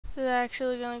Is it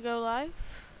actually gonna go live?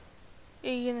 Are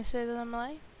you gonna say that I'm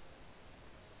live?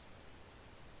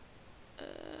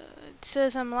 It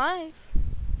says I'm live.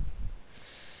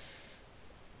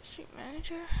 Stream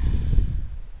manager.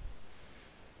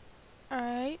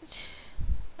 Alright.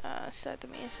 Start the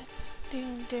music.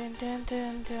 Dun dun dun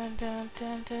dun dun dun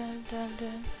dun dun dun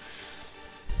dun.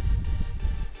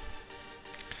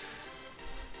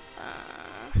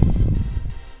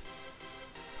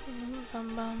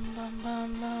 Bum bum bum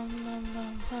bum bum bum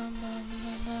bum bum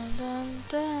bum dun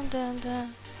dun dun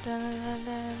dun dun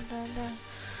dun dun dun.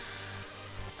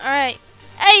 Alright.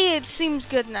 Hey, it seems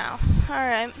good now.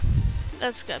 Alright.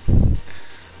 That's good.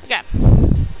 Okay.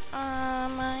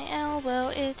 My elbow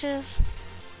itches.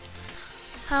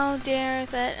 How dare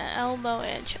that elbow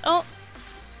itch? Oh!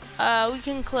 We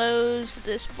can close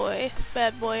this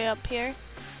bad boy up here.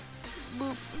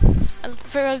 Boop. I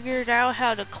figured out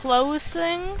how to close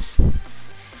things.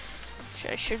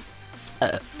 Which I should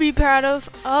be proud of.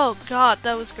 Oh god,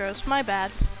 that was gross. My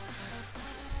bad.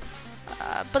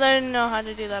 But I didn't know how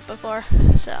to do that before,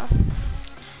 so.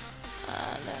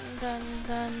 Dun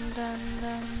dun dun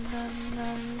dun dun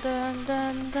dun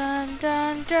dun dun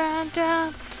dun dun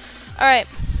dun. Alright.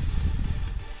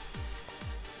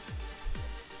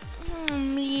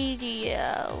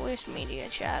 Media. Where's media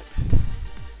chat?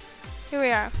 Here we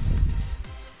are.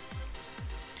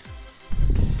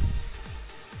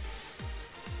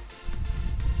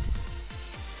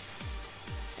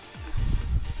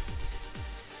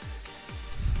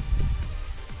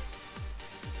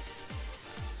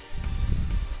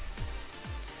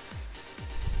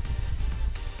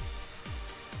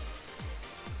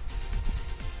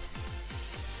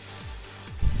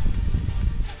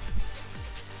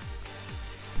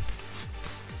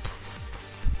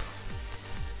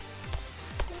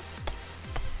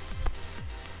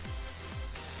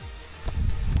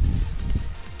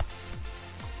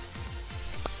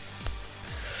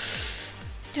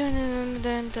 Dun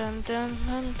dun dun dun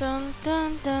dun dun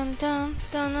dun dun dun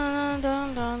dun dun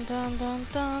dun dun dun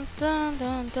dun dun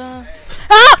dun dun.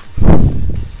 Ah!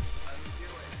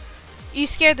 You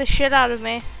scared the shit out of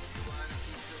me.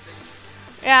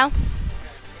 Yeah.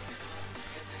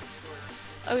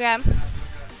 Okay.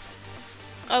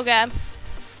 Okay.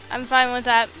 I'm fine with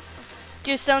that.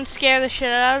 Just don't scare the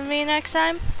shit out of me next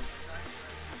time.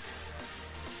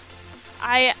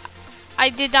 I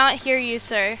did not hear you,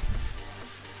 sir.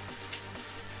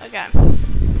 Okay.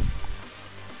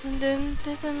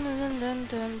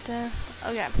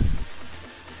 Okay.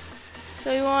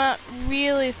 So we want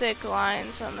really thick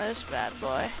lines on this bad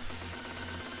boy.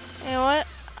 You know what?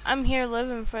 I'm here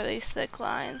living for these thick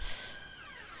lines.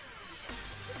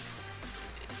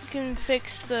 You can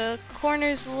fix the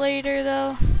corners later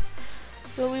though.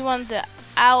 But we want the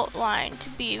outline to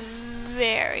be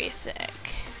very thick.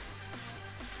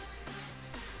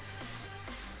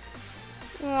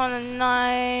 We want a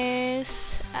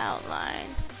nice outline.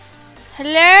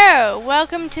 Hello!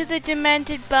 Welcome to the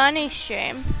Demented Bunny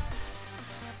stream.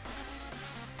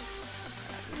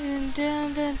 Dun,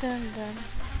 dun, dun, dun, dun.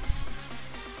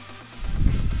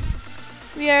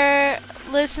 We are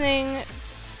listening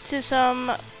to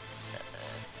some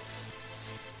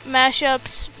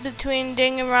mashups between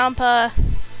Danganronpa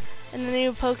and the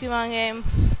new Pokemon game.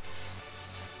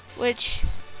 Which,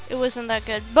 it wasn't that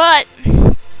good. But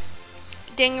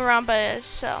Danganronpa is,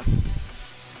 so.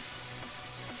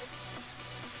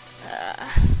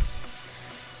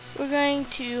 We're going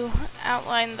to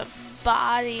outline the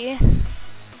body.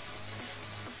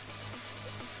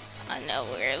 I know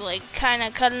we're like kind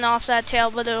of cutting off that tail,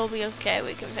 but it'll be okay.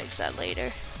 We can fix that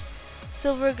later.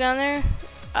 Silver Gunner.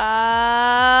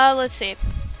 Let's see.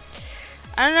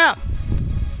 I don't know.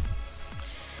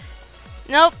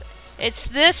 Nope. It's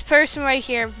this person right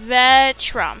here,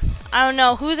 Vetrum. I don't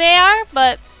know who they are,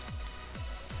 but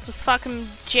it's a fucking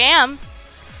jam.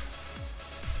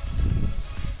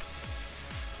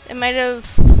 They might have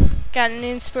gotten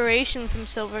inspiration from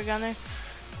Silver Gunner.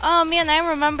 Oh man, I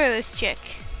remember this chick.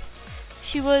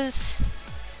 She was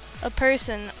a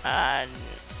person.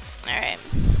 Alright.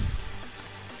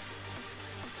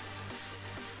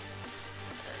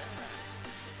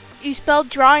 You spelled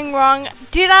drawing wrong.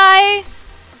 Did I?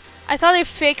 I thought I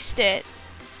fixed it.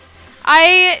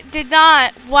 I did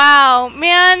not. Wow.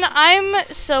 Man, I'm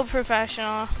so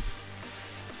professional.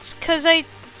 It's because I...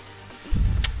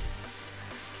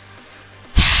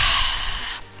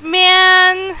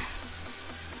 Man.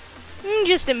 I'm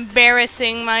just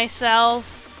embarrassing myself.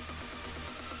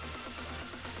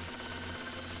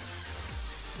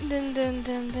 Dun dun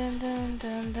dun dun dun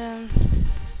dun dun.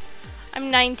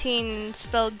 I'm 19 and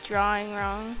spelled drawing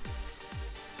wrong.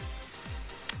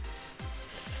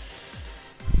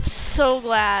 so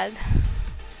glad.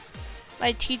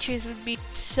 My teachers would be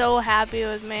so happy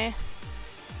with me.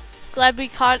 Glad we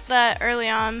caught that early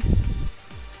on.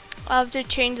 I'll have to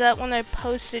change that when I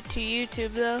post it to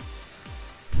YouTube though.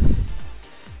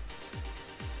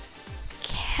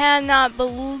 Cannot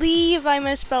believe I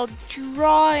misspelled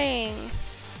drawing.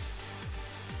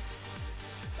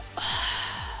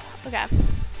 Okay.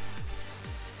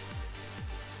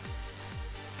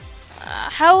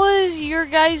 How was your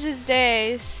guys'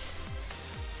 days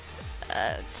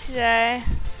today?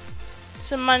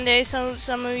 It's a Monday.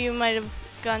 Some of you might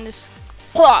have gone to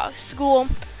school.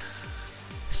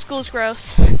 School's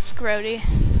gross. It's grody.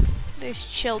 There's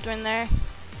children there.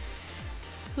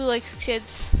 Who likes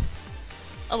kids?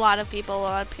 A lot of people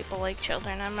like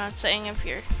children. I'm not saying if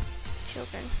you're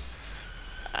children.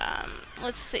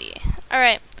 Let's see.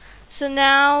 Alright. So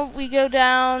now we go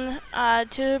down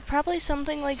to probably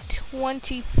something like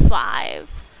 25.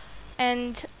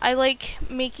 And I like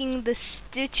making the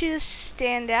stitches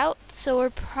stand out. So we're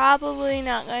probably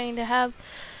not going to have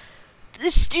the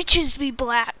stitches be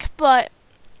black. But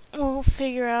we'll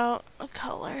figure out a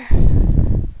color.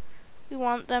 We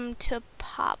want them to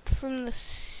pop from the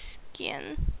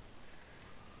skin.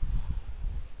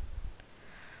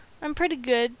 I'm pretty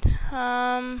good.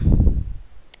 Had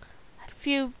a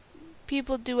few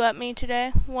people duet me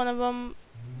today. One of them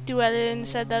duetted and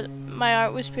said that my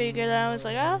art was pretty good, and I was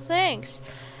like, oh, thanks.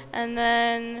 And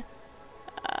then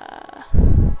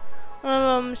one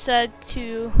of them said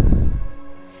to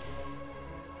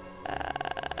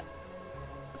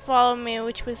follow me,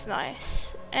 which was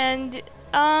nice. And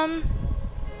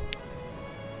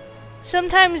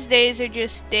sometimes days are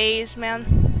just days,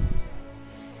 man.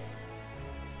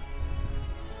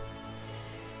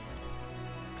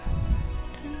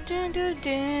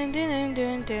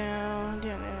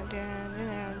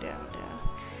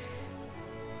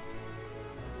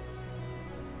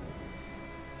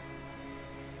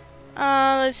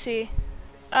 Let's see.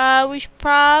 We should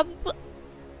probably.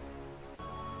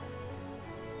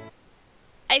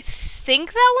 I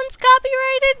think that one's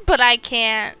copyrighted, but I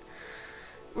can't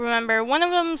remember. One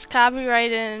of them's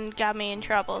copyrighted and got me in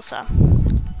trouble. So,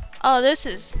 oh, this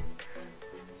is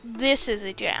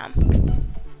a jam.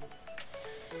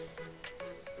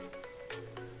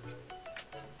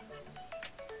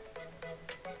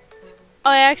 Oh,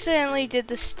 I accidentally did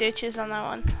the stitches on that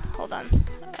one. Hold on.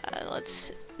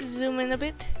 Let's zoom in a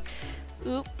bit.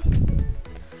 Oop.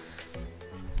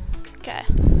 Okay.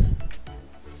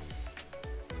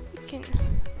 You can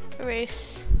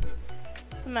erase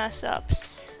the mess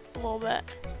ups a little bit.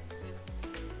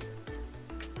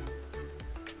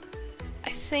 I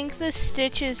think the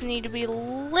stitches need to be a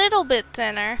little bit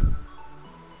thinner.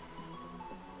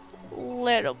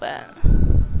 Little bit.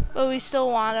 But we still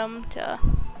want them to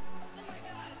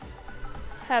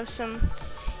have some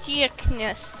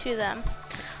thickness to them.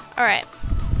 Alright.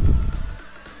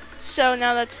 So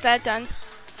now that's that done.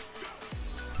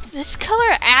 This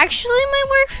color actually might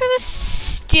work for the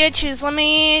stitches. Let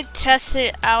me test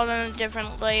it out on a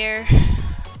different layer.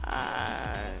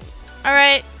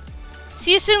 Alright.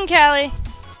 See you soon, Callie.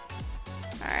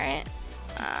 Alright.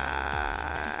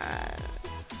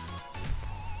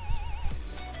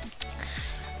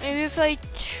 Maybe if I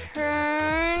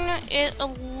turn it a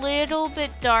little bit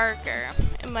darker,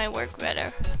 it might work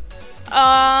better.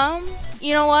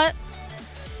 You know what?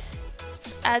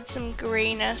 Let's add some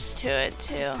grayness to it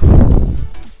too,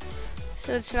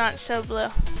 so it's not so blue.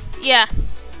 Yeah,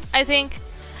 I think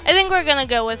we're gonna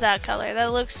go with that color.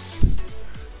 That looks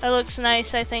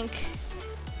nice. I think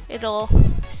it'll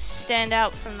stand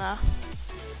out from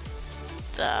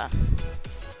the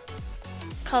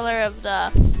color of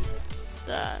the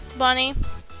bunny,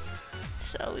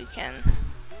 so we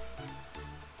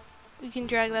can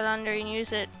drag that under and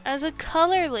use it as a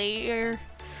color layer.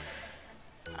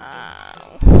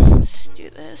 Let's do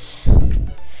this,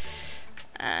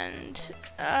 and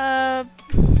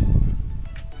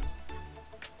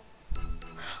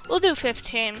we'll do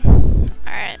 15. All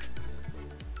right.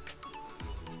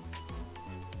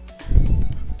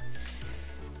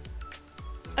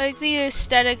 I like the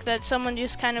aesthetic that someone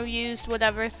just kind of used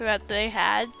whatever thread they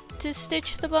had to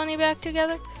stitch the bunny back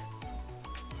together.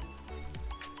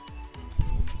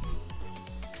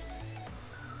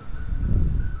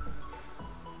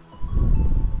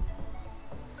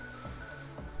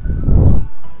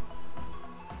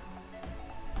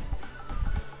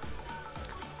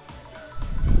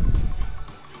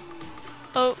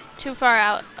 Oh, too far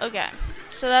out. Okay.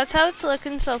 So that's how it's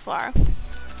looking so far.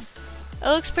 It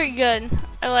looks pretty good.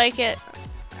 I like it.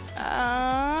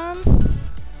 Oh,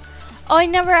 I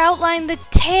never outlined the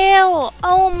tail.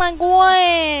 Oh my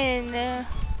god.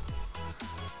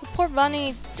 poor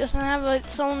bunny doesn't have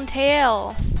its own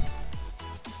tail.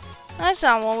 That's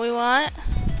not what we want.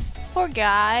 Poor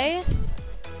guy.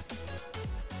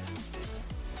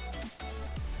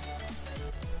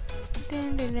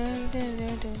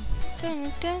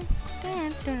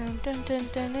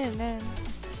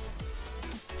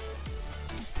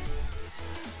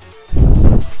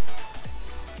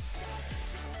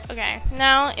 Okay,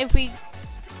 now if we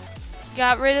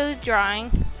got rid of the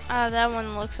drawing, that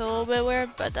one looks a little bit weird,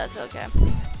 but that's okay.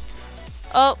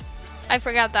 Oh, I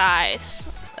forgot the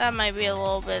eyes. That might be a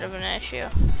little bit of an issue.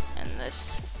 And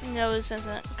this nose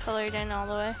isn't colored in all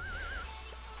the way.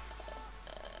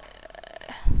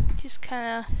 Just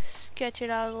kind of sketch it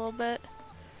out a little bit.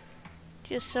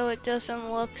 Just so it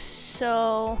doesn't look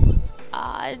so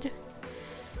odd.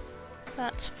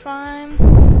 That's fine.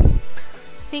 I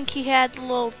think he had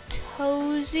little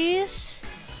toesies.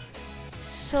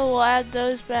 So we'll add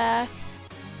those back.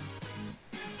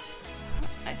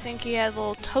 I think he had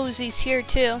little toesies here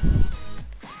too.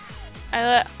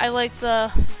 I like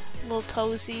the little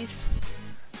toesies.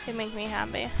 They make me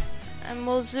happy. And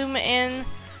we'll zoom in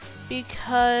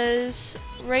because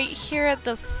right here at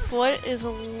the foot is a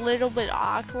little bit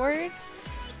awkward.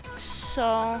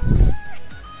 So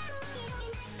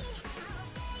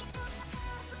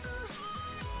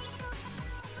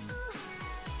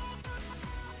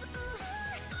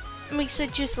makes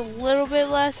it just a little bit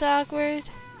less awkward.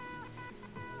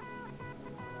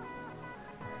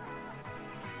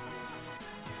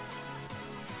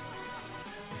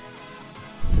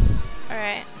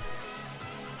 Alright.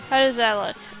 How does that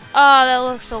look? Oh, that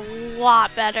looks a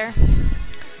lot better.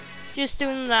 Just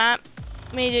doing that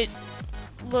made it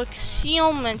look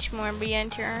so much more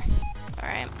better.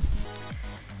 Alright.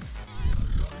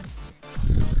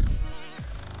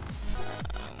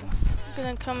 I'm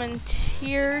gonna come in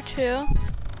here too.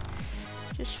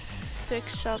 Just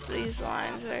fix up these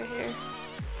lines right here.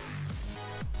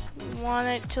 We want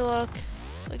it to look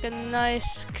like a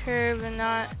nice curve and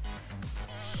not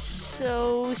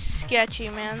so sketchy,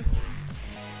 man.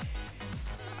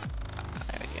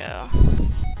 There we go.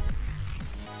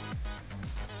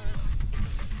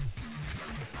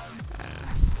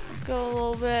 Go a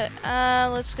little bit.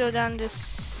 Let's go down to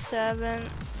 7.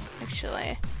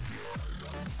 Actually,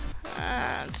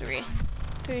 3.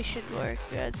 3 should work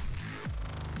good.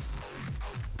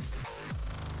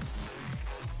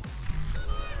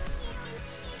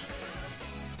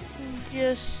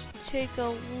 Just take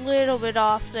a little bit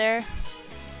off there.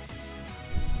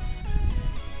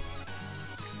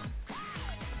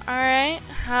 Alright,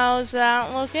 how's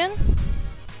that looking?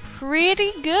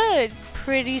 Pretty good.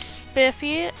 Pretty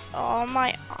spiffy. Oh,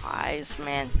 my eyes,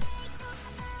 man.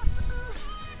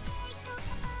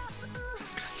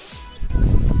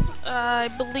 I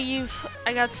believe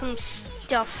I got some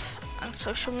stuff on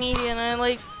social media and I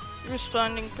like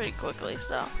responding pretty quickly,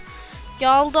 so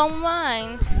y'all don't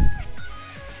mind.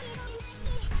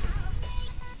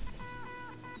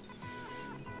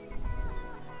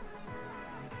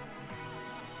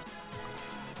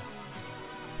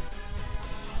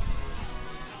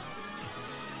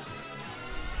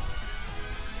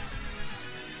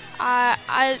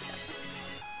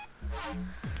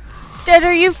 Dad,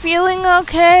 are you feeling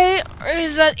okay? Or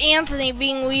is that Anthony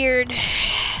being weird?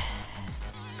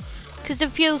 Because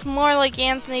it feels more like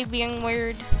Anthony being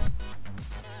weird.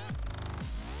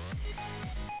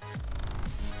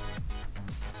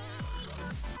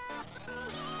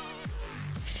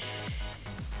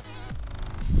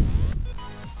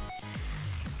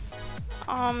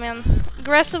 Oh man,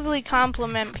 aggressively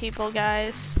compliment people,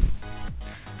 guys.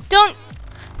 Don't,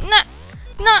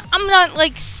 I'm not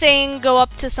like saying go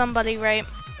up to somebody, right,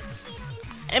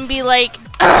 and be like,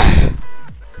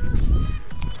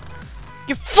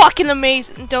 you're fucking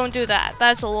amazing. Don't do that.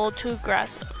 That's a little too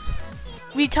aggressive.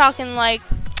 We talking like,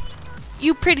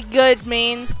 you pretty good,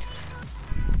 man.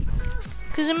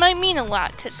 Because it might mean a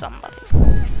lot to somebody.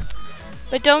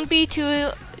 But don't be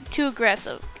too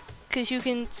aggressive. Because you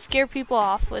can scare people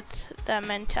off with that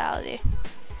mentality.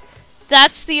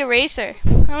 That's the eraser.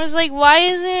 I was like, why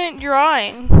isn't it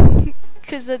drawing?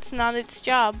 Because that's not its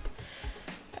job.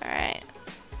 Alright.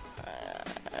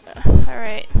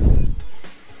 Alright.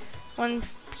 One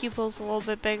pupil's a little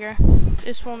bit bigger.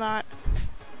 This will not.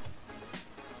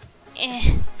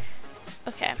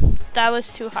 Okay. That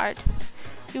was too hard.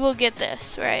 You will get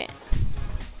this, right?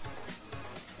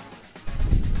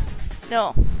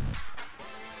 No.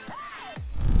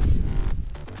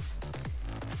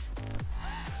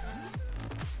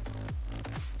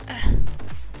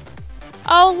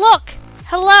 Oh look!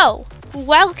 Hello!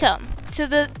 Welcome to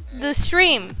the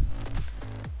stream.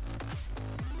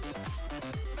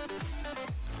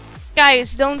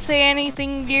 Guys, don't say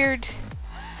anything weird.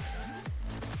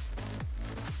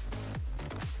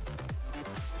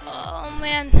 Oh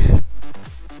man.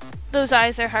 Those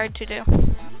eyes are hard to do.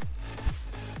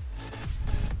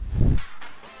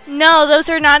 No, those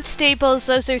are not staples,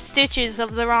 those are stitches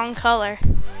of the wrong color.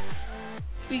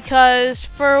 Because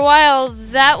for a while,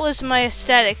 that was my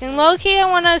aesthetic. And low-key, I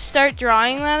want to start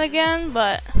drawing that again,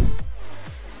 but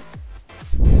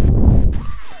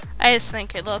I just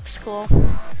think it looks cool,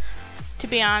 to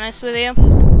be honest with you.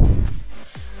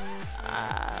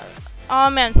 Oh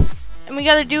man. And we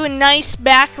gotta do a nice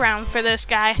background for this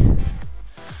guy.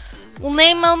 We'll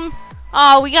name him,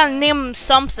 oh, we gotta name him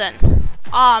something.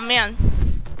 Oh man.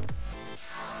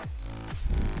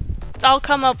 I'll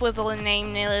come up with a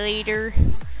name later.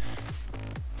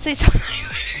 Say something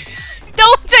weird.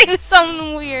 Don't say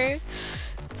something weird.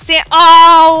 Say,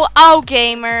 oh,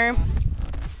 gamer.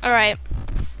 Alright.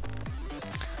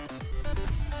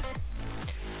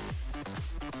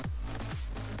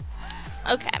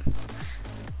 Okay.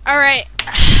 Alright.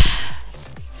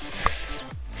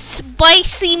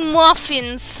 Spicy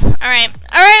muffins. Alright.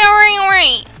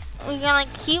 Alright. We gotta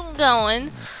keep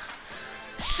going.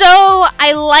 So,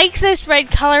 I like this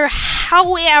red color,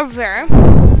 however,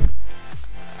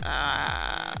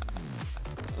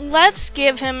 let's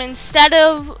give him, instead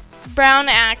of brown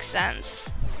accents,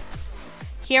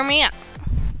 hear me out,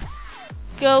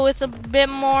 go with a bit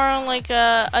more like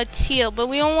a teal, but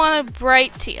we don't want a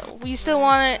bright teal. We still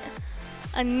want it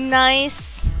a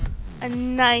nice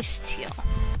teal.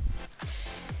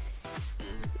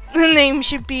 The name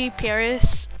should be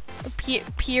Paris.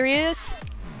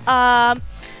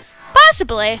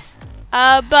 Possibly.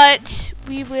 But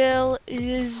we will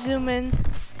zoom in.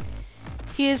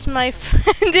 He is my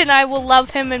friend and I will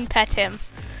love him and pet him.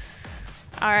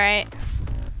 Alright.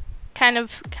 Kind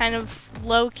of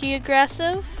low-key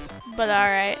aggressive, but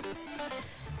alright.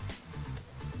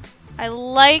 I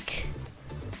like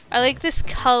this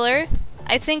color.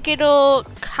 I think it'll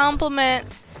complement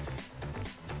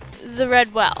the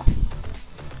red well.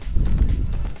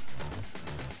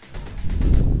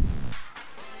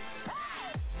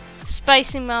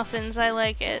 Spicy muffins, I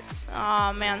like it.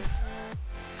 Aw, man.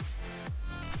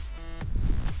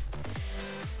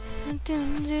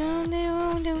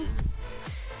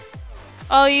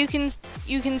 Oh, you can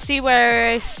see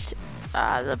where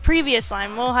the previous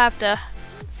line. We'll have to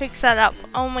fix that up.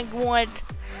 Oh my god.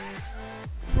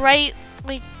 Right,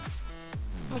 like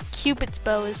Cupid's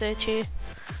bow is itchy,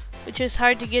 which is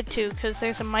hard to get to because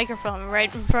there's a microphone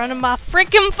right in front of my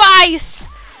freaking face.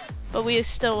 But we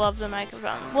still love the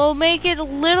microphone. We'll make it a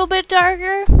little bit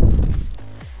darker.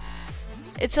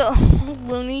 It's a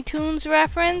Looney Tunes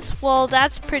reference. Well,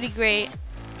 that's pretty great.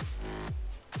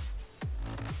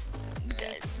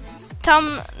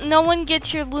 Tom, no one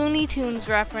gets your Looney Tunes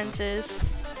references.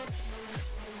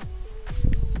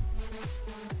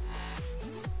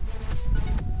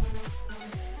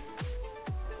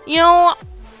 You know,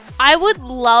 I would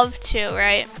love to,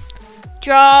 right?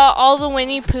 Draw all the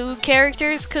Winnie Pooh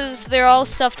characters because they're all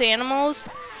stuffed animals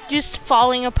just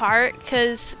falling apart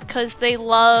because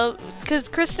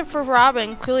Christopher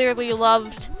Robin clearly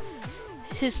loved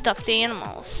his stuffed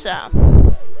animals, so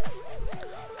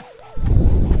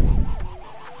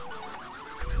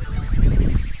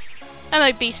that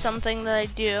might be something that I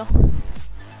do,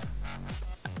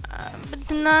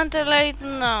 but not that I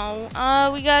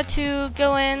know. We got to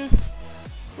go in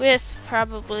with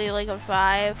probably like a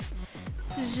 5.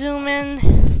 Zoom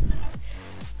in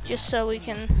just so we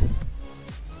can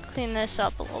clean this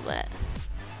up a little bit.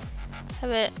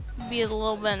 Have it be a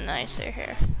little bit nicer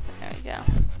here. There we go.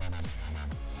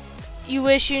 You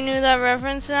wish you knew that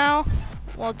reference now?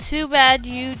 Well, too bad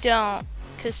you don't,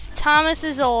 because Thomas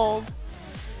is old,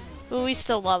 but we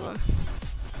still love him.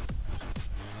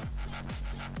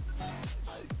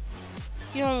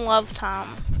 You don't love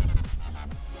Tom.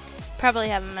 Probably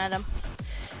haven't met him.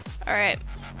 Alright.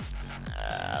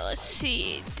 Let's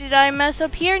see. Did I mess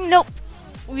up here? Nope.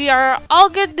 We are all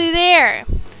good there.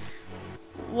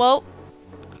 Whoa.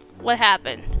 What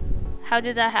happened? How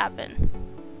did that happen?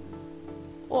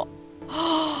 Whoa.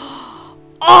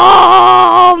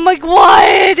 Oh my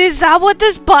god! Is that what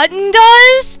this button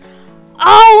does?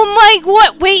 Oh my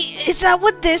god! Wait, is that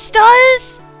what this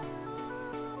does?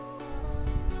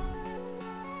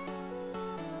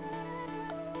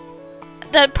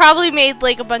 That probably made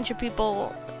like a bunch of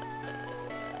people.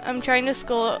 I'm trying to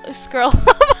scroll up on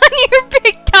your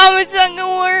big Tom. It's not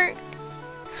gonna work.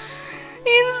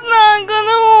 It's not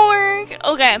gonna work.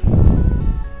 Okay.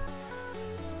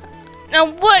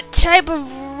 Now, what type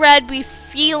of red we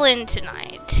feeling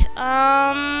tonight?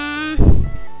 I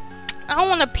don't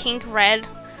want a pink red.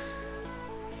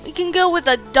 We can go with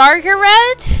a darker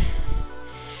red,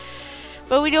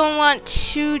 but we don't want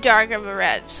too dark of a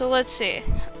red. So let's see.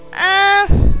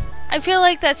 I feel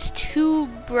like that's too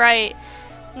bright.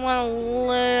 I want a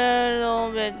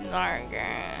little bit darker.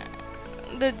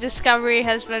 The discovery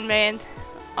has been made.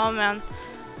 Oh man.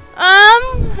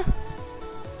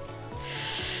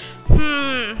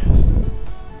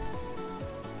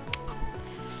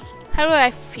 How do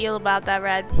I feel about that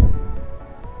red?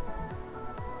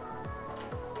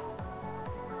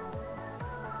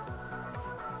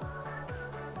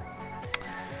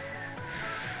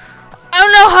 I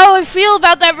don't know how I feel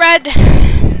about that red.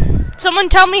 Someone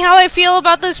tell me how I feel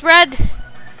about this red.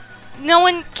 No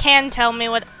one can tell me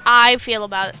what I feel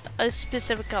about a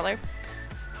specific color.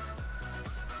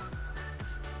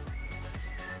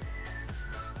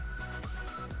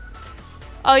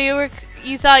 Oh, you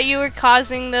thought you were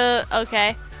causing the...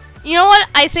 Okay. You know what?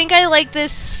 I think I like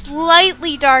this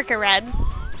slightly darker red.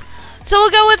 So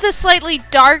we'll go with the slightly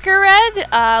darker red.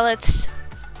 Let's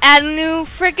add a new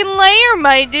freaking layer,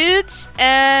 my dudes.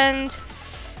 And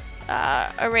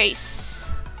erase.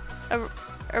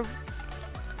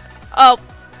 Oh,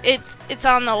 it's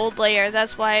on the old layer.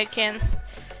 That's why I can.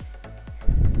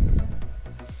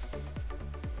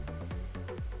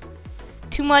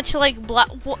 Too much like black.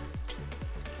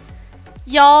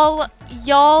 Y'all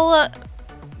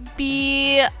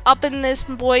be up in this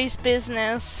boy's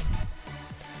business.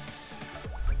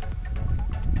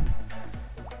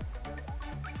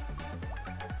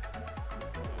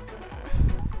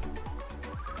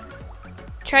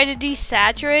 Try to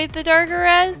desaturate the darker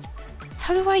red?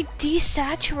 How do I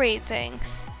desaturate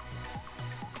things?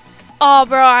 Oh,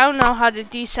 bro, I don't know how to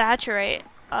desaturate.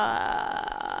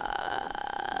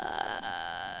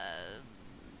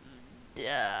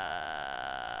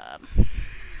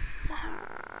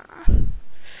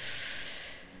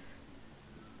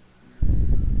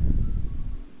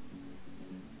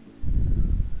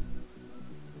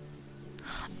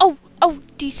 Oh,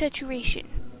 desaturation.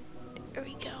 There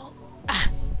we go.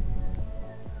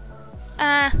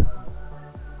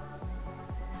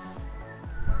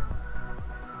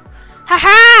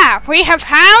 Haha! We have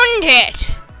found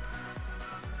it!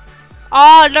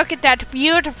 Oh, look at that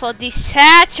beautiful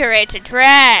desaturated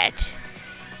red.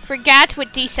 Forgot what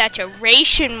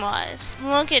desaturation was.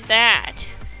 Look at that.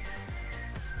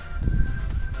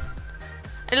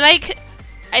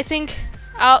 I think,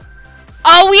 oh,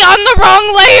 we on the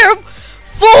wrong layer!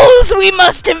 Fools, we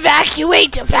must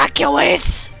evacuate!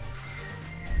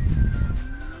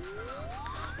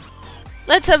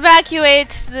 Let's evacuate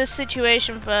the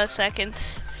situation for a second.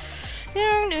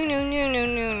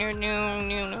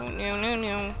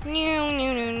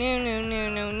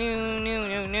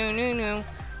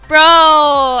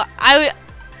 Bro,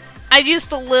 I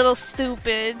just a little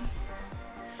stupid.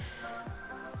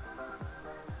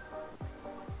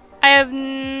 I have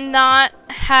not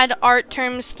had art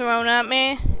terms thrown at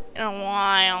me in a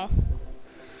while.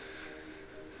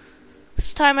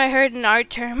 This time I heard an art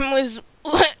term was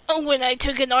when I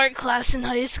took an art class in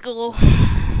high school.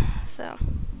 So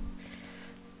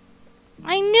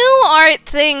I knew art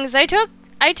things. I took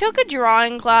a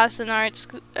drawing class in art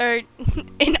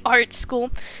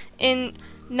school, in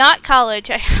not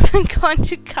college. I haven't gone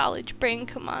to college. Brain,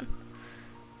 come on.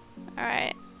 All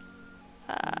right.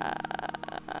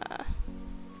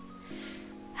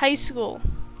 High school.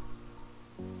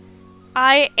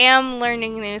 I am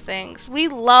learning new things. We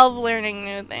love learning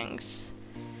new things.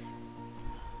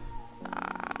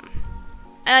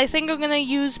 And I think I'm gonna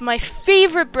use my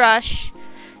favorite brush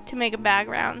to make a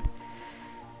background.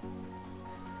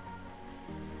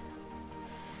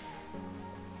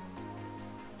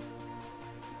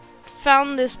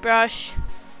 Found this brush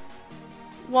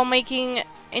while making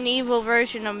an evil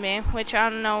version of me, which I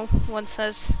don't know what it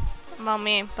says about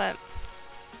me, but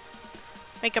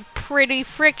make a pretty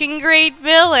freaking great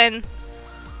villain.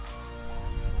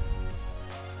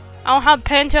 I don't have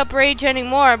pent-up rage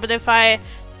anymore, but if I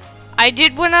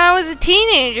did when I was a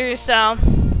teenager, so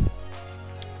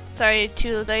sorry,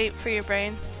 too late for your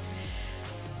brain.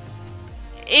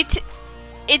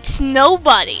 It's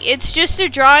nobody. It's just a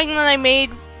drawing that I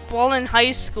made while in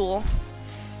high school.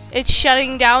 It's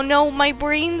shutting down. No, my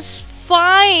brain's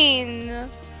fine.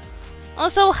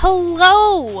 Also,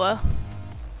 hello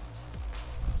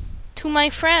to my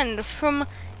friend from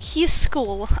his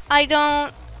school.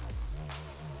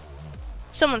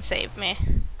 Someone save me.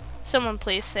 Someone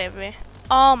please save me.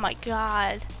 Oh my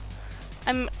god.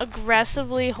 I'm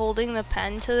aggressively holding the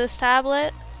pen to this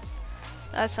tablet.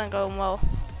 That's not going well.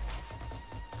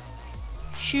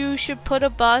 You should put a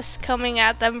bus coming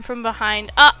at them from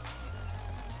behind.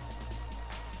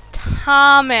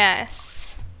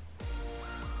 Thomas.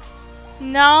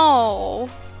 No.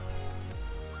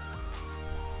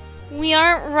 We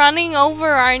aren't running over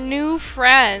our new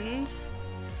friend.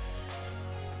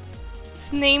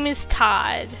 His name is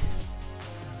Todd.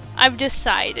 I've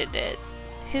decided it.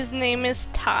 His name is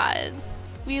Todd.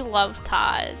 We love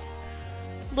Todd.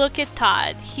 Look at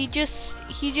Todd. He's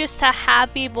just a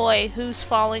happy boy who's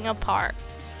falling apart.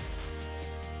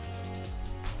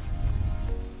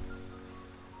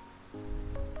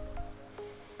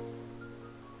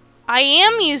 I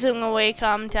am using a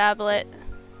Wacom tablet.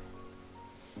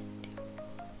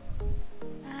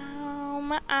 Ow,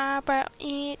 my eyebrow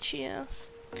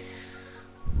itches.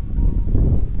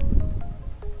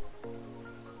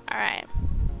 Alright.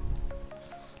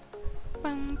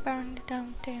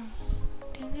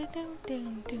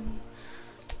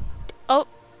 Oh.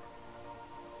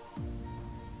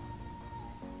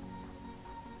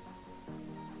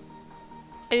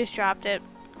 I just dropped it.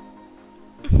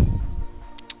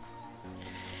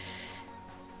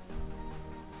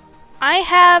 I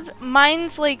have,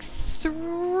 mine's like 3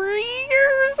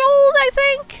 years old, I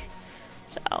think.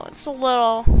 So it's a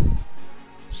little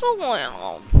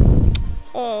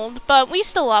old, but we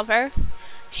still love her.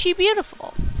 She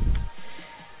beautiful.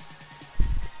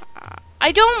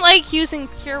 I don't like using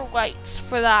pure whites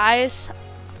for the eyes,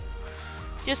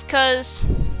 just cause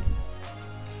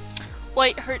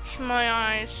white hurts my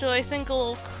eyes. So I think a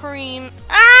little cream.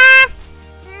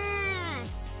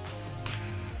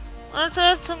 Let's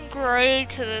add some gray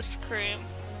to this cream.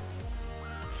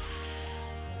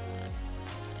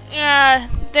 Yeah,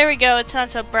 there we go. It's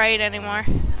not so bright anymore.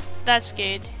 That's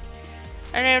good.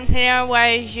 I don't know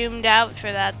why I zoomed out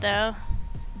for that though.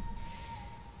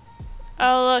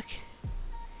 Oh look.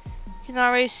 You can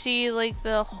already see like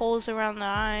the holes around the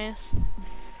eyes.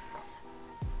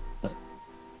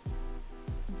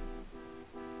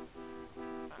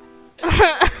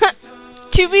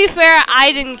 To be fair,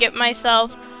 I didn't get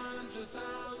myself.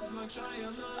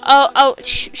 Oh,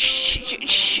 shh.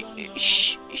 Shh.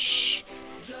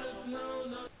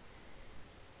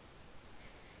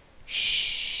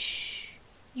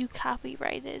 You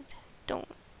copyrighted. Don't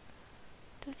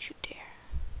you dare.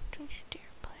 Don't you dare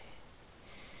play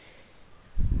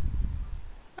it.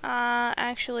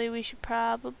 Actually, we should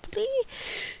probably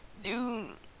do.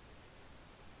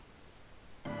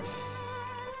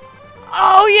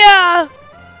 Oh, yeah!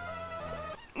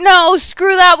 No,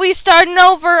 screw that, we starting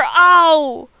over.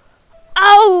 Oh!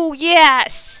 Oh,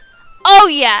 yes! Oh,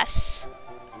 yes!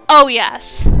 Oh,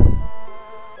 yes.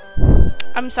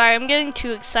 I'm sorry, I'm getting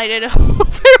too excited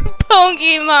over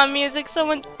Pokemon music.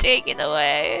 Someone take it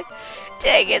away.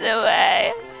 Take it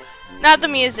away. Not the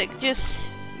music, just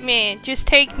me. Just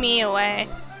take me away.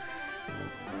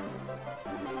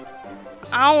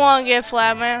 I don't want to get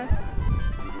flat, man.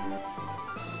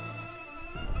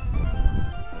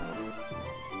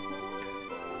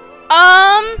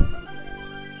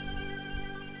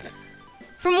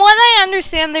 From what I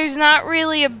understand, there's not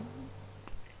really a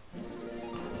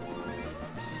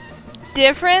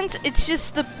difference. It's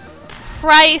just the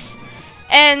price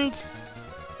and,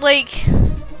 like,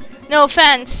 no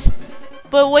offense,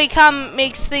 but Wacom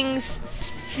makes things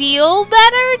feel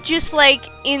better, just like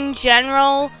in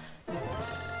general.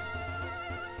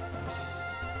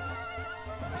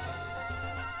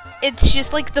 It's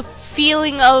just like the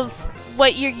feeling of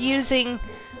what you're using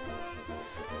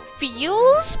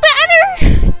feels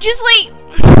better, just like,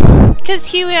 because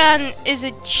Huion is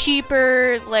a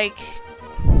cheaper, like,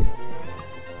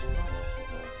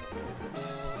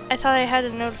 I thought I had a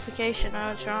notification.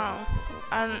 I was wrong.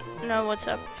 I don't know what's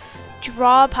up.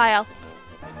 Draw a pile.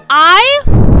 I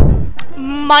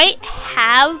might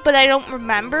have, but I don't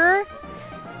remember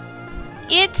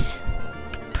it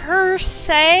per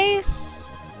se.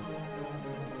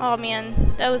 Oh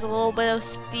man, that was a little bit of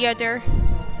theater.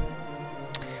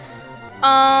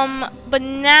 But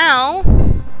now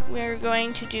we're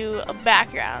going to do a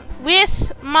background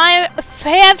with my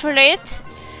favorite,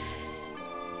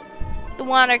 the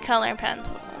watercolor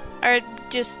pencil, or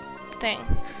just thing.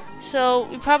 So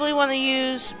we probably want to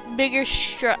use bigger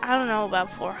stroke. I don't know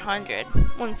about 400.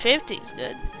 150 is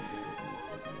good.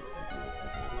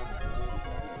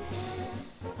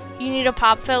 You need a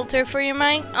pop filter for your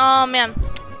mic? Oh man,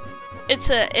 it's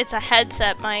a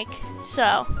headset mic,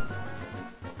 so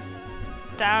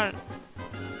down.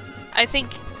 I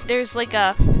think there's like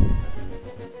a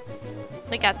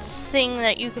thing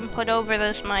that you can put over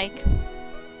this mic.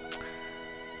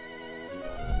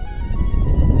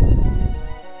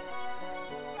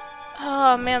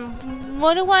 Oh man,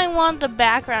 what do I want the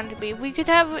background to be? We could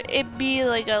have it be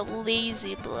like a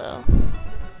lazy blue.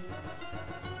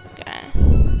 Okay.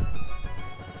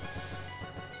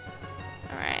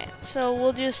 Alright, So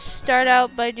we'll just start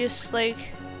out by just like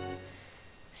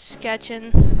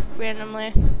sketching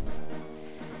randomly.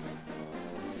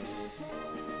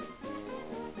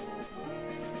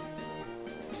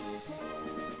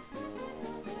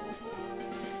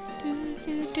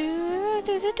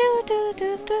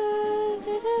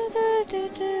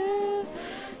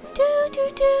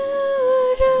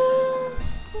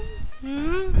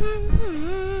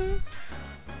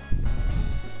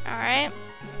 Alright.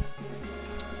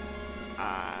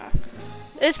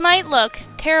 This might look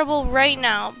terrible right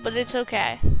now, but it's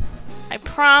okay. I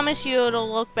promise you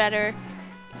it'll look better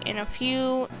in a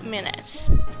few minutes.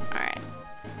 Alright.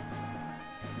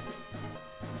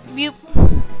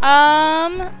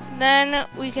 Then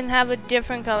we can have a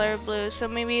different color of blue, so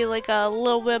maybe like a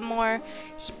little bit more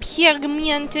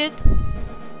pigmented,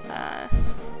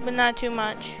 but not too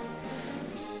much.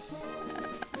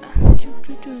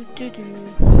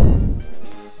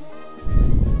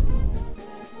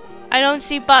 I don't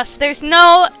see bus. There's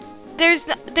not,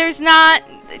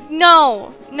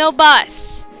 no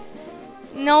bus.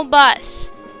 No bus.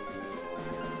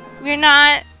 We're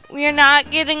not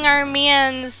getting our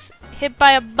mans hit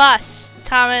by a bus,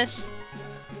 Thomas.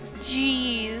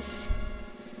 Jeez.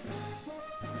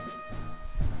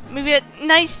 Maybe a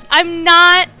nice,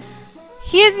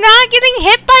 he is not getting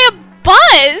hit by a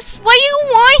bus. Why do you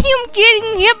want him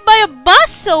getting hit by a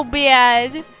bus so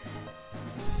bad?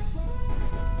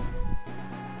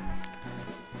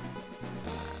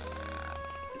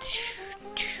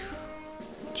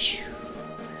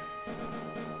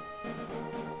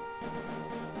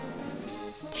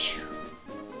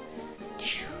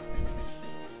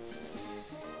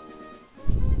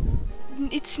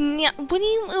 It's not,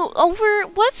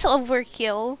 what's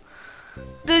overkill?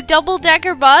 The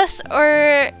double-decker bus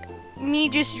or me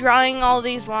just drawing all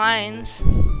these lines?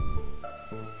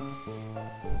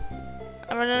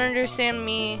 I don't understand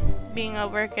me being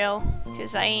overkill,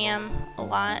 because I am a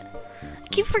lot. I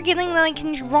keep forgetting that I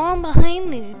can draw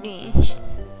behind these bees.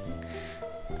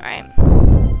 Alright.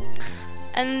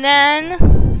 And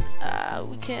then,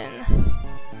 we can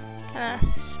kind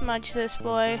of smudge this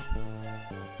boy.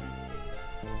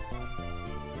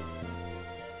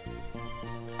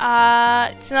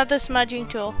 It's not the smudging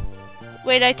tool.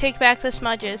 Wait, I take back the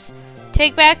smudges.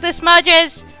 Take back the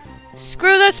smudges!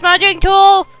 Screw the smudging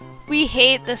tool! We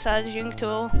hate the smudging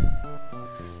tool.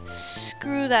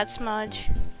 Screw that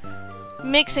smudge.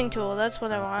 Mixing tool, that's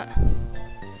what I want.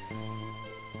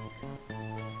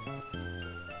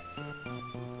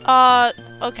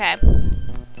 Okay.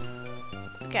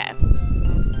 Okay.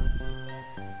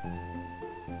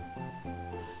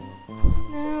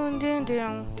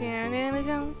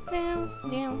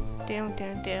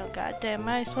 Goddamn,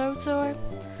 my throat sore.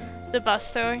 The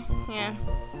bus tour, yeah.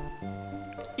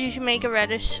 You should make a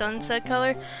reddish sunset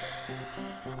color.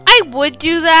 I would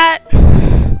do that,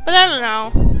 but I don't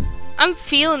know. I'm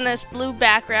feeling this blue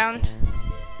background.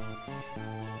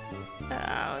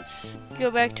 Let's go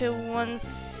back to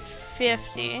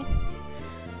 150.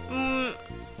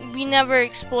 We never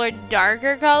explored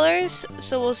darker colors,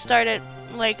 so we'll start at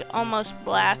like almost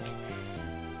black.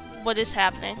 What is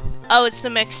happening? Oh, it's the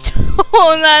mixed tool.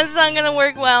 That's not gonna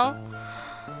work well.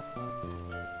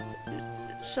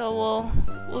 So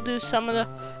we'll do some of the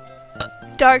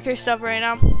darker stuff right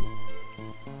now.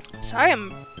 Sorry,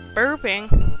 I'm burping.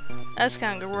 That's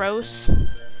kind of gross.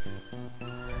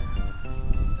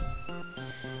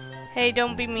 Hey,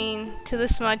 don't be mean to the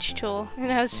smudge tool. It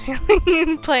has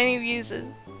plenty of uses.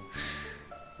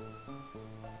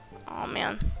 Oh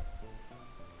man.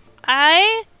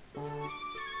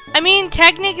 I mean,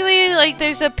 technically, like,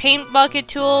 there's a paint bucket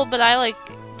tool, but I like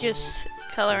just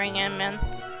coloring in, man.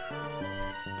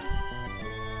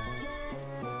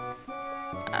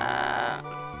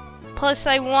 Plus,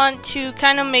 I want to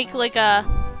kind of make like a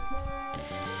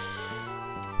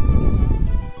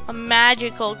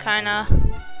magical kind of.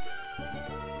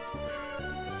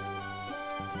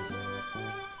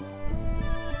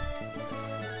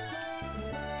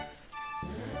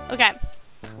 Okay.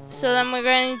 So then we're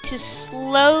going to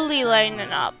slowly lighten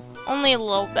it up. Only a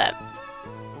little bit.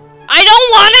 I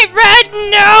don't want it red!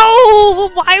 No!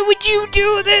 Why would you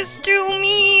do this to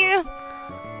me?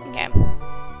 Okay.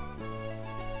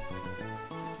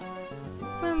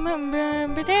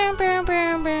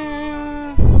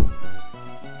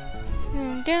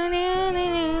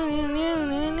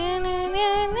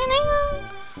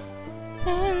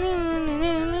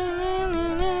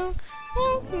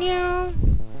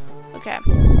 Okay.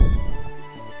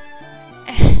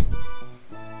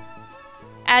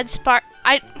 Add spark.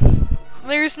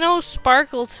 There's no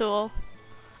sparkle tool.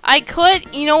 I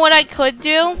could, you know what I could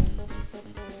do?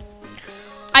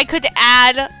 I could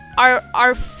add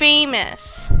our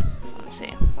famous. Let's see,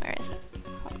 where is it?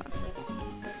 Hold on.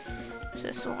 Is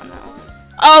this the one now?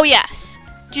 Oh yes.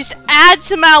 Just add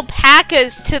some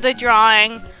alpacas to the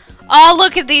drawing. Oh,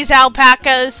 look at these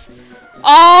alpacas.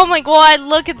 Oh my god,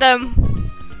 look at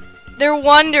them. They're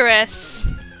wondrous.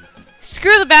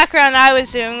 Screw the background I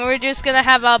was doing. We're just gonna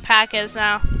have alpacas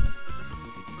now.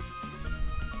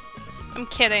 I'm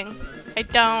kidding. I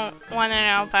don't want an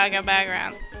alpaca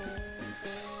background.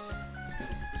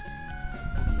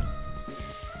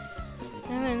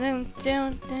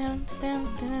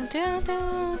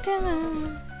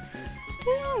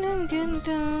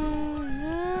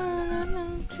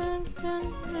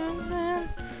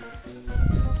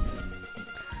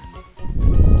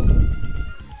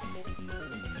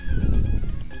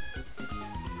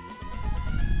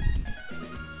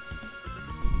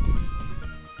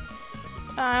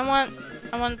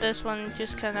 I want this one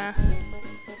just kinda.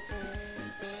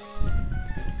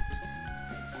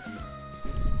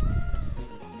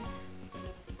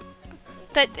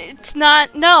 That it's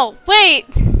not. No, wait.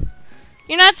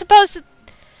 You're not supposed to.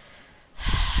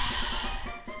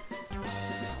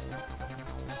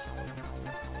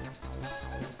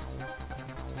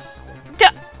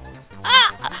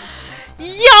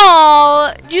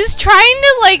 Y'all just trying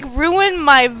to like ruin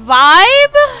my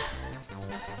vibe.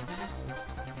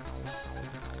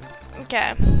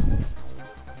 Okay.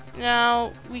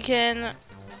 Now we can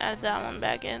add that one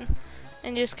back in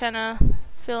and just kind of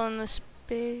fill in the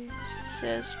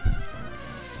spaces.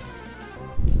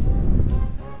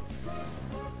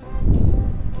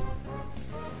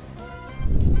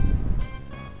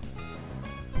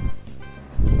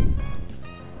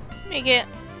 Make it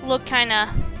look kind of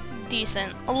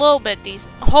decent, a little bit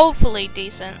decent, hopefully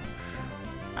decent.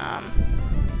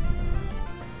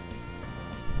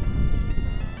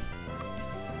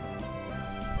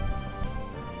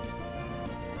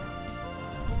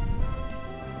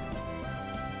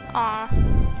 Aw.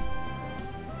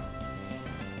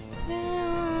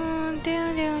 Dun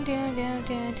dun dun dun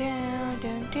dun dun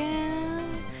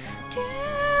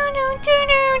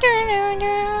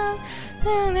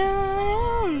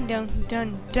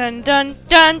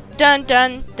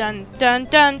dun dun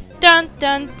dun dun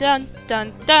dun dun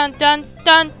dun dun dun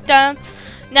dun dun.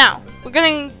 Now we're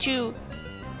going to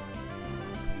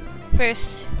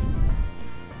first.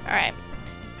 All right.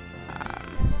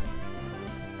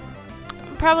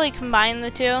 Probably combine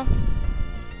the two.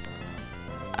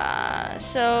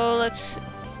 So let's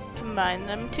combine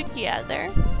them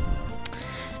together.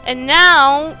 And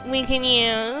now we can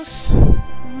use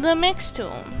the mix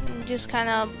tool and just kind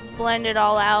of blend it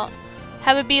all out.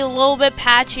 Have it be a little bit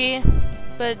patchy,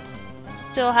 but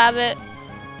still have it.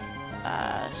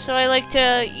 So I like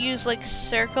to use like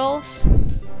circles.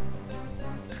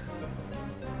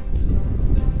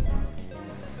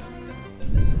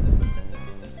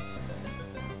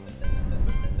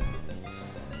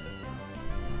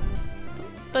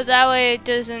 But that way it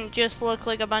doesn't just look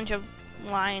like a bunch of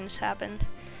lines happened.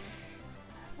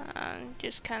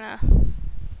 Just kind of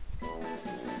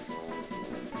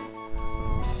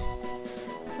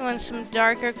want some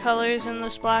darker colors in the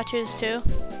splotches too.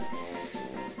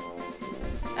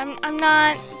 I'm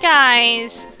not,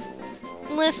 guys.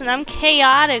 Listen, I'm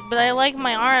chaotic, but I like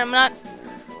my art. I'm not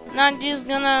just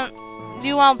gonna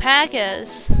do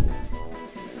alpacas.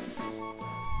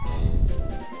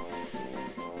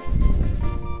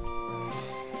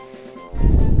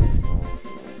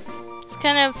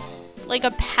 Kind of like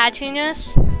a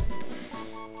patchiness.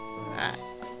 I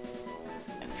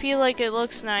feel like it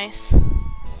looks nice.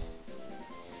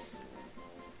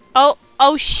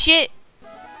 Oh shit,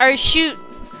 or shoot,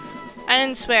 I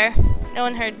didn't swear. No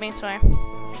one heard me swear.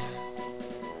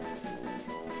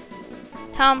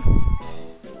 Tom,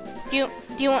 do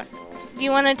you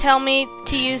want to tell me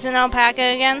to use an alpaca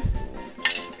again?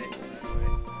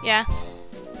 Yeah.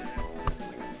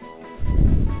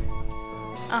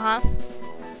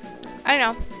 I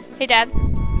know. Hey, Dad.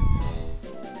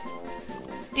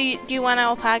 Do you want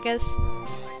alpacas?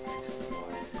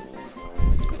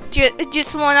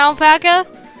 Just one alpaca?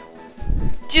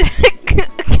 Just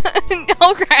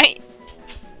alright.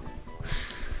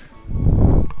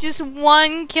 Just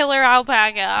one killer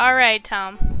alpaca. Alright,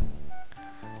 Tom.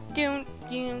 Doom.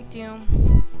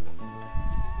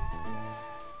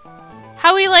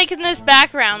 How are we liking this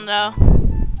background, though?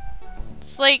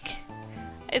 It's like,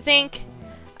 I think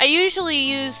I usually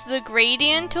use the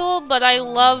gradient tool, but I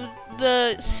love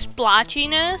the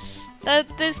splotchiness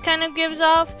that this kind of gives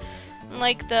off.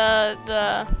 Like the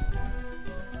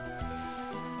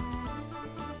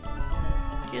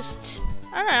just,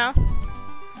 I don't know.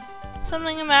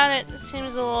 Something about it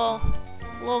seems a little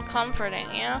a little comforting,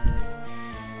 you know?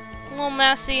 A little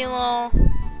messy, a little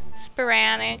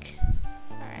sporadic.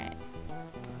 Alright.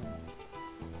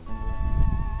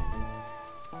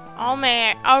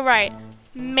 Alright.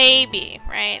 Maybe,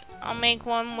 right? I'll make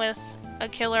one with a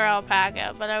killer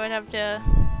alpaca, but I would have to...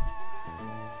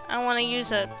 I want to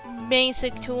use a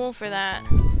basic tool for that.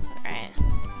 Alright.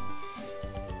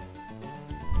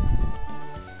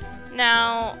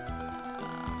 Now,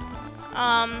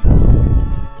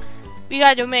 we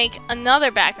got to make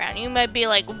another background. You might be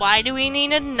like, why do we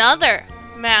need another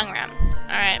background?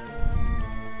 Alright.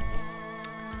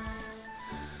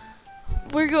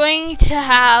 We're going to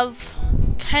have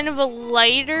kind of a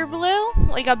lighter blue,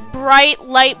 like a bright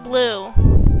light blue.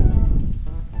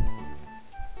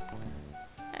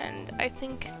 And I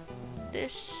think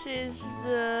this is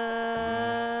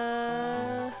the...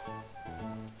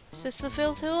 Is this the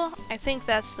fill tool? I think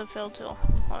that's the fill tool.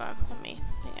 Hold on, let me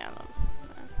hang out.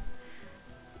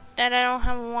 That I don't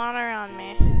have water on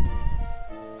me.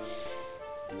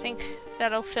 I think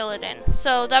that'll fill it in.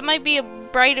 So that might be a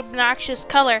bright, obnoxious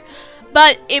color,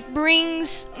 but it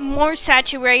brings more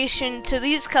saturation to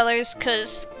these colors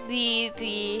because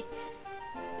the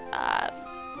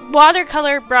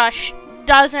watercolor brush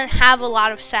doesn't have a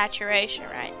lot of saturation,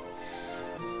 right?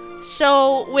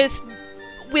 So with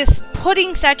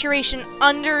putting saturation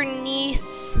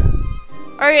underneath,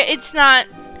 or it's not,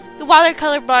 the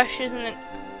watercolor brush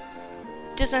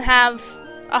doesn't have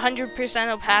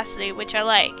 100% opacity, which I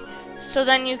like. So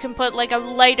then you can put like a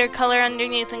lighter color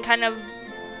underneath and kind of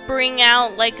bring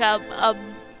out like a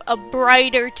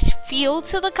brighter feel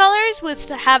to the colors with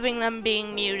having them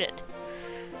being muted.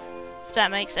 If that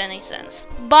makes any sense.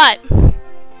 But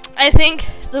I think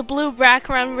the blue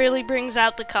background really brings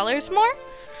out the colors more.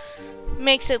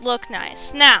 Makes it look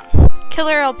nice. Now,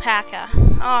 killer alpaca.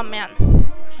 Oh man.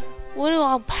 What do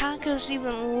alpacas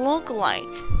even look like?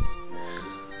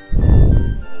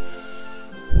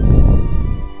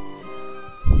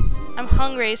 I'm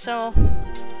hungry, so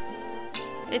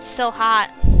it's still hot.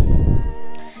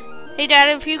 Hey Dad,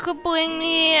 if you could bring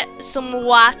me some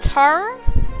water.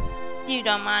 You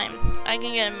don't mind. I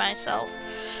can get it myself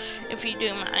if you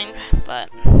do mind, but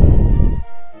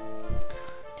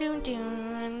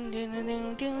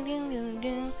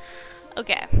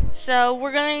okay, so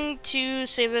we're going to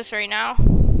save this right now.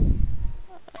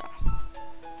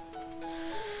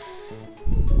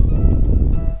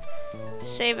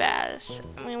 Save as.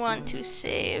 We want to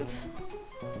save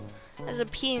as a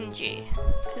PNG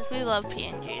because we love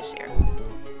PNGs here.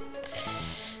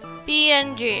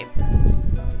 PNG.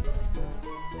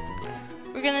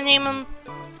 We're gonna name him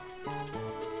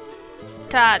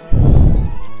Todd.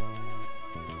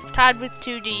 Todd with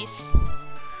 2 D's.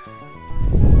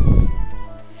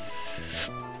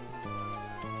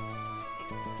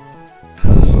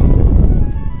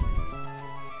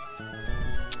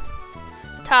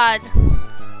 Todd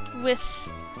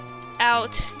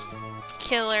without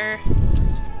killer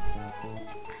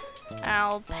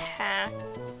alpaca.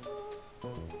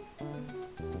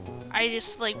 I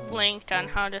just like blinked on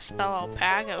how to spell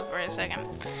alpaca for a second.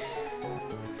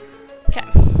 Okay.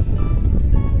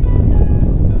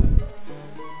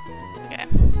 Okay.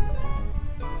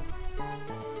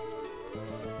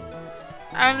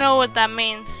 I don't know what that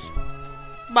means,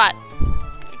 but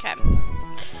okay.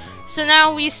 So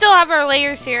now we still have our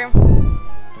layers here,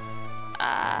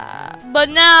 but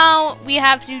now we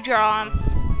have to draw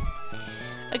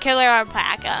a killer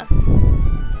alpaca.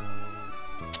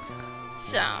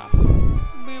 So,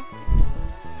 boop.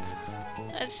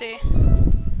 Let's see.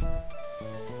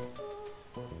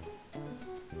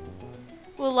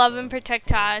 We'll love and protect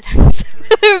Todd.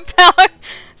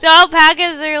 So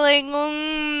alpacas are like,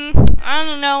 I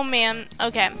don't know, man.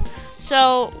 Okay,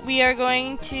 so we are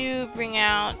going to bring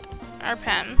out our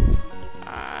pen.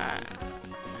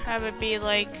 Have it be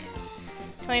like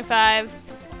 25.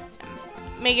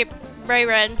 Make it bright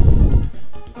red.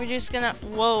 We're just gonna,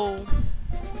 whoa.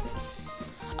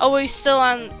 Oh, we're still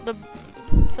on the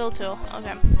fill tool.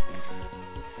 Okay.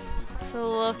 So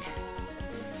look.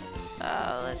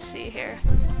 Let's see here.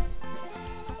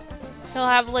 He'll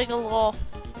have like a little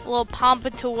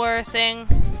pompadour thing,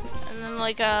 and then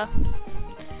like a.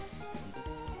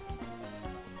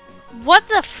 What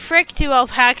the frick do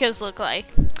alpacas look like?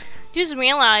 Just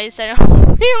realized I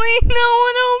don't really know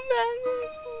what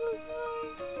alpacas look like.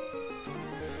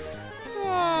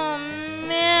 Oh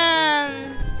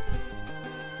man.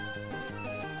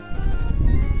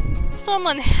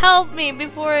 Someone help me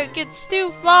before it gets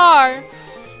too far.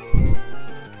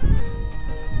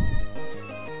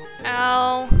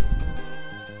 Alpaca.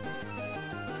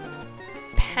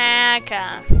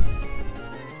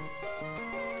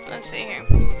 let's see here.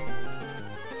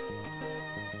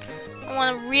 I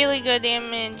want a really good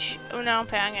image of an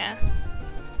alpaca.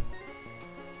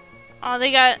 Oh,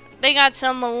 they got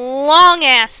some long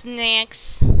ass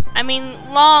necks. I mean,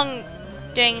 long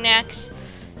dang necks.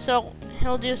 So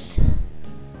we'll just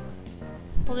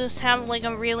have like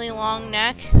a really long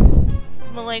neck.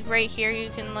 But like right here, you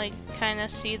can like kind of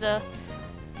see the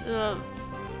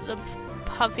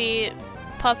puffy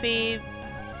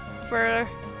fur.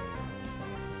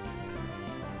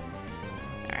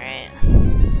 All right.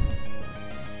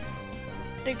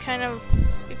 They're kind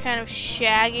of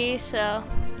shaggy, so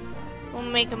we'll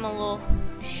make them a little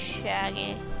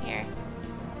shaggy here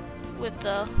with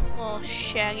the little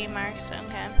shaggy marks.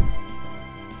 Okay.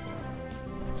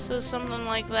 So something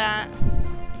like that.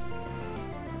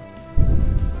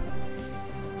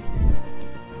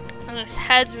 And his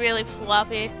head's really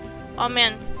fluffy. Oh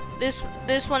man, this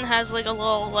one has like a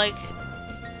little like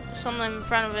something in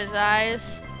front of his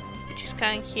eyes, which is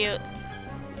kind of cute.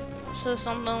 So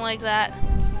something like that.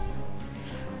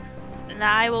 And the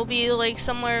eye will be like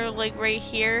somewhere like right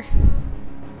here.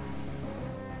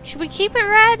 Should we keep it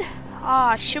red?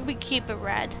 Ah, should we keep it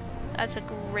red? That's a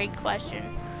great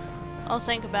question. I'll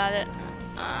think about it.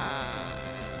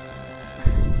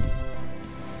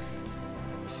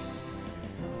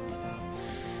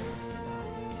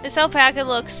 This alpaca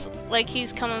looks like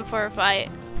he's coming for a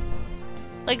fight.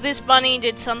 Like this bunny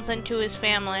did something to his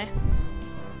family.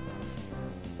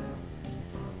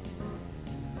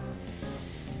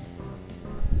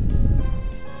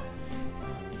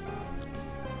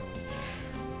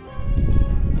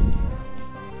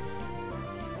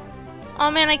 Oh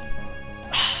man,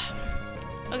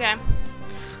 okay.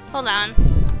 Hold on.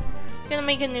 I'm gonna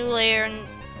make a new layer and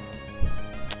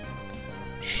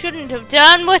shouldn't have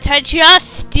done what I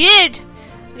just did.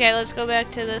 Okay, let's go back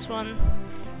to this one.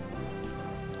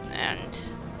 And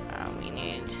we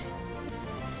need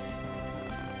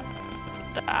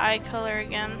the eye color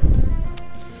again.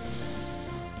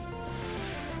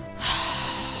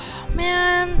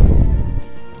 Man,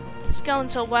 it's going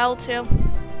so well too.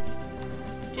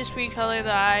 Just recolor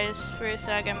the eyes for a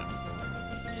second.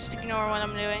 Just ignore what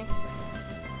I'm doing.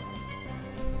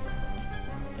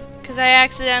 Because I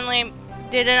accidentally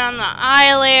did it on the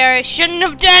eye layer. I shouldn't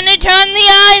have done it on the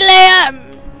eye layer!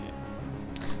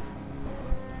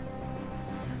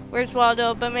 Where's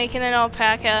Waldo? But making an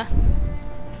alpaca.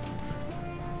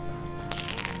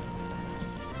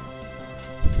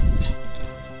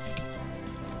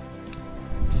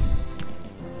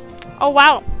 Oh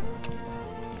wow!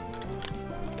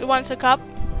 Who wants a cup?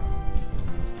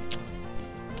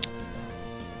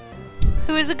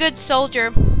 Who is a good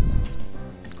soldier?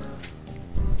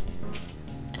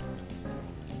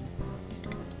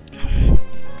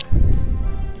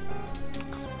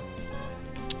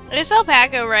 Is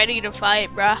alpaca ready to fight,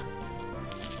 bruh?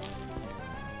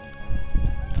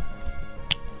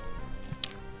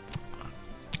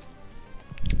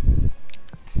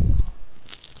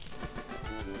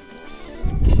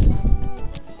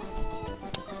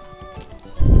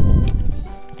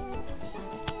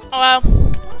 Well,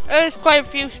 there's quite a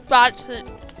few spots that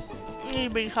need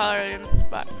to be colored in,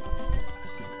 but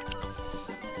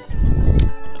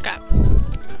okay.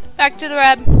 Back to the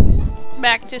red.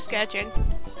 Back to sketching.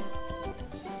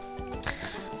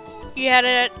 You had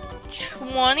it at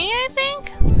 20, I think?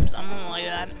 Something like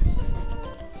that.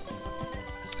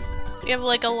 You have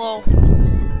like a little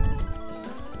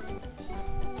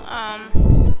I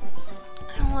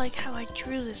don't like how I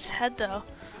drew this head though.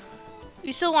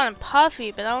 We still want it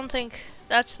puffy, but I don't think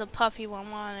that's the puffy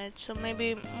one wanted. So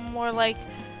maybe more like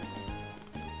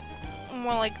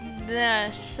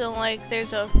this. So like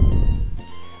there's a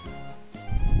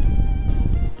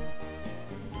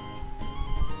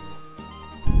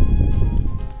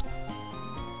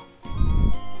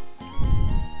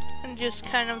and just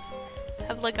kind of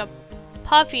have like a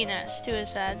puffiness to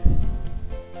his head.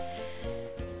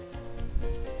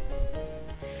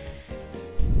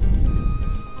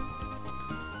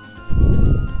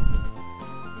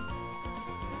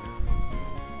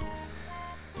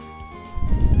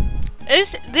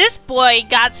 This boy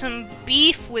got some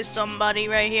beef with somebody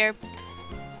right here.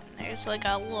 There's like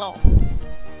a little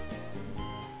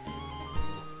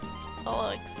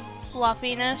like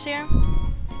fluffiness here.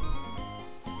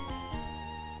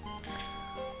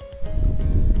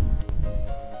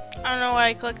 I don't know why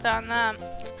I clicked on that.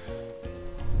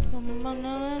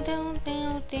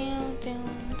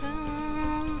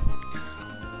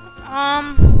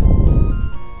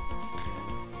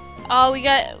 Oh,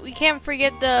 we can't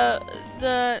forget the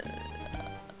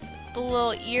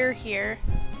little ear here.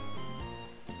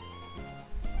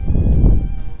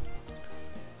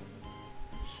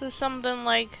 So something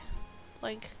like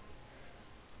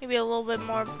maybe a little bit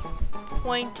more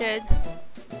pointed.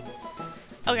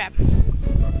 Okay.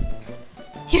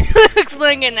 He looks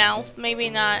like an elf,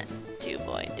 maybe not too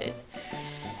pointed.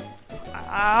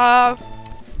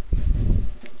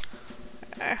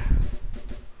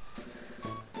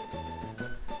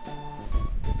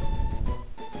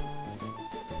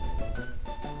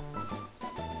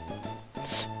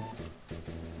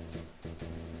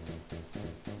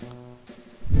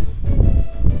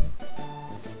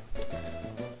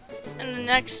 And the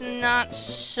neck's not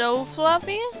so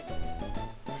fluffy,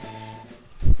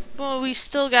 but we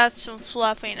still got some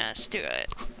fluffiness to it.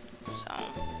 So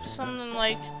something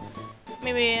like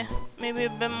maybe a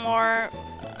bit more,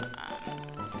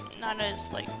 not as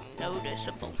like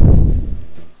noticeable.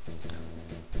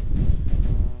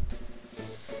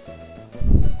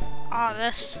 Oh,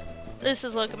 this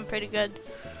is looking pretty good.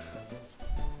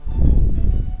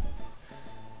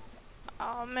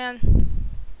 Oh man.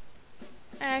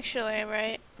 Actually,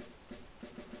 right.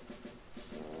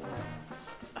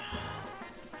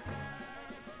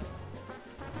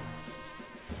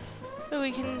 But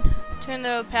we can turn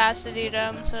the opacity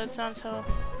down so it's not so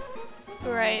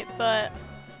bright, but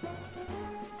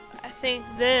I think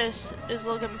this is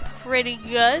looking pretty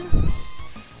good.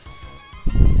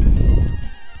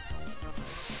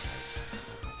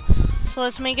 So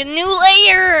let's make a new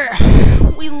layer!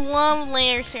 We love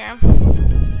layers here.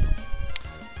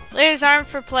 Layers aren't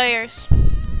for players.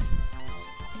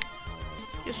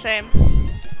 Just saying.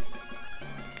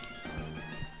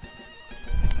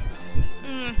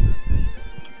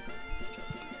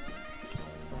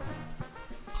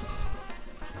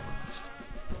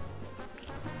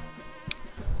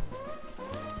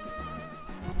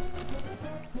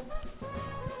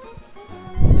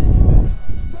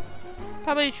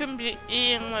 Probably shouldn't be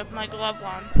eating with my glove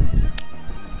on.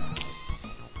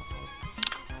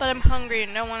 But I'm hungry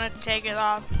and don't want to take it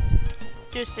off.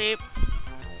 Just eat.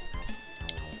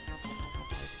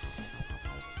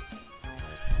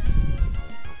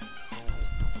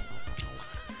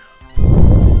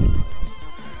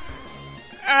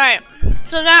 Alright,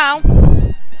 so now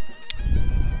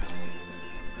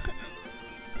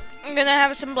I'm gonna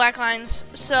have some black lines.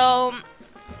 So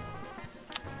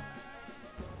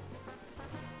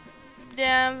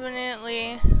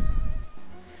definitely,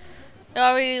 it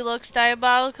already looks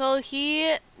diabolical.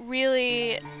 He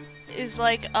really is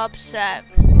like upset.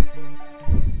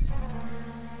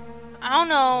 I don't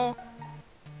know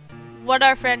what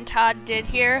our friend Todd did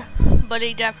here, but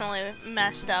he definitely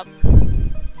messed up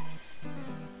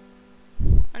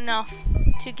enough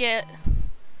to get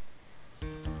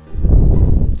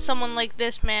someone like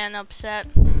this man upset.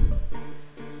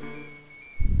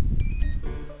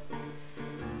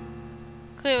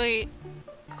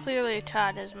 Clearly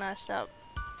Todd has messed up.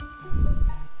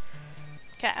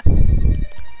 Okay.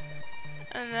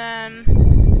 And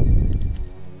then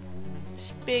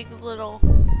this big little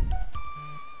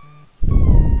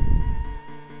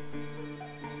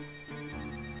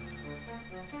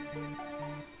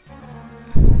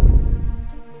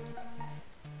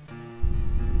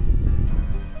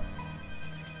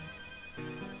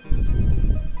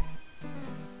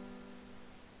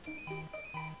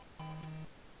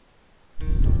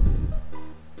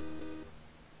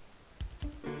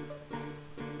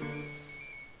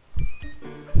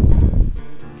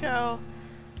go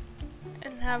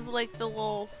and have like the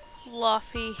little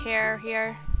fluffy hair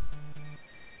here.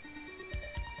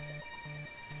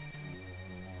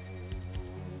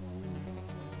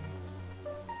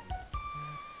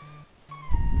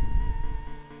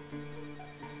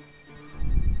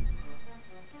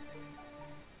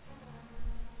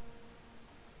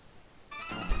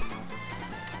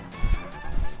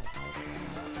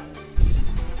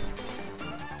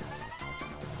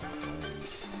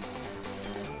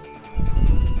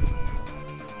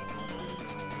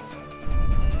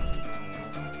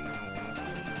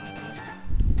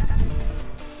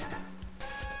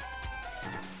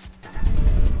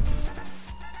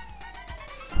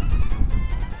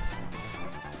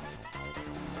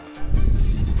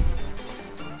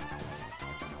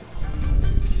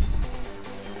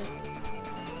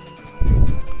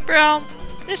 Bro,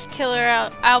 this killer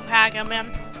alpaca, man.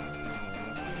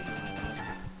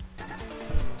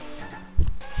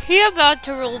 He about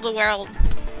to rule the world.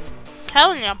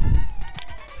 Telling you.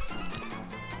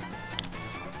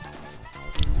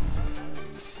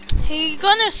 He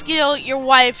gonna steal your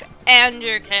wife and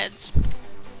your kids.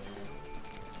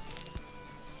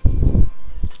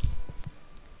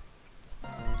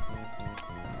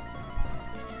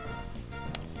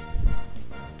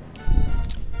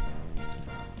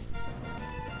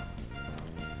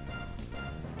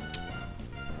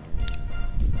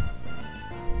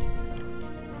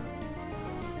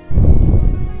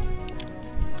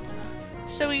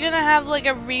 gonna have like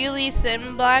a really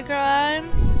thin black eye.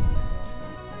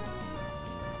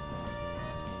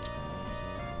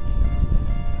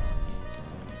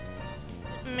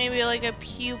 Maybe like a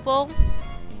pupil.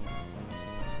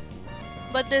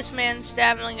 But this man's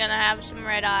definitely gonna have some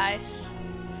red eyes.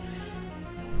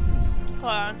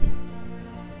 Hold on.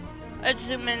 Let's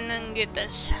zoom in and get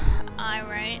this eye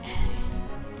right.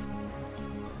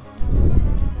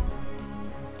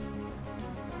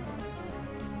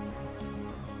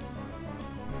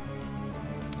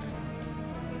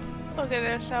 Look at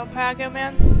this alpaca,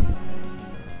 man.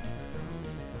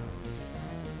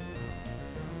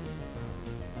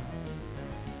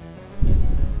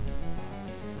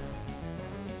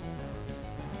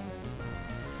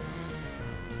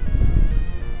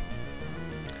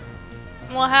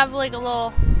 We'll have like a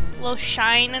little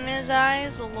shine in his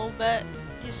eyes, a little bit,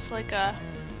 just like a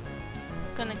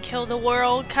gonna kill the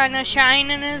world kind of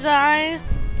shine in his eye.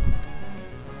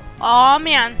 Aw,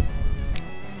 man,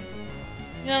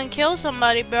 you're gonna kill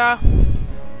somebody, bro.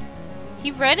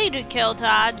 He ready to kill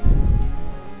Todd.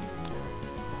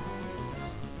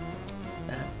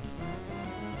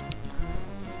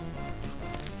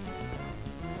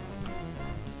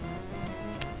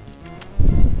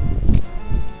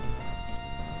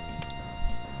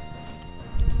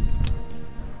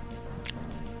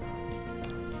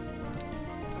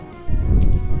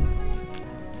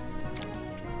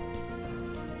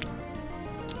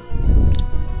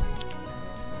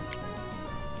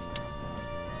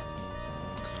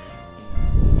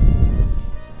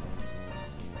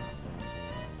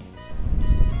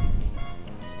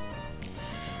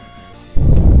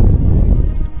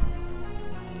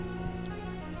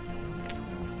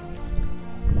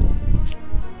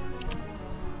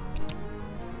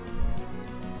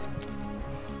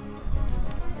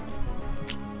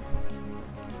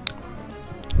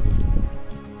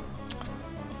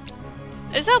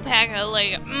 This alpaca,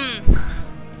 like,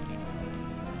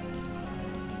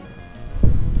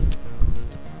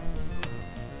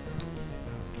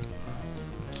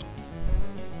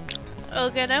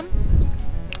 Look at him.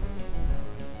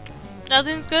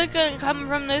 Nothing's good gonna come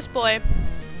from this boy.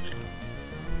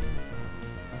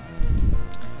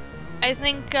 I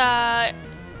think,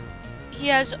 he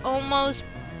has almost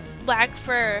black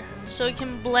fur, so he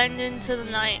can blend into the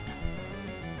night.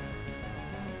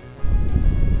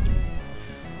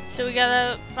 So we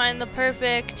gotta find the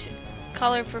perfect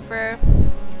color for fur.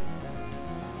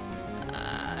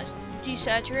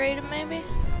 Desaturated, maybe?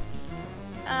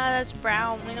 That's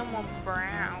brown. We don't want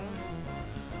brown.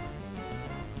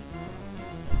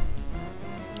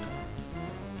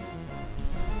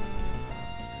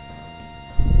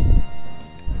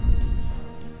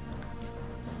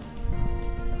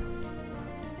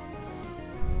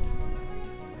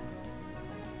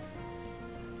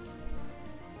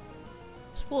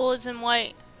 Wool is in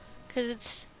white because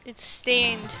it's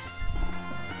stained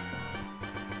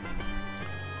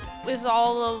with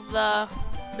all of the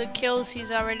kills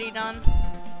he's already done.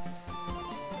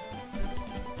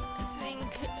 I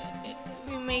think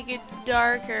we make it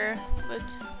darker, but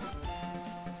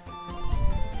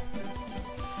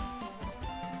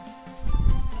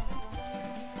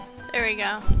there we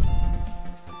go.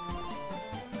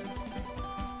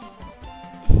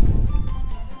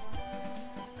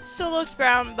 Still looks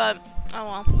brown, but oh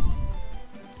well.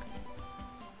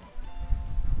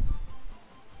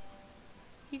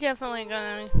 He definitely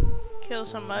gonna kill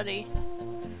somebody.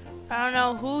 I don't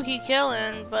know who he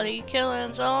killing, but he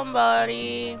killing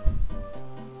somebody.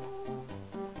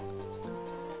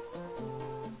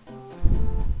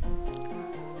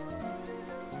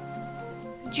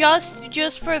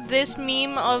 Just for this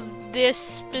meme of this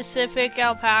specific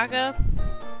alpaca.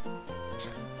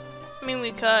 I mean,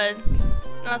 we could.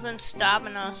 Nothing's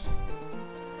stopping us.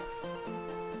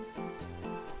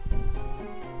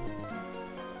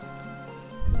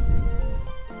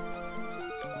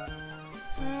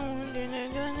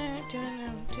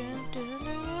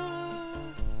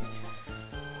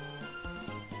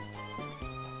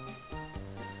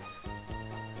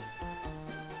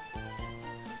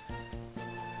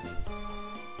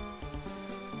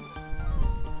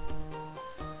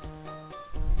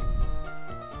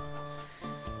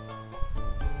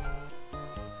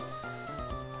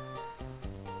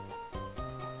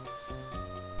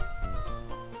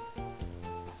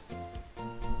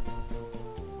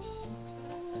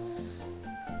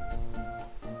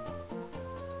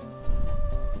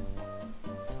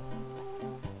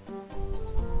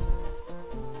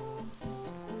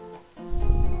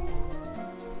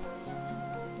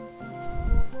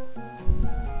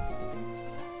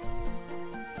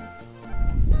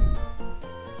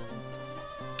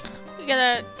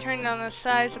 gotta turn down the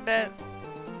size a bit.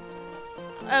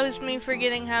 That was me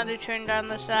forgetting how to turn down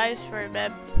the size for a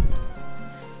bit.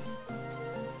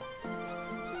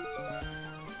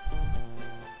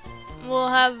 We'll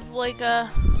have like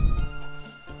a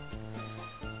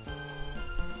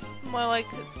more like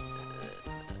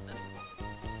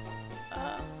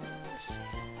let's see.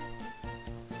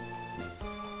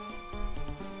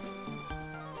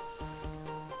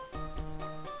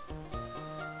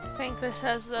 I think this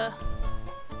has the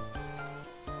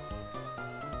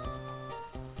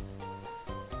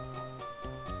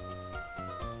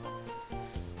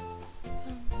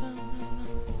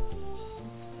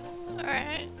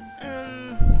alright.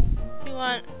 You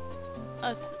want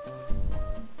a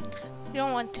you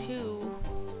don't want two.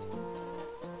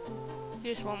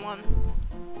 You just want one.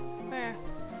 Where?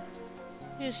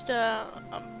 Just a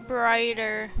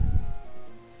brighter,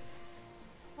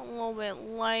 a little bit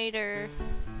lighter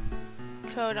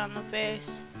coat on the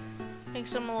face.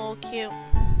 Makes them a little cute.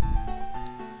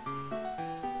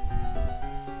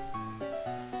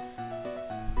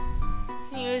 You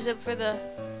can use it for the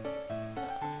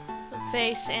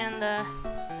face and the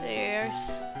ears.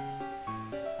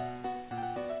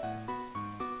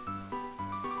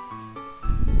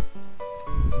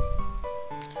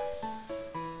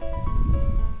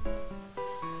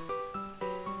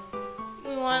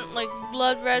 We want like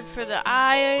blood red for the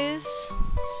eyes.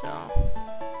 So,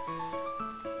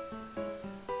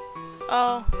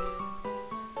 oh,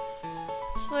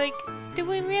 it's like, do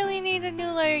we really need a new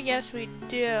layer? Yes, we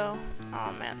do.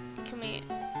 Oh man, can we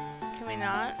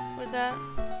not with that?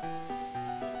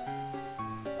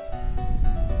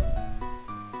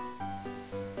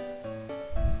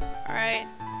 Alright.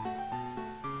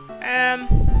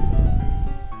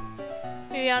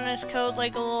 Maybe on his coat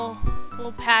like a little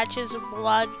patches of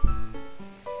blood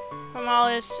from all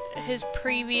his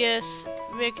previous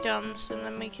victims, and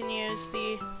then we can use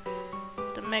the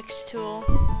mix tool.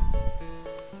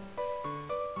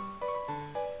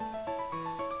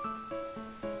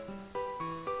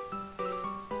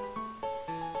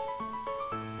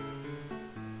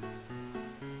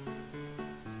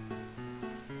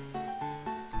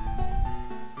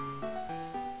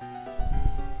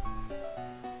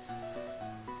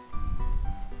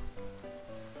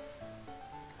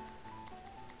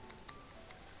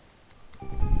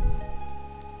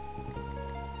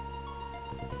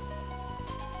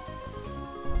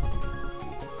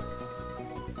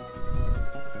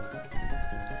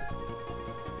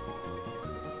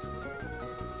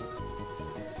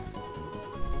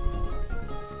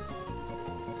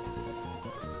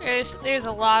 There's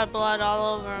a lot of blood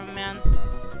all over him, man.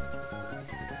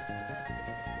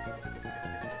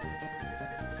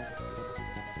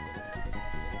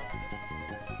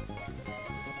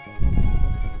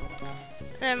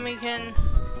 Then we can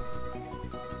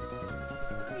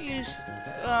use,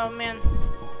 oh man,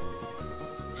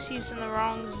 just using the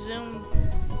wrong zoom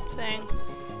thing.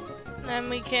 And then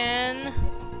we can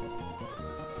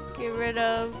get rid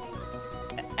of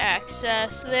the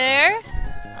excess there.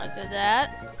 Look at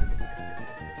that.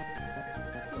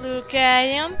 Look at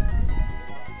him.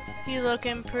 He's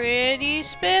looking pretty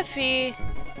spiffy.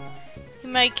 He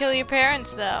might kill your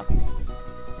parents though.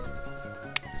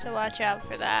 So watch out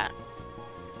for that.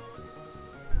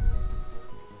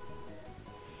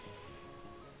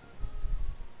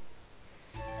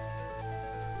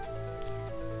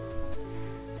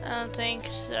 I don't think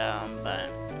so,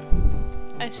 but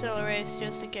I still erase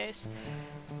just in case.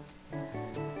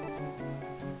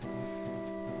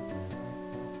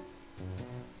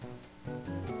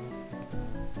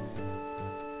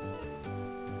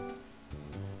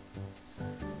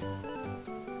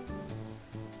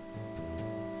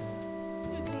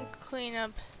 Clean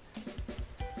up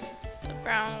the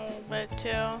brown a little bit too.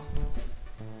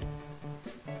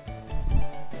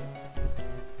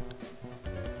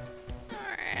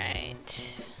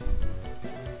 Alright.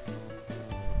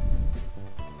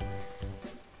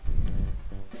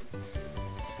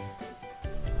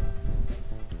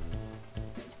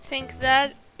 I think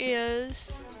that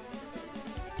is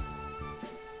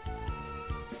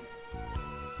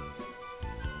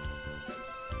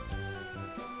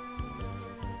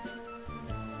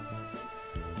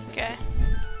okay.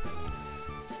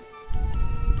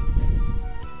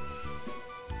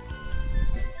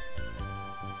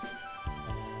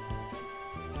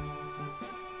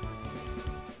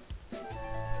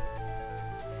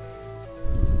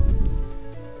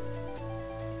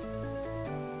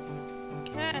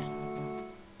 Okay.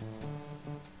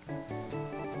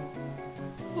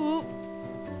 Ooh.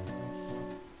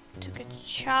 Took a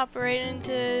chop right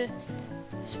into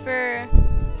his fur.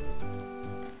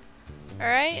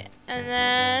 Alright, and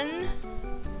then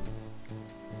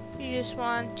you just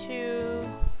want to,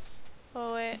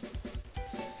 oh wait.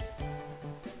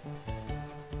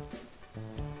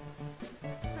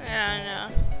 No,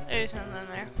 there's nothing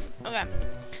there. Okay,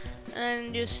 and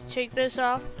then just take this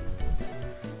off,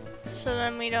 so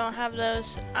then we don't have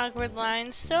those awkward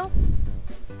lines still.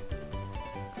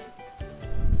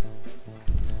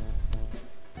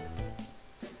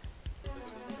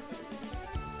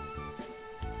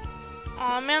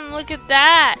 Aw man, look at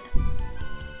that!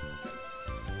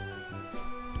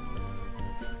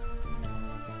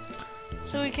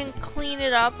 So we can clean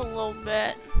it up a little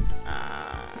bit.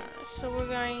 So we're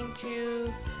going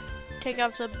to take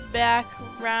off the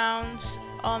backgrounds.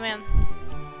 Oh man.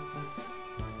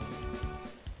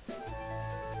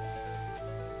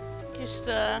 Just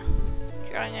the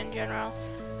drawing in general.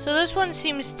 So this one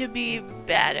seems to be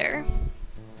better.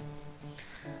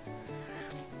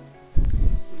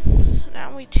 So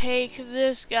now we take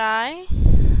this guy,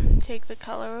 take the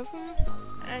color of him,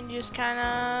 and just kind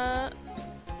of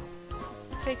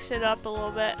fix it up a little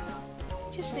bit.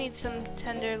 Just need some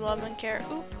tender love and care.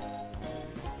 Oop.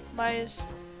 By his.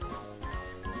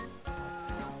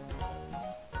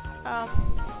 I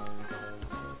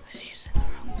was using the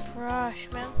wrong brush,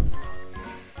 man.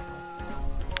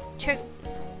 Check.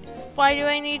 Why do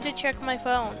I need to check my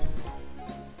phone?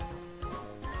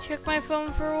 Check my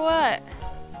phone for what?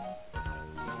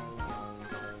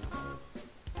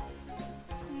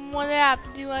 What app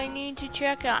do I need to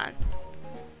check on?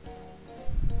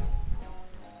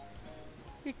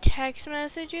 Your text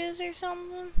messages or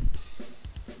something?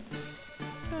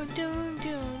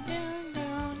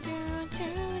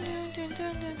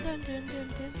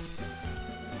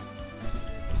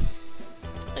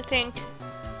 I think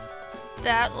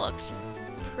that looks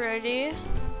pretty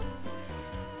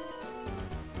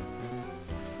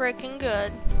freaking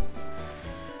good.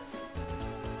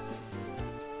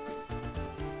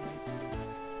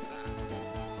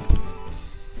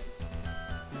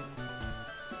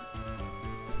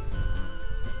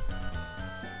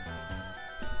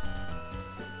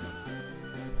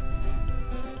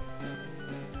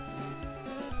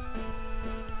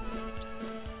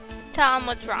 Tell him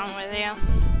what's wrong with you.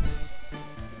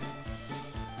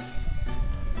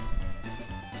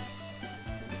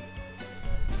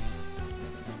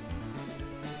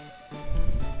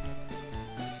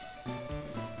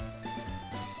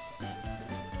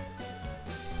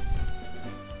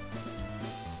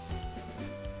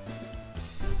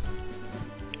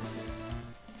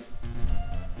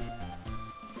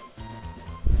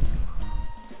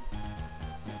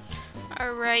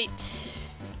 All right.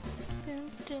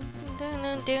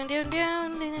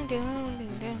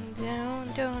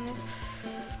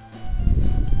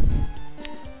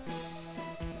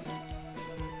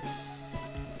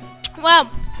 Wow,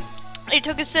 I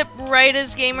took a sip right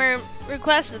as Gamer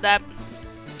requested that.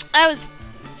 That was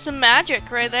some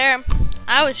magic right there.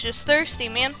 I was just thirsty,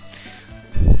 man.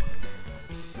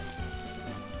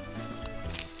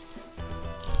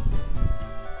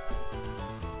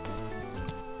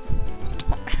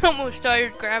 I almost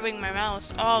started grabbing my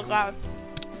mouse. Oh god.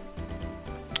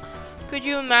 Could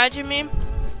you imagine me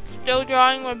still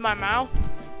drawing with my mouth?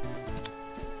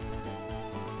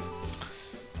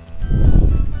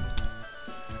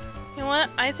 You know what?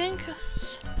 I think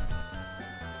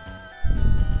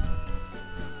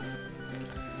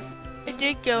I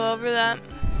did go over that.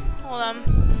 Hold on.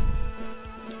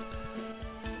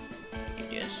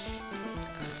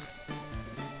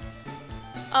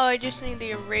 Oh, I just need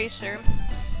the eraser.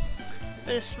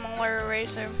 But a smaller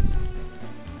eraser.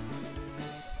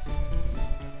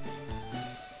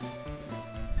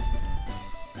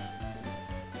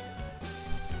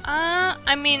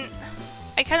 I mean,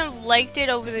 I kind of liked it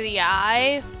over the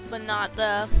eye, but not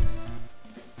the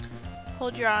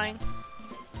whole drawing.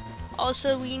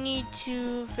 Also, we need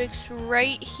to fix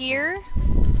right here.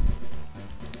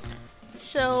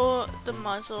 So the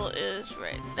muzzle is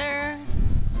right there.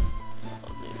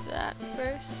 I'll do that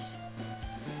first.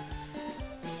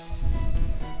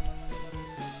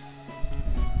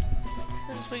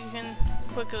 Since we can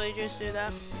quickly just do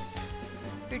that.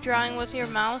 You're drawing with your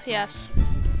mouth? Yes.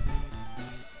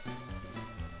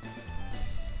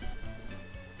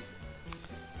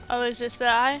 Oh, is this the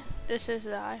eye? This is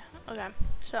the eye. Okay,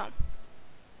 so.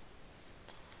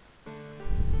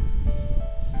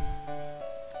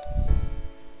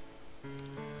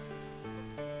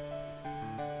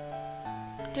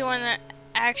 Do you want to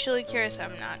actually curious?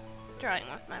 I'm not drawing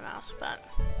with my mouth, but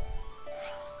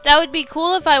that would be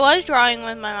cool if I was drawing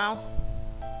with my mouth.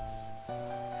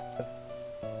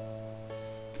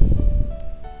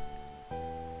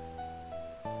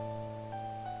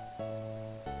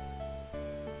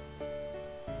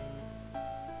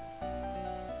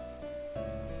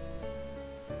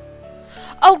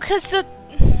 Oh, cause the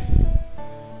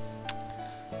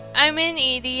I'm an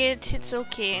idiot. It's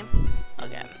okay.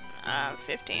 Okay.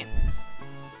 15,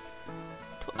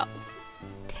 12,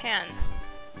 10.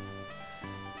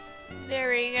 There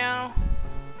we go.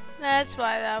 That's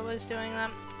why that was doing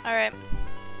that. All right.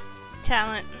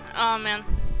 Talent. Oh man.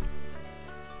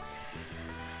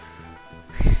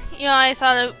 You know, I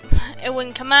thought it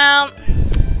wouldn't come out,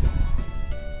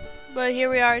 but here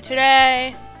we are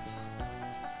today.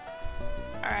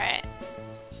 All right.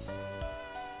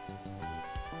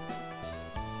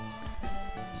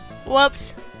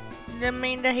 Whoops. Didn't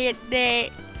mean to hit that.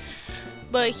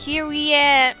 But here we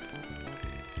at.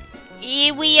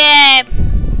 Here we at.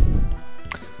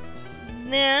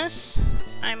 This,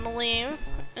 I believe,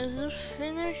 is a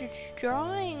finished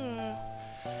drawing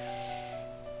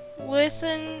with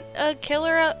a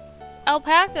killer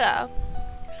alpaca.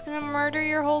 It's gonna murder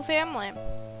your whole family.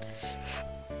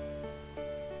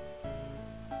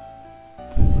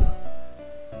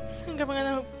 I think I'm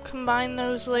gonna combine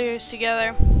those layers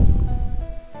together.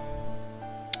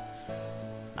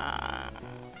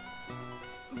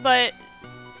 But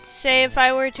say if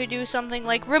I were to do something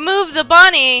like remove the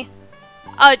bunny,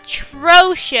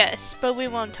 atrocious, but we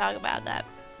won't talk about that.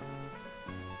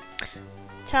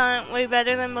 Talent way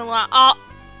better than Mulan.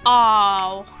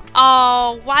 Oh,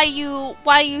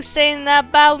 why you saying that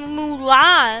about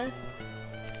Mulan?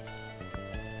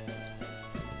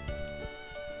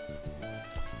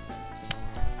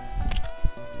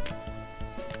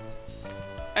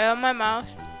 Oh, my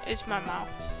mouse. It's my mouth.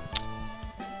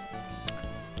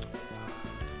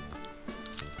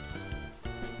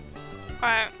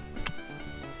 Alright.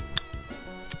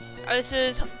 This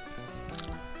is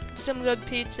some good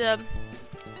pizza.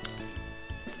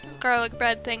 Garlic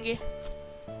bread thingy.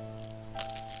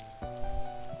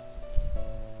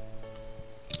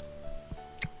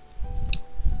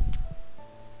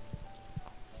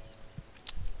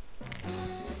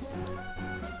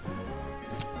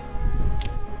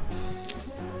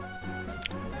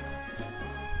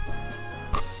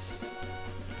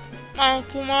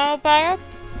 Tomorrow buyer.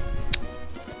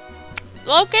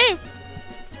 Okay.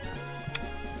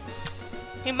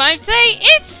 He might say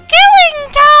it's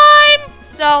killing time.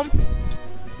 So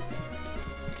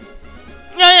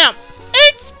no,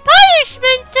 it's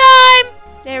punishment time.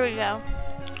 There we go.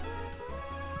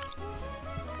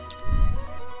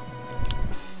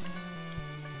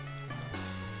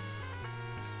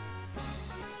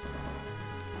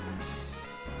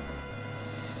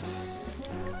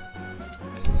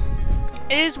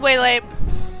 It is way late.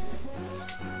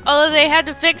 Although they had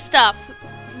to fix stuff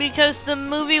because the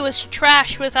movie was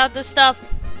trash without the stuff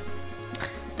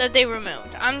that they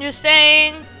removed. I'm just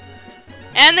saying.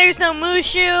 And there's no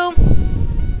Mushu.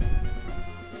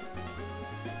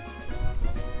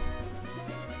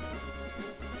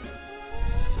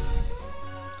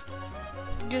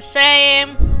 Just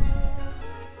saying.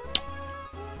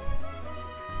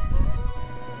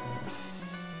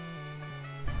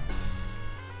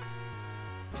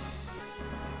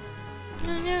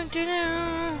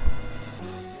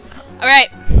 All right.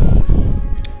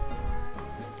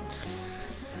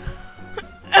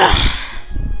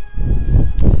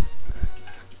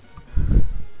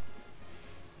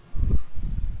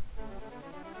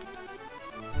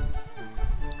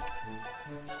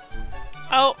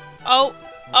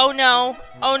 Oh no.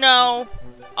 Oh no.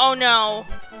 Oh no.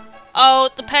 Oh,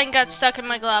 the pen got stuck in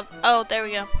my glove. Oh, there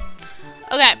we go.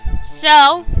 Okay,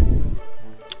 so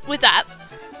with that,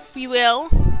 we will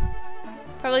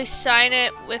probably sign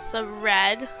it with a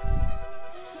red.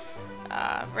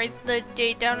 Write the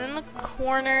date down in the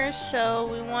corner, so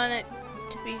we want it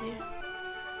to be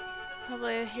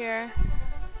probably here.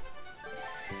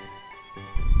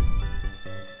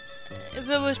 If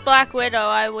it was Black Widow,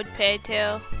 I would pay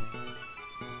too.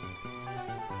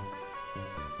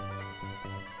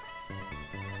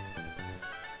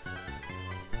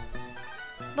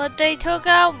 But they took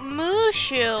out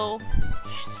Mushu.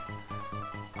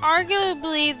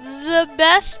 Arguably the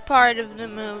best part of the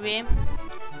movie.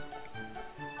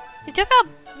 They took out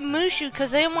Mushu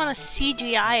because they didn't want to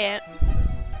CGI it.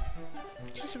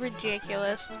 Just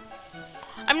ridiculous.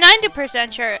 I'm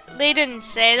 90% sure they didn't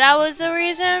say that was the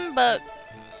reason, but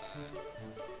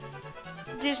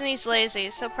Disney's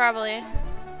lazy, so probably.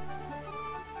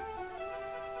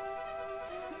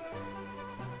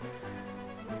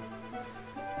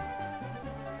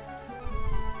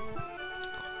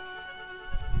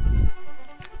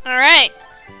 Alright,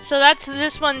 so that's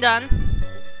this one done.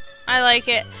 I like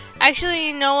it. Actually,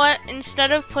 you know what?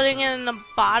 Instead of putting it in the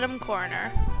bottom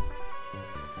corner,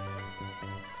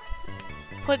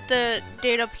 put the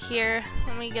date up here.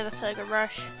 Let me get a tiger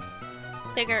brush.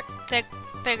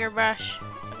 thicker brush.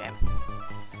 Okay.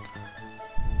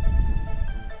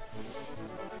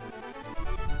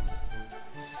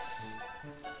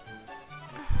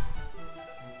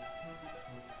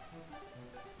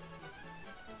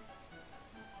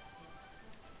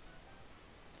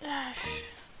 Gosh.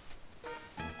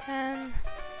 Pen.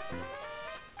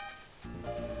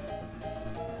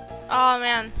 Oh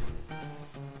man.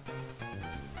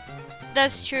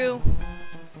 That's true.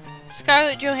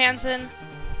 Scarlett Johansson,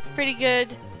 pretty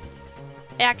good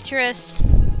actress.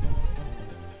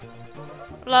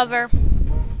 Love her.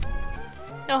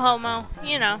 No homo,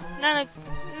 you know, not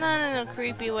in a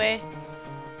creepy way.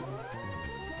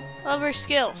 Love her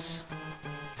skills.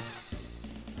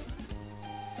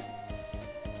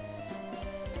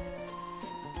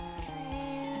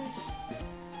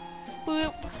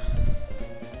 Boop.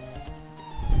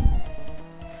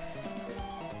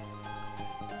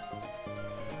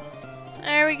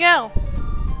 There we go.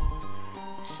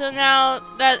 So now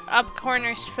that up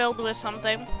corner's filled with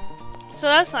something. So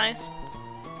that's nice.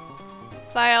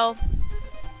 File.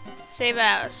 Save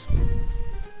as.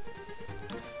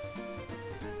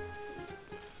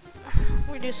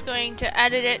 We're just going to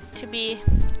edit it to be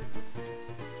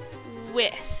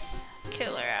with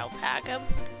killer alpaca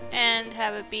and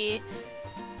have it be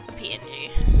a PNG.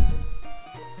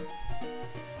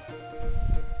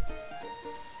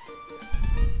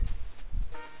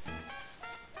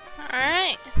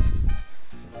 Alright.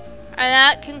 And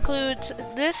that concludes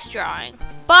this drawing.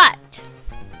 But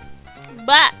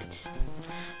I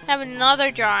have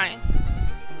another drawing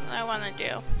that I want to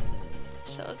do.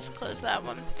 So let's close that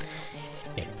one.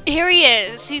 Here he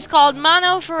is. He's called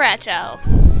Mono Ferretto.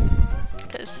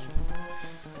 Because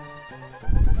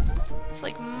it's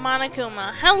like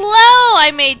Monokuma. Hello!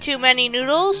 I made too many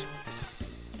noodles.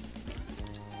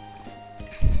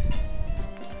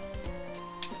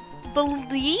 Believe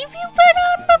you've been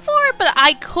on before, but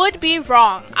I could be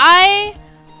wrong. I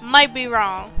might be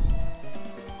wrong.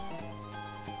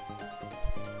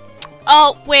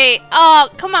 Oh, wait. Oh,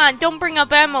 come on. Don't bring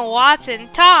up Emma Watson.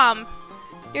 Tom,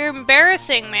 you're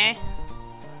embarrassing me.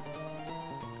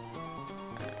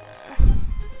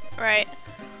 Right.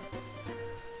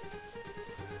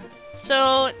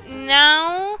 So,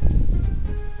 now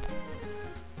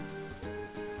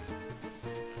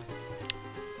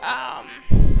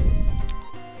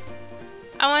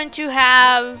I want to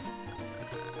have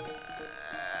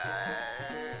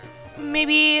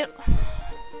maybe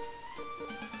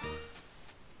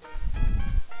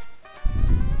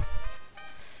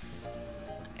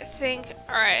I think,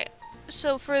 alright,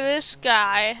 so for this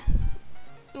guy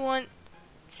we want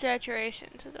saturation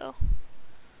to go.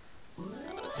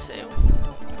 Let's see.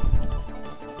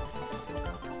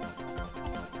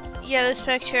 Yeah, this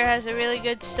picture has a really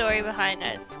good story behind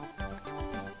it.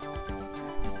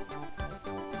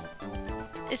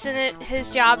 Isn't it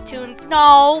his job to...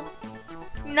 No!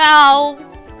 No!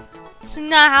 It's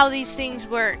not how these things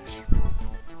work.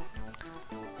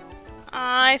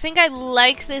 I think I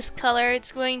like this color.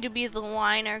 It's going to be the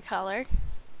liner color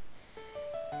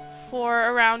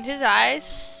for around his eyes.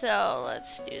 So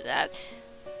let's do that.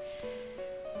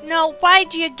 No,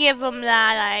 why'd you give him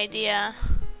that idea?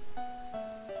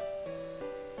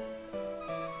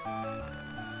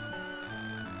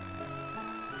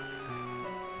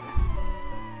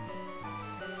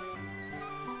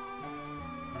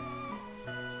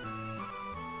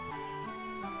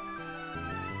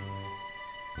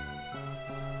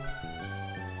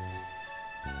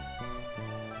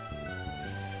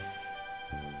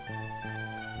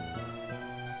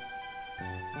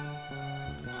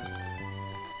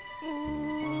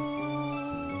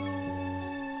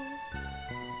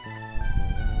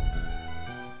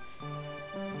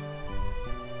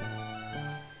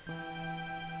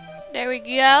 There we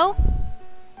go.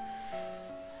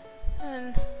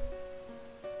 And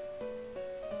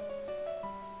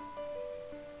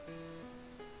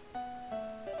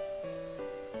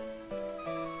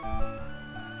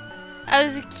that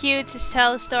was cute to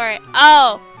tell a story.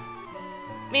 Oh!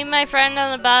 Me and my friend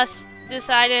on the bus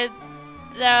decided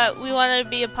that we wanted to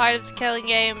be a part of the killing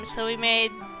game, so we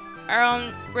made our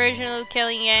own version of the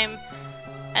killing game.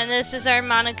 And this is our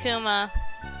Monokuma,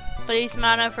 but he's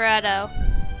Mono Ferretto.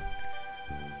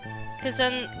 Because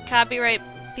then copyright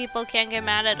people can't get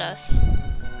mad at us.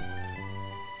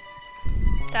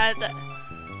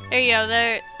 There you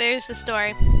go. There's the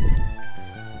story.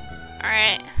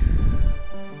 Alright.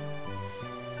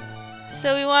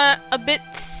 So we want a bit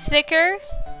thicker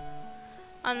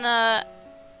on the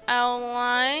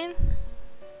outline.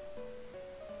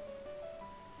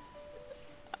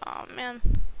 Oh man.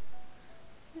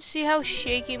 See how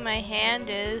shaky my hand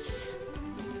is.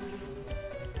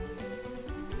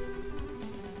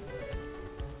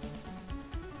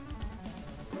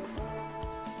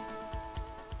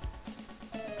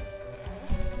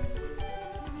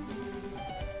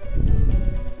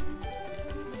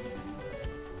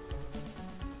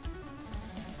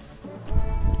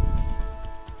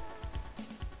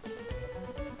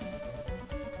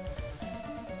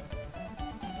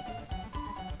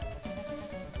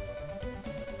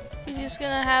 We're just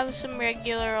gonna have some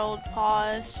regular old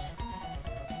paws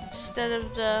instead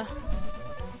of the.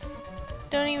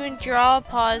 Don't even draw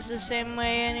paws the same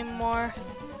way anymore.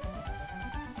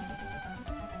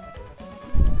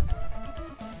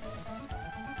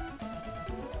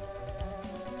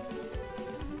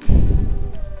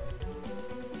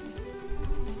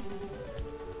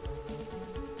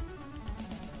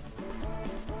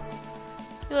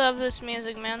 I love this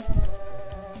music, man.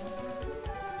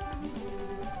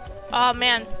 Oh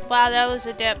man, wow, that was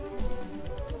a dip.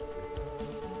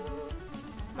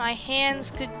 My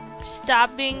hands could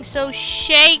stop being so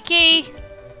shaky.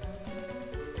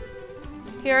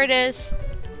 Here it is.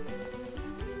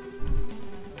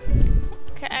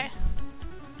 Okay.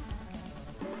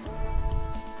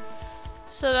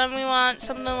 So then we want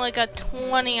something like a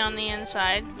 20 on the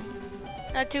inside.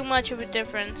 Not too much of a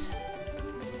difference.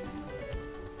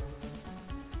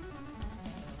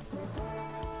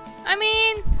 I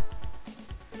mean,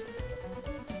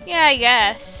 yeah, I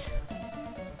guess.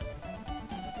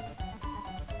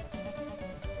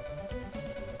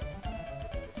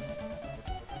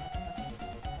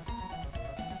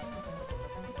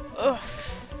 Ugh.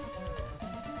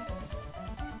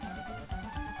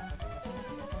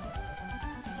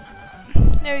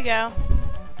 There we go.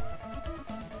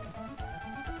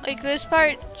 Like this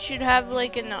part should have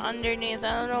like an underneath.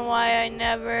 I don't know why I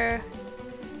never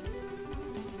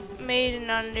made an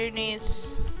underneath.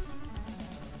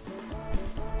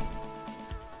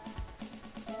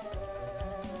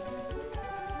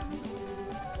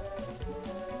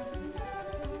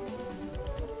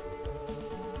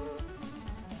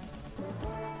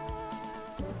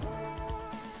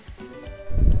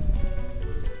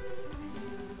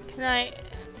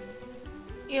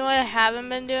 You know what I haven't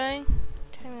been doing?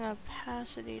 Turning the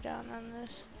opacity down on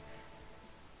this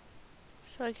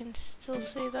so I can still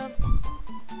see them.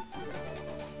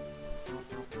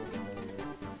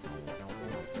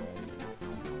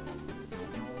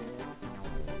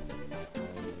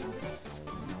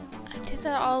 I did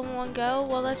that all in one go?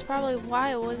 Well, that's probably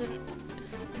why it wasn't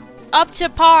up to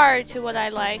par to what I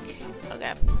like.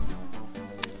 Okay.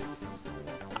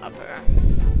 Upper.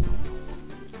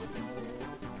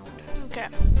 Okay.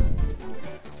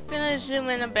 I'm gonna zoom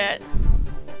in a bit.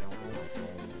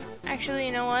 Actually,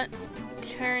 you know what?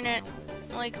 Turn it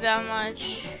like that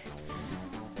much.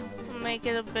 Make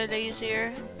it a bit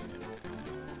easier.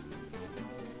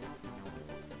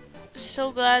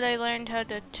 So glad I learned how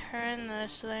to turn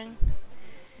this thing.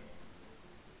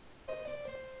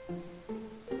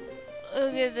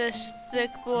 Look at this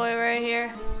thick boy right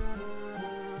here.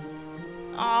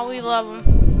 Aw, we love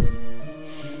him.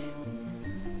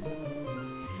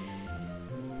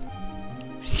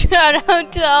 Shout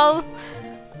out to all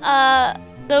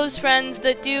those friends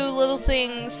that do little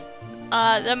things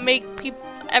that make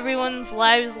everyone's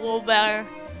lives a little better.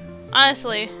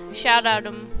 Honestly, shout out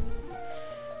them.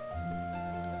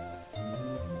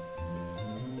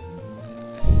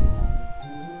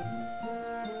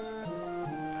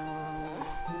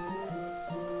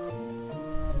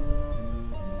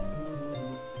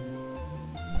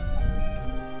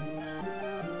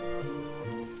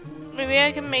 Maybe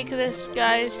I can make this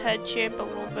guy's head shape a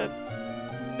little bit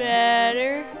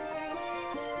better.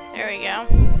 There we go.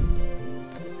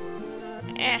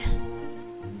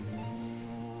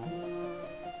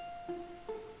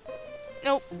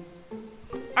 Nope.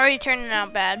 Already turning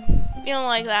out bad. You don't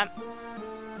like that.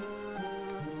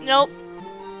 Nope.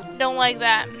 Don't like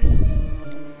that.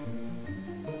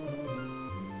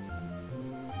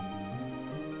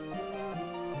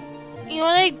 You know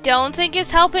what I don't think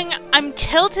is helping? I'm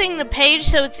tilting the page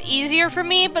so it's easier for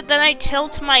me, but then I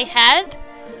tilt my head.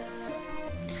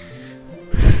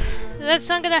 That's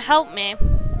not gonna help me.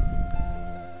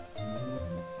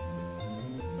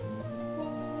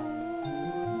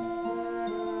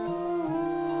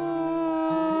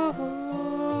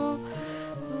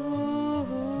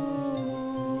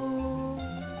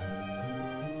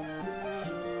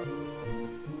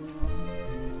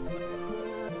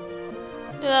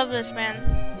 I love this man,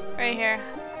 right here.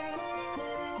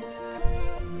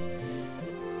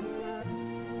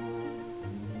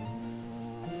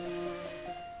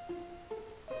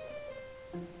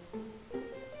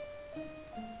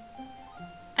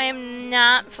 I am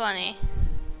not funny.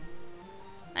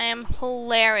 I am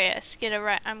hilarious. Get it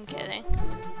right. I'm kidding.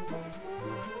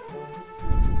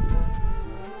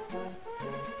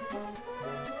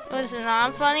 Was it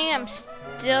not funny? I'm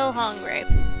still hungry.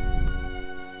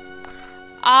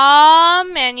 Aw,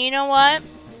 man, you know what?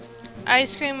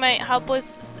 Ice cream might help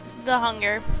with the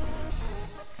hunger.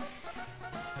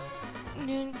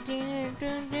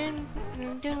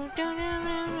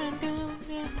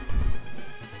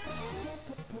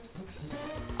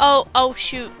 Oh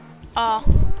shoot. Oh.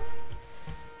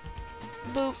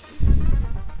 Boop.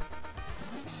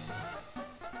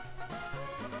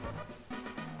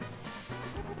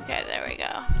 Okay, there we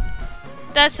go.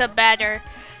 That's a better.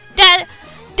 That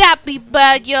be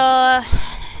better. I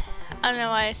don't know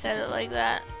why I said it like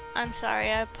that. I'm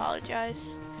sorry, I apologize.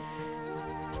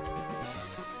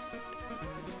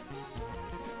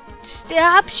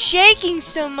 Stop shaking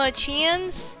so much,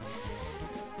 hands.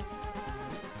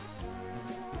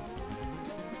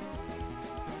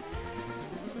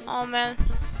 Oh man.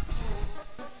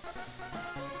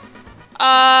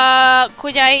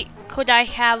 Could I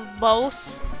have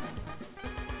both?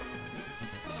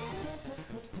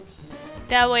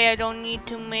 That way I don't need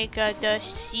to make a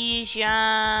decision.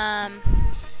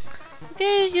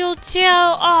 There's your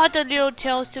tail. Oh, the little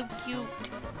tail is so cute.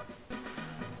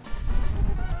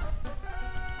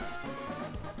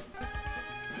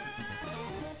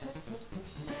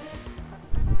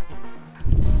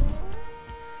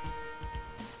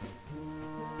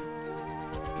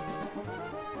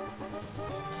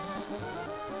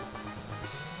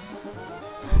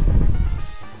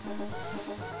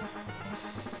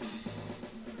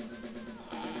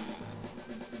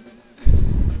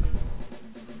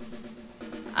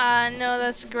 No,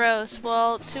 that's gross.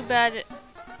 Well, too bad.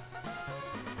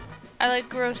 I like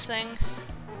gross things.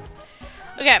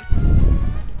 Okay.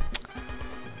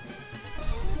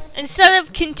 Instead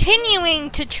of continuing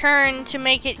to turn to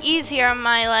make it easier on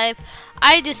my life,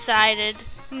 I decided,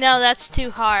 no, that's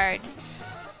too hard.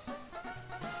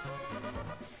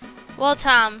 Well,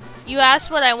 Tom, you asked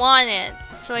what I wanted,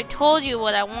 so I told you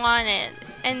what I wanted.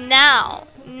 And now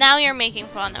you're making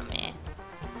fun of me.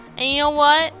 And you know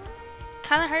what?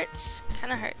 Kinda hurts.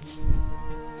 Kinda hurts.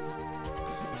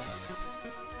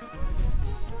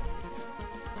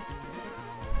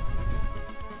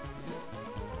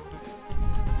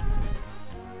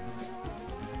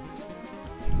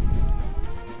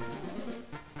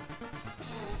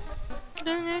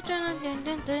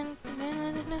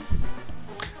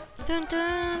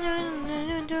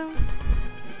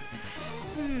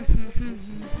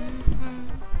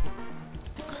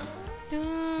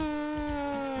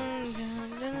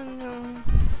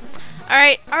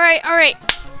 Alright.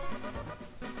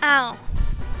 Ow.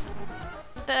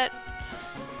 That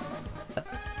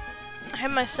I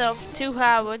hit myself too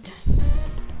hard.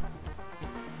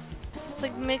 It's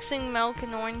like mixing milk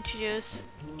and orange juice.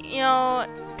 You know,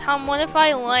 Tom, what if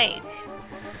I like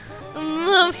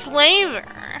the flavor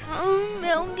of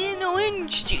milk and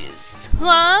orange juice?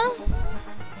 Huh?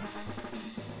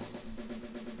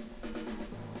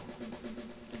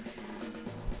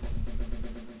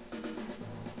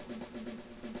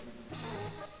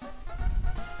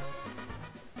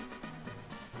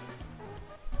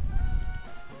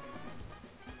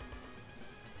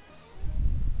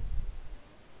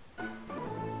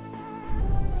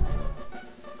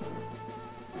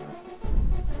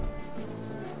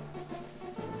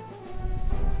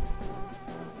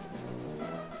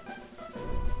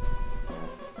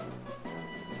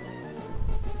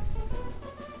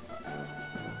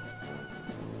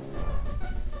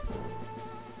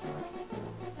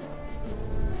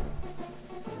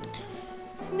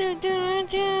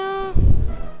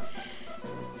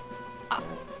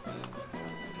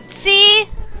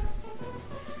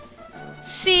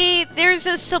 See, there's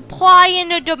a supply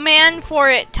and a demand for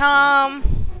it, Tom.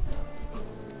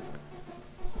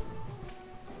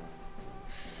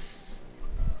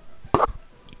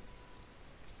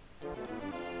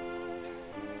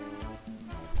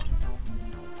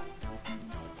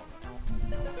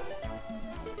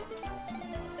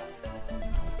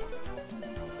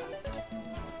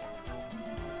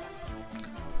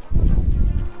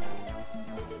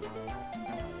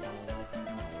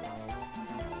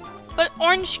 But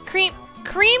orange cream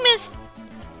is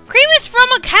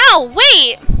from a cow.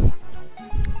 Wait.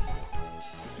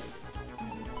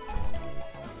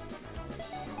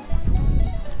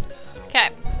 Okay.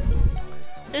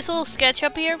 This little sketch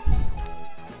up here.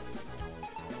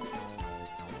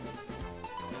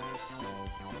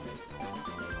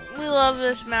 We love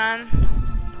this man.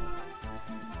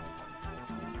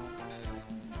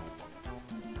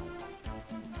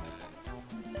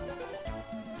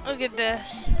 Look at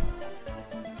this.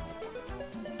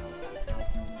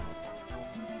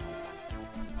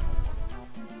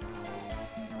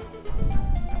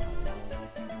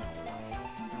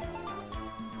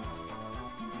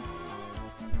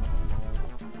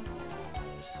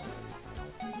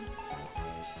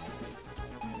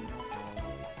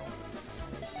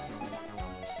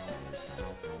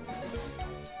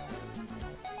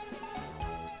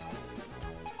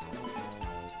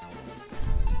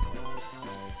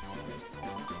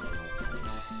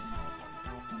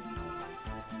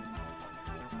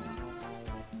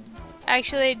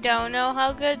 Actually, I don't know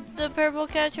how good the purple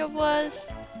ketchup was.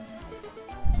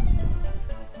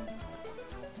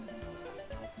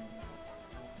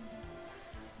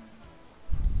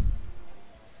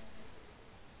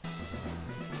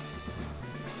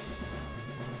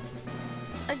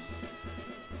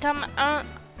 Tom, I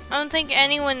don't think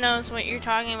anyone knows what you're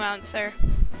talking about, sir.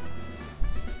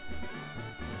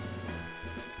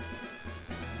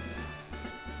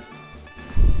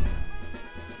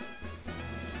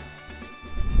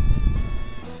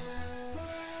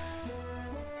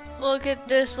 Look at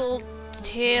this little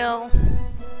tail.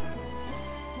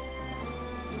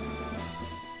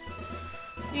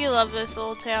 You love this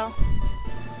little tail.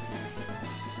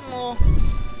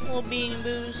 Little bean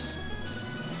boos.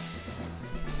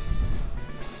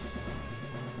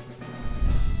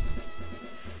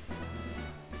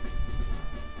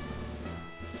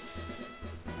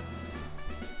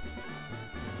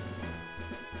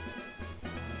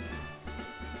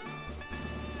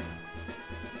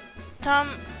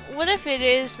 Tom, what if it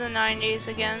is the 90s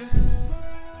again?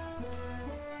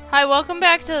 Hi, welcome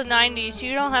back to the 90s.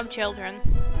 You don't have children.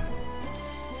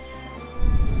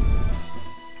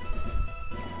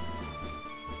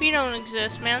 We don't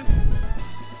exist, man.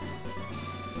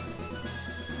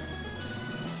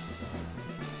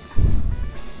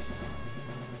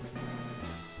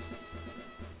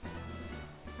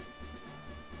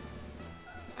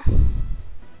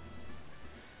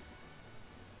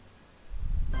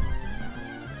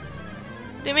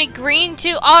 They make green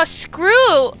too. Oh,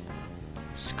 screw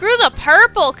the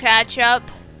purple ketchup.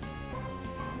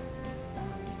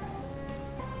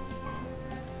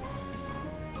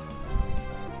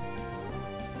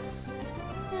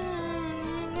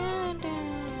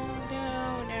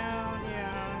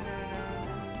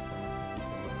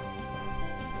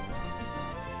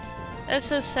 That's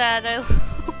so sad.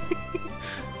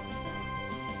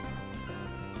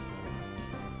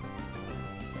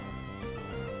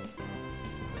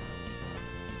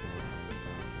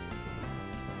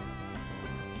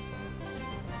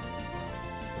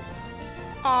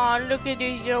 Aw, look at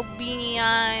those little beanie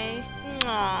eyes.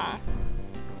 Aw.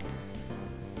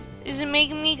 Is it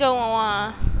making me go,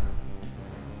 aw?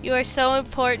 You are so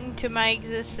important to my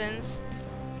existence.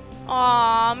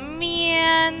 Aw,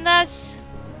 man, that's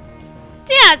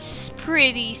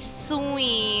pretty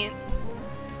sweet.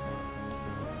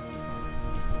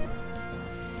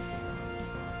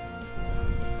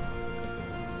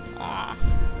 Aw.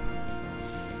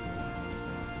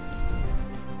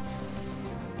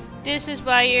 This is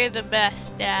why you're the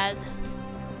best, Dad.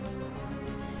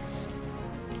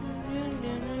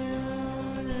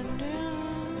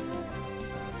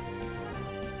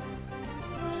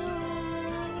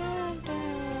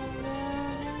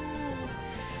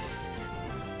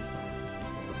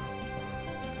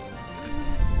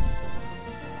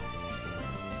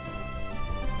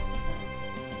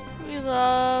 We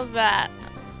love that.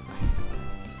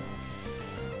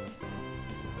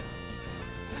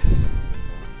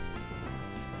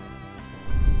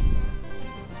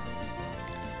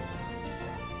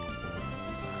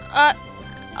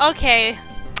 Okay.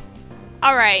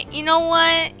 Alright, you know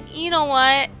what?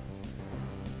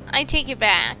 I take it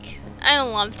back. I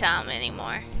don't love Tom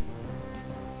anymore.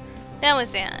 That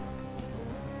was it.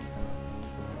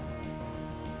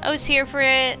 I was here for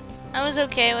it. I was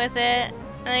okay with it.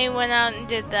 And I went out and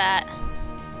did that.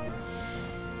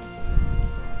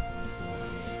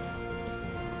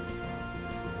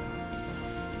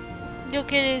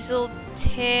 Look at his little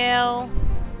tail.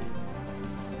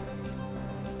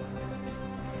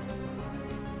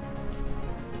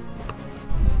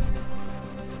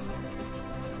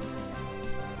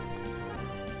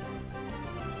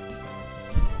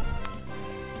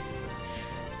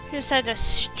 Just had to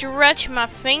stretch my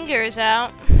fingers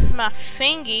out. My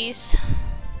fingies.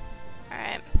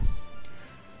 Alright.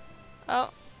 Oh,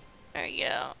 there you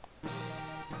go.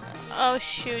 Oh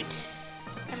shoot.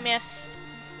 I missed.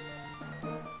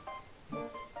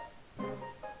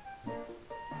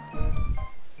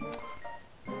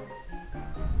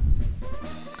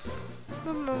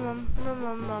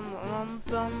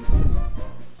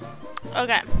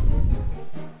 Okay.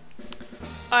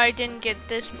 I didn't get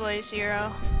display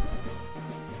 0.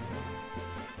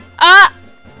 Ah!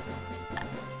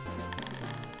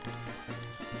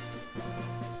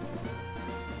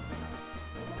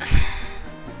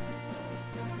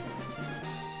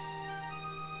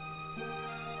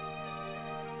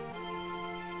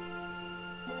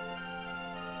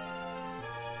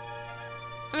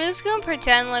 I'm just gonna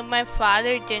pretend like my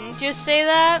father didn't just say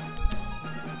that.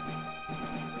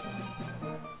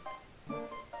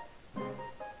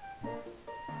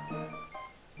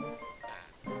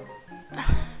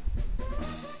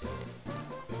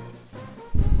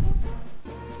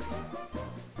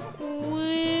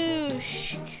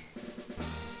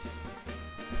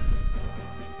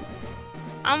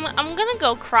 I'm gonna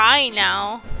go cry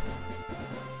now.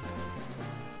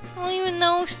 I don't even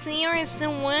know if Sierra's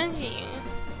still watching.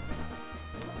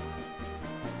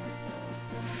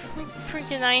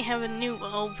 Freaking I have a new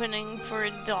opening for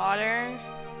a daughter.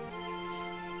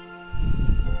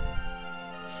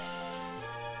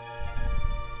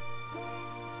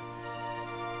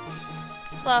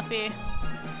 Fluffy.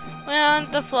 We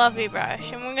want the fluffy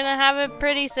brush, and we're gonna have it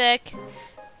pretty thick,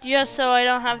 just so I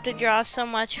don't have to draw so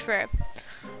much fur.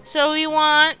 So we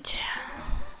want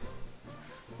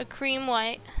a cream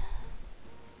white.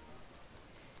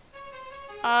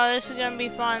 Oh, this is gonna be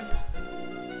fun.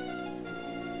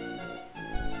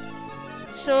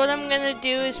 So what I'm gonna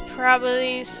do is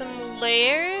probably some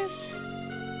layers.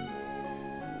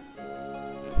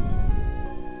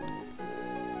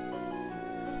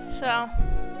 So,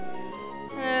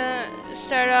 I'm gonna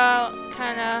start out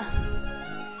kind of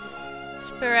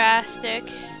sporadic.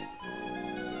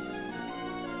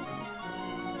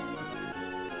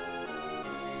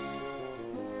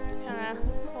 Kind of a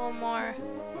little more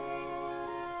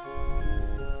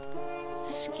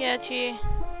sketchy.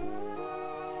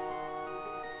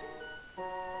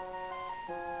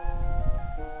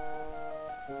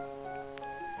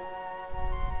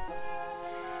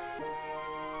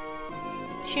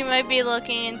 She might be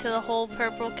looking into the whole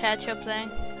purple ketchup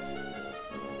thing.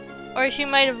 Or she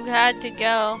might have had to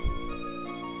go.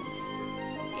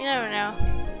 You never know.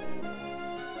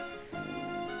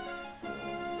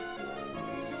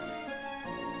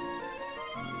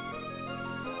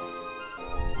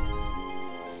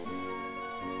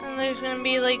 And there's gonna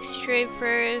be like straight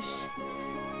furs.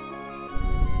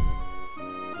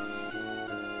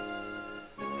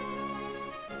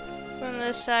 From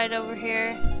this side over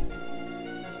here.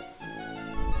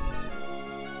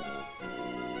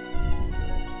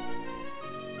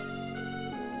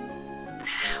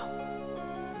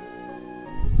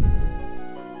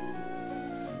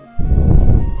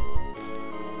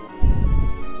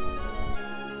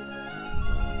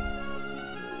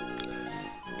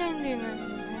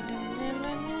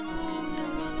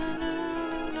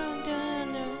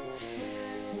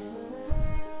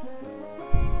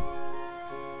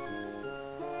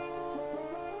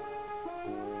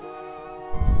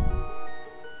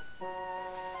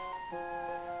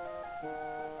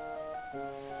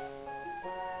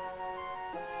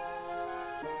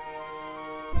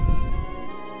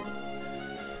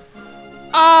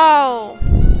 Oh!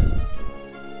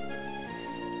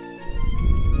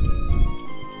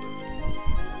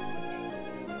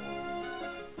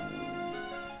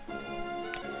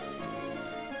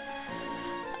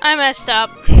 I messed up.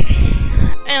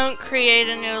 I don't create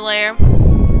a new layer.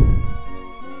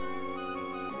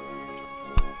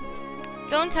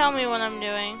 Don't tell me what I'm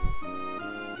doing.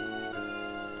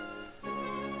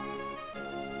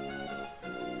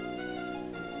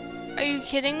 Are you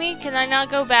kidding me? Can I not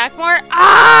go back more?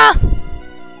 Ah!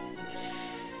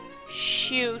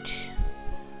 Shoot.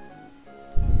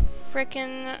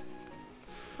 Frickin'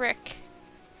 frick.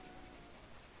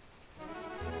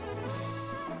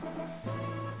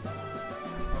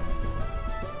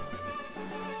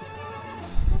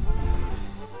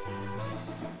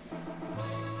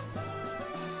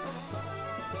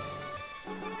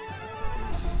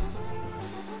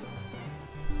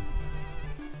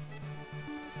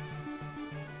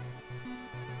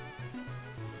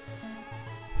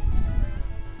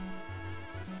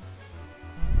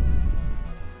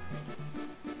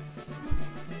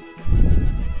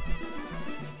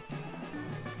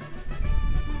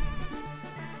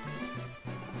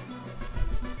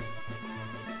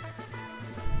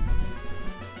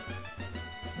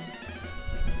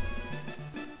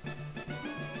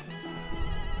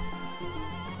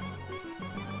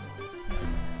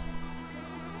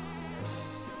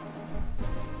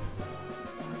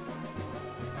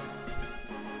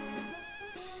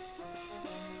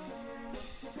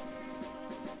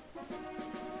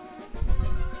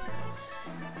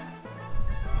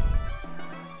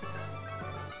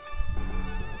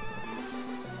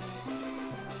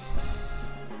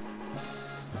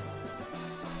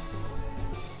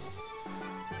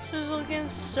 This is looking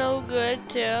so good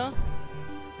too.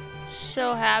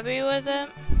 So happy with it.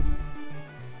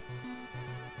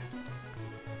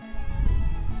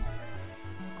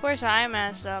 Of course I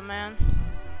messed up, man.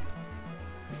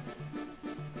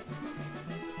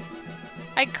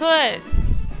 I could.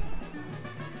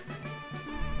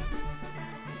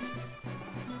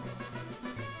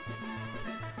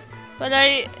 But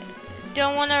I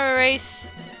don't want to erase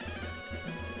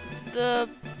the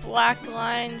black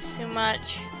lines too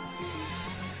much.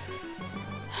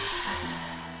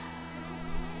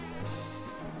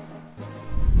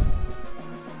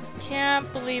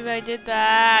 can't believe I did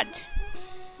that.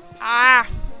 Ah!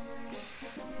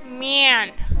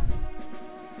 Man!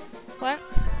 What?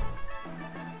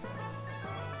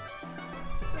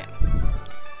 Yeah.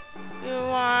 We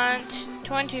want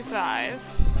 25.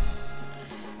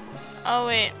 Oh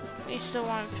wait, we still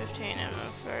want 15 of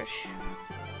them first.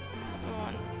 We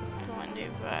want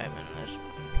 25 in this one.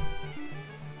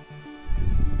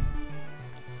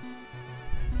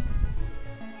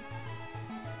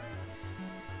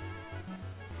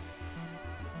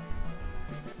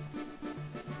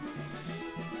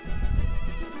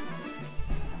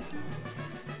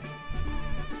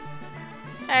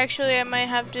 Actually, I might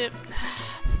have to...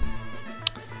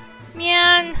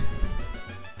 Man!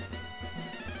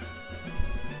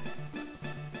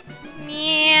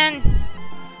 Man!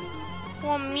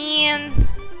 Oh man!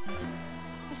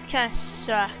 This kinda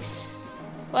sucks.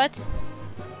 What?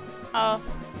 Oh.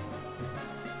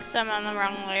 So I'm on the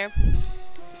wrong layer.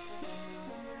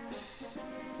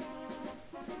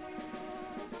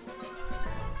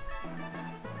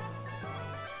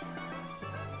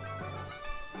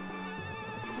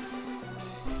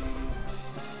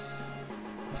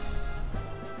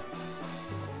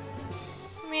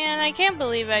 Man, I can't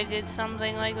believe I did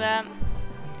something like that.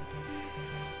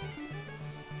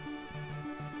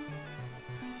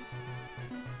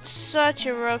 Such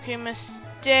a rookie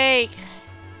mistake.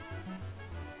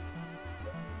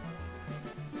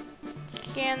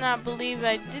 Cannot believe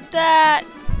I did that.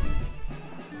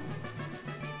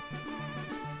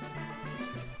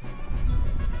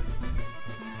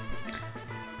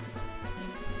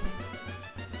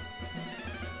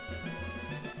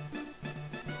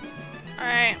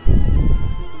 Alright.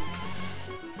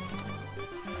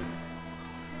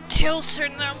 Tilts are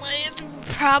that way. It's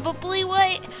probably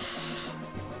white.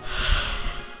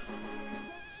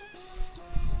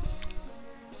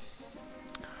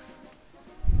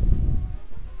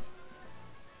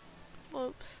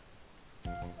 Whoops.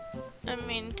 I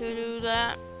mean to do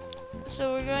that.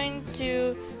 So we're going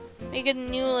to make a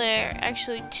new layer,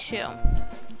 actually two.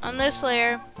 On this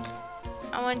layer,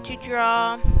 I want to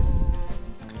draw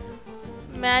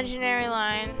imaginary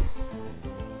line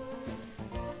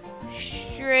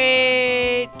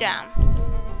straight down,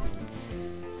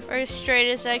 or as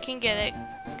straight as I can get it,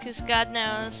 because God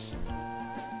knows,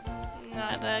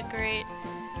 not that great.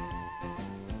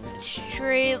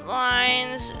 Straight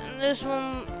lines, and this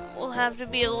one will have to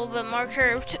be a little bit more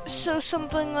curved, so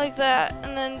something like that,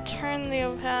 and then turn the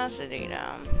opacity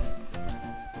down.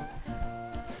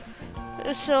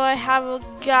 So I have a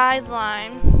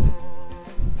guideline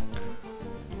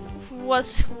of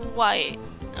what's white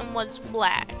and what's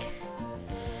black.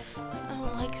 I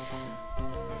don't like that.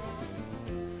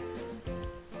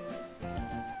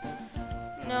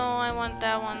 No, I want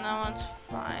that one. That one's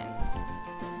fine.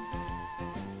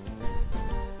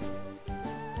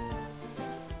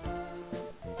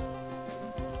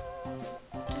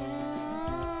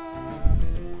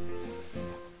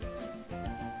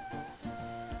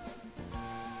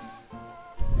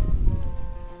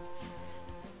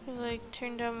 Like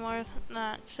turn down more than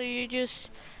that, so you just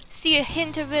see a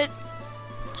hint of it.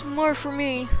 It's more for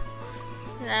me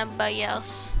than everybody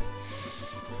else.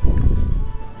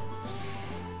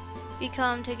 Be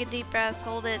calm, take a deep breath,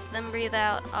 hold it, then breathe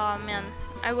out. Oh man,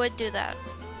 I would do that,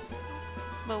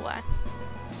 but why?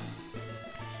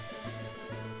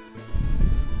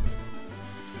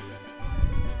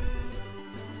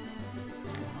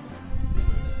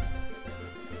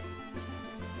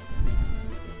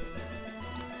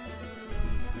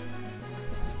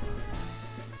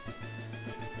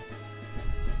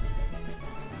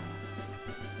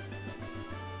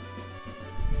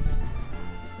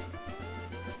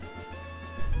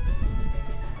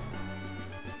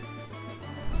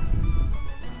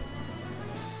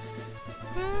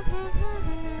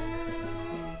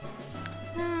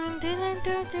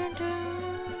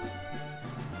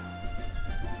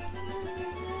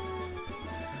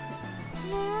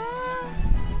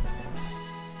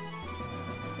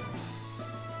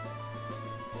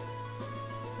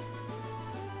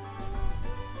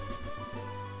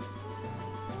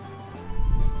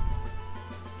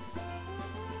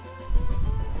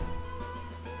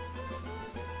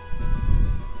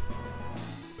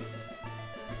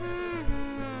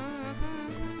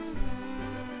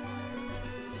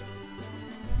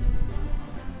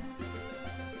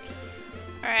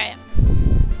 Alright,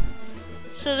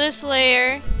 so this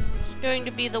layer is going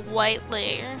to be the white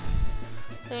layer.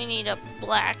 So we need a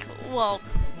black, well,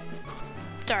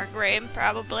 dark gray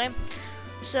probably.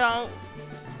 So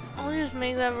I'll just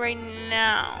make that right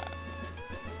now.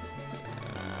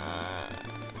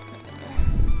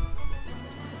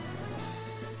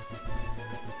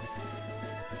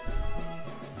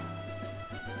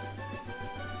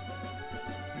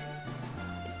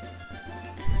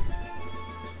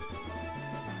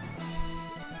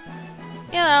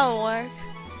 Yeah, that'll work.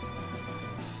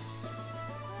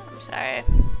 I'm sorry.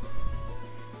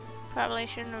 Probably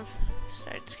shouldn't have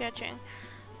started sketching.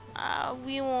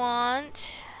 We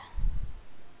want...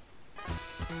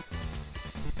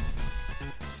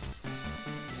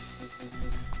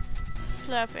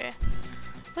 Fluffy.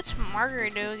 What's marker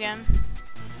do again?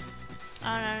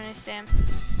 I don't understand.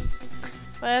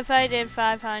 What if I did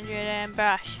 500 and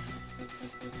brush?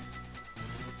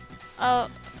 Oh,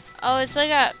 it's like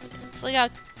a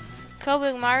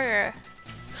Copic marker.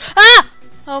 Ah!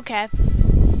 Okay.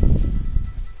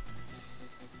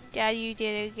 Dad, you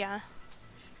did it again.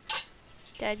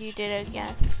 Dad, you did it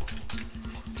again.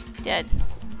 Dad.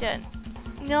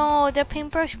 No, the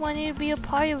paintbrush wanted to be a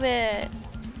part of it.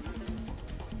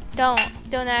 Don't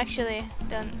actually.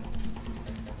 Don't.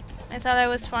 I thought it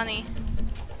was funny.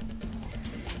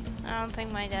 I don't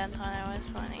think my dad thought it was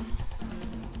funny.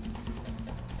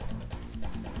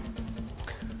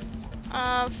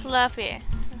 Fluffy.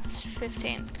 It's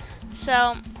 15.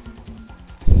 So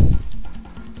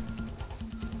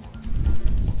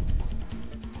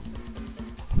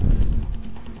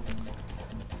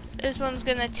this one's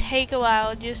gonna take a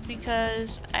while just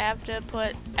because I have to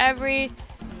put every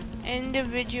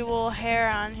individual hair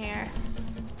on here.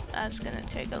 That's gonna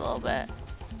take a little bit.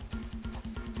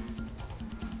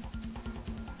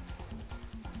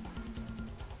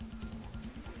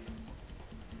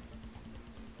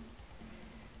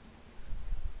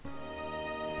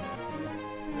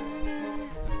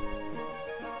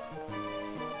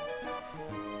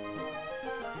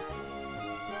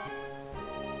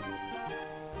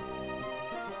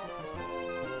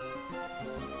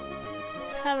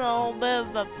 Having a little bit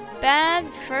of a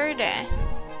bad fur day.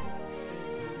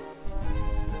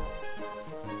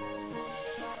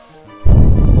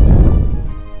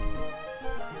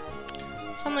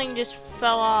 Something just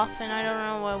fell off and I don't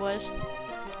know what it was.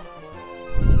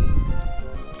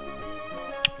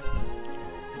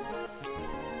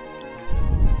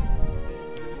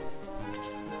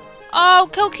 Oh,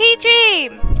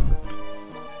 Kokichi!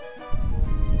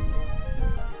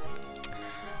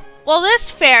 Well, this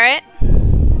ferret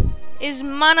is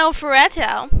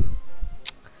Ferretto,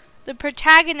 the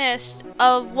protagonist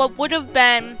of what would have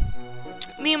been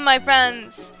me and my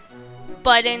friends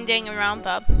butt ending around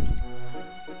pub.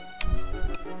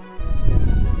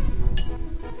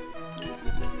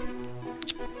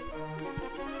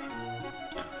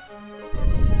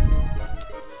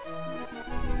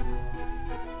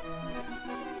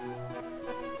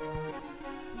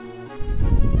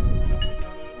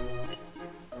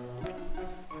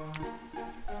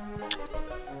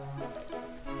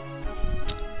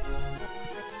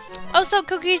 Also,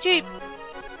 Kokichi,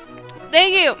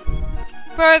 thank you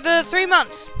for the 3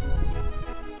 months.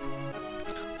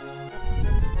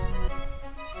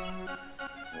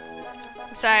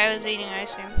 I'm sorry, I was eating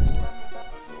ice cream.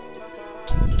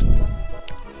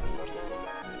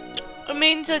 It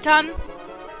means a ton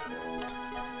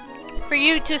for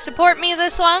you to support me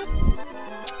this long,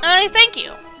 and I thank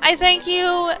you. I thank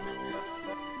you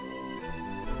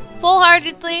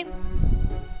full-heartedly.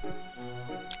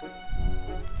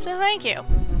 So thank you.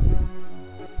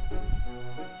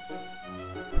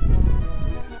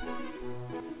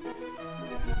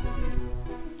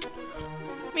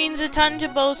 Means a ton to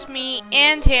both me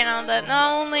and Hannah that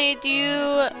not only do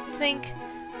you think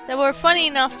that we're funny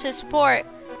enough to support,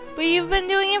 but you've been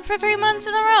doing it for 3 months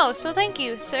in a row. So thank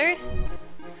you, sir.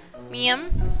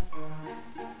 Ma'am.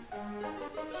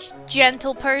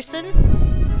 Gentle person.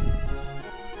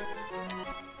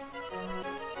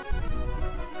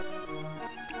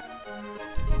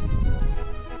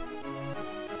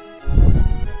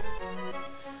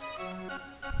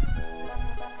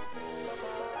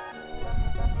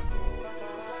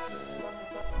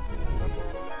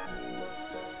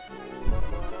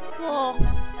 Oh.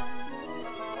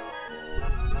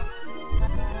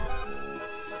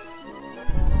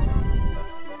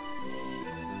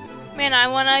 Man, I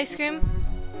want ice cream.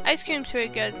 Ice cream's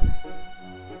pretty good.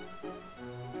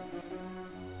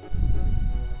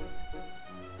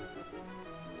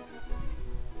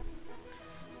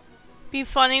 Be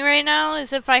funny right now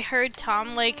is if I heard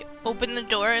Tom like open the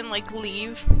door and like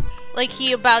leave, like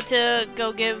he about to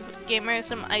go give Gamer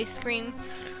some ice cream.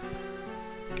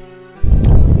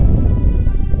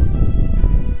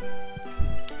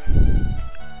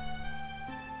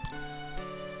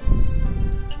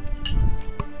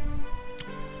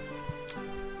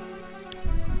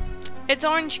 It's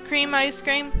orange cream ice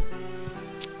cream.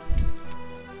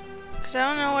 Cause I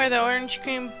don't know where the orange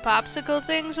cream popsicle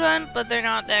things went, but they're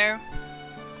not there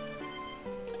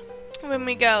when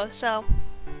we go, so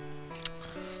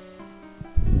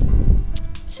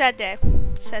sad day.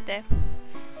 said they.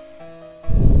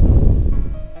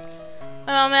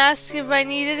 My mom asked if I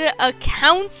needed a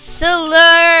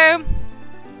counselor.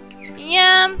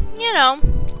 Yeah, you know.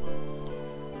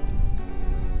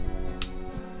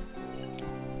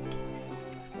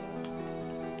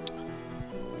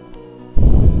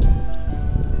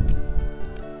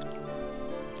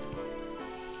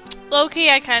 Low-key,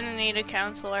 I kind of need a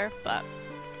counselor, but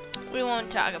we won't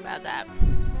talk about that.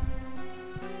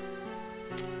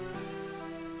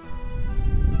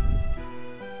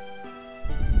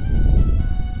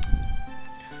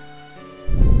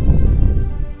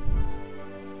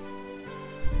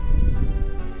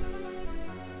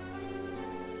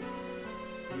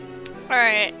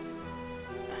 Alright.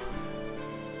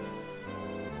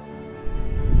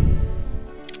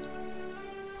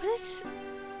 What is...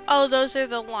 Oh, those are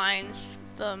the lines.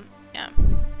 Yeah.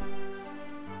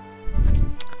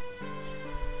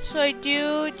 So I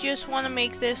do just want to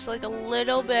make this like a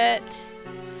little bit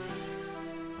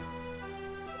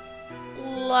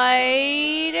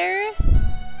lighter.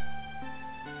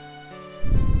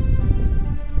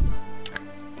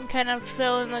 And kind of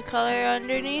fill in the color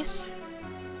underneath.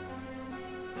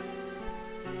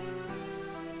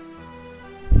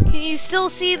 Can you still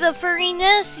see the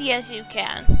furriness? Yes, you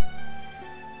can.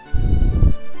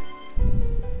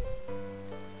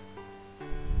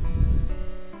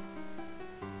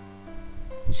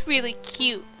 It's really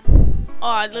cute.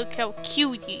 Oh, look how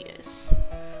cute he is.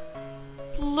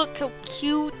 Look how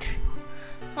cute.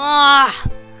 Ah,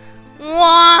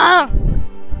 wow.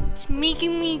 It's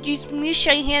making me just wish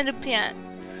I had a pet.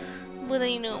 But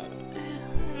I know.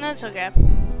 And that's okay.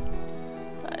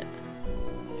 But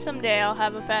someday I'll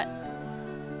have a pet.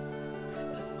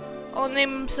 I'll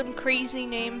name him some crazy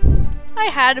name. I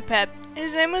had a pet.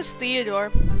 His name was Theodore.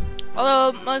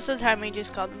 Although most of the time we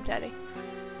just called him Teddy.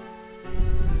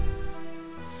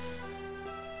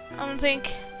 I don't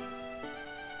think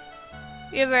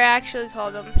we ever actually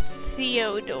called him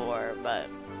Theodore, but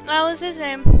that was his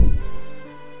name.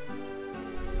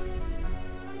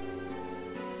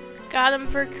 Got him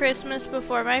for Christmas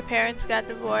before my parents got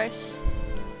divorced.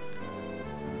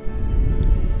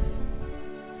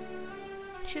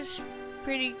 Which is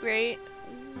pretty great.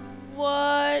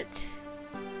 What?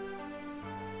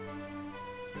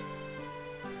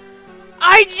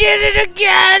 I did it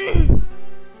again!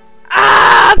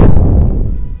 Ah!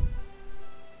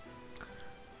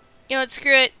 You know what,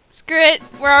 screw it. Screw it.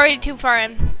 We're already too far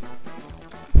in.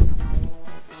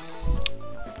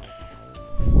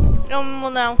 No one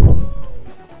will know.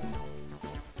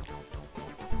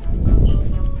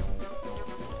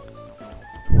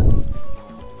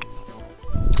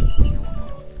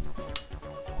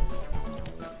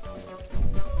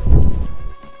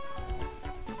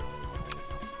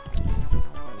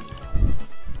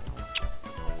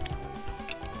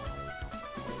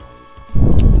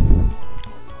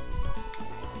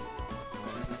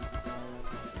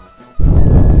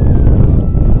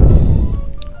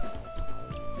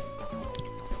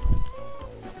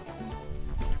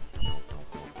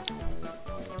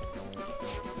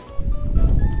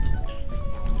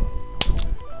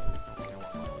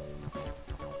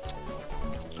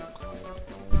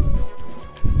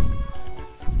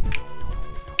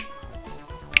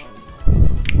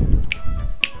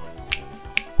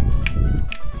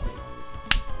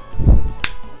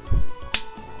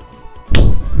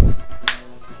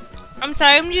 I'm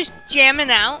sorry, I'm just jamming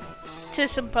out to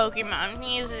some Pokemon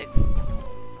music.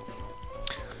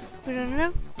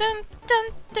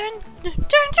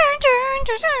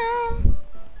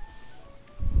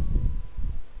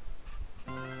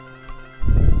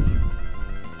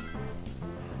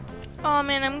 Oh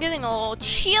man, I'm getting a little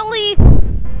chilly.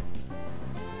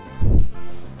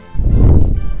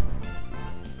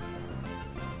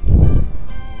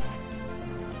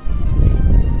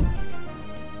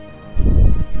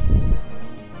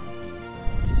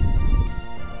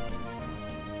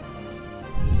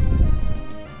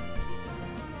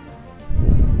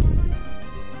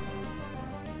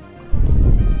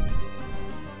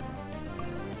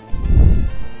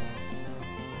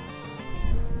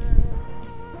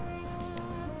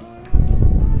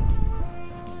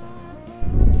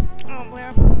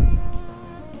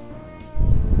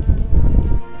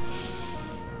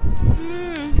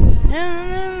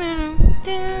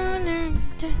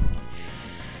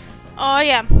 Oh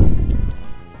yeah.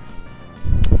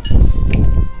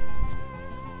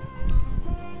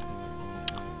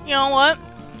 You know what?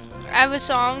 I have a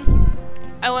song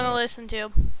I want to listen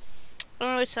to. I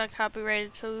know it's not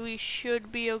copyrighted, so we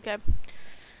should be okay.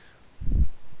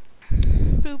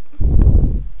 Boop.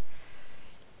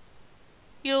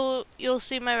 You'll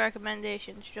see my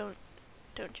recommendations.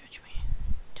 Don't judge me.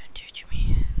 Don't judge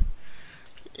me.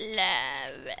 Lavender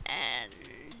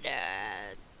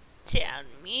Town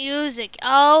music.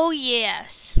 Oh,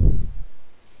 yes.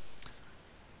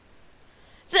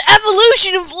 The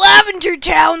evolution of Lavender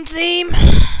Town theme.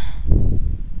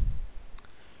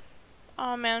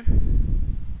 Oh,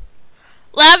 man.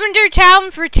 Lavender Town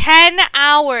for 10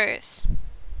 hours.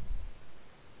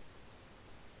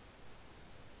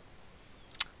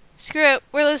 Screw it.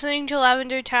 We're listening to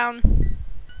Lavender Town.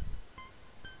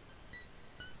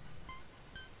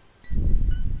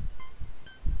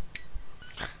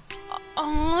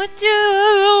 Oh,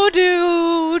 do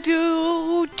do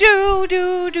do do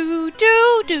do do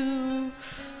do do.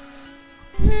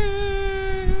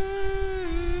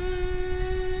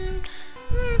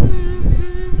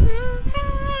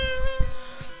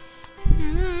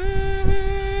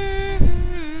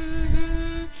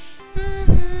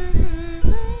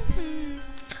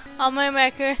 Oh, my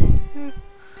maker.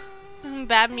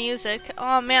 Bad music.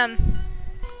 Oh, man.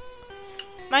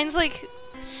 Mine's like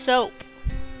soap.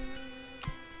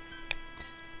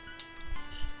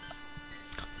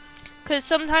 Because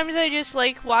sometimes I just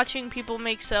like watching people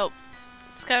make soap.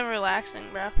 It's kind of relaxing,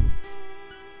 bro.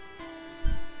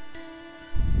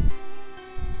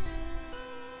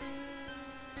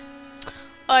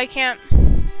 Oh, I can't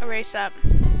erase that.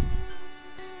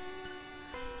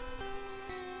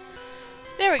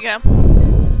 There we go.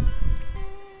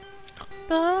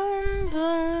 Bum,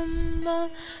 bum, bum.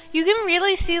 You can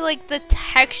really see like the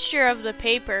texture of the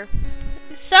paper.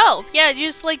 Soap. Yeah,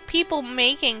 just like people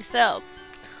making soap.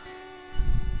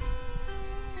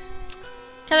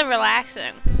 Kind of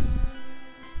relaxing.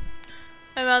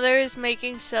 My mother is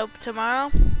making soap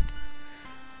tomorrow.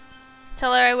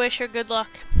 Tell her I wish her good luck.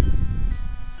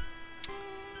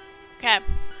 Okay.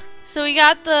 So we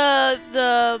got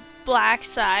the black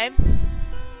side.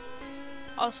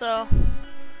 Also,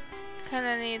 kind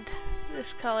of need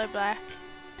this color black.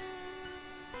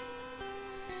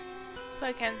 If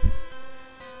I can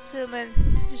zoom in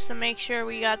just to make sure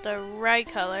we got the right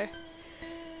color.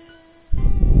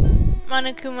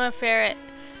 Monokuma ferret.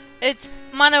 It's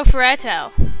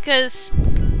monoferretto, because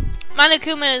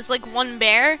Monokuma is like one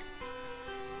bear.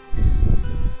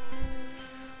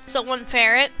 So one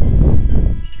ferret.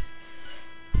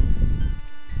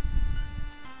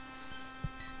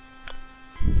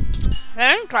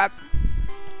 Hand clap.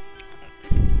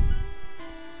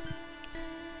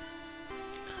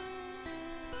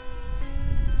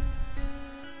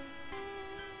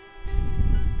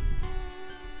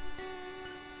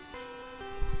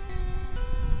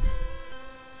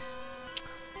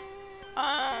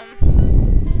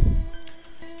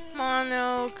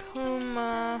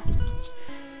 Monokuma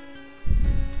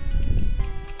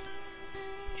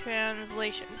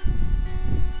translation.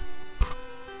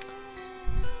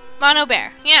 Mono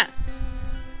bear, yeah.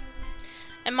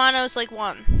 And mono's like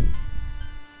one.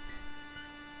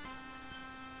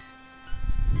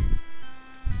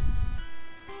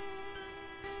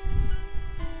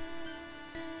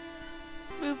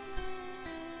 Boop.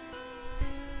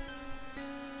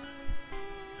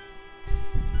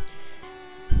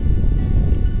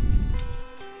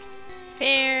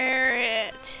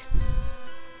 Ferret.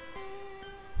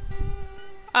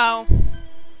 Oh.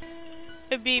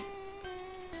 It'd be...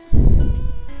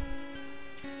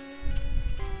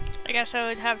 I guess I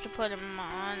would have to put a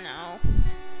mono.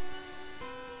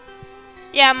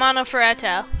 Yeah,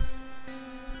 monoferretto.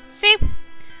 See?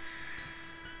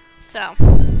 So.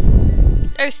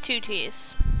 There's two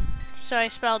T's. So I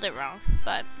spelled it wrong,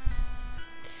 but...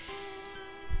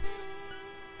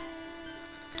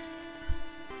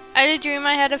 I had a dream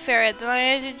I had a ferret, then I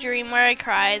had a dream where I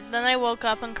cried, then I woke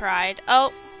up and cried.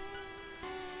 Oh.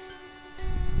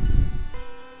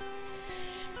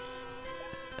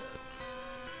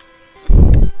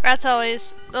 That's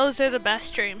always, those are the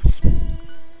best dreams.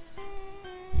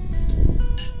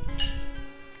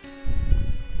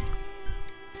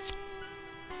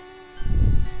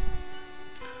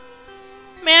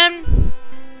 Man,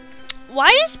 why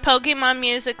is Pokemon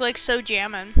music like so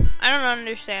jammin'? I don't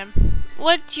understand.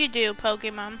 What'd you do,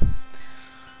 Pokemon?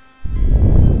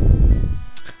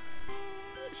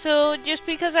 So, just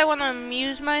because I want to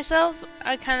amuse myself,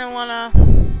 I kind of want to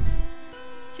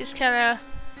just kind of...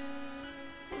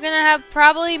 We're going to have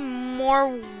probably more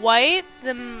white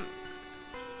than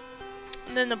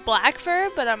the black fur,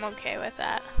 but I'm okay with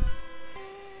that.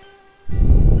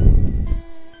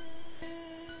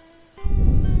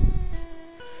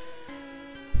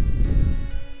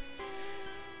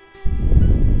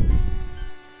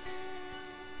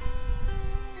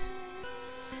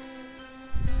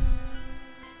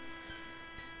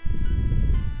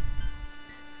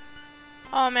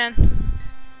 Oh man.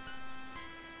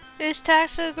 This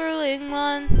tax a grueling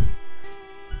one.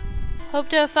 Hope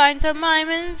to find some mime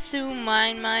and soon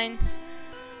mine.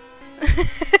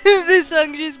 This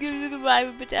song just gives me the vibe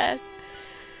of a death.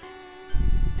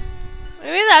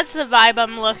 Maybe that's the vibe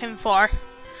I'm looking for.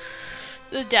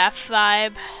 The death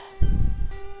vibe.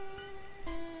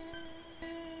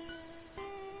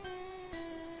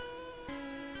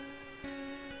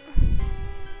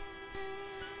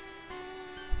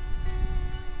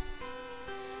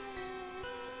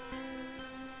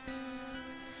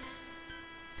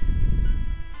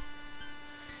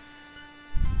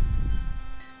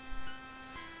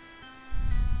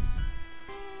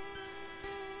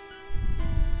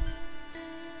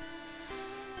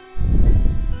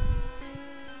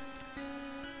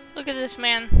 Look at this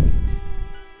man.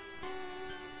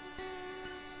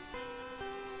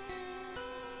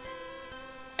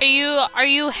 Are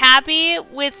you happy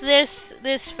with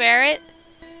this ferret?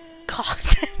 God.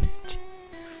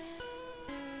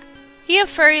 He a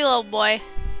furry little boy.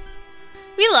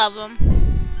 We love him.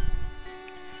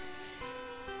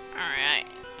 Alright.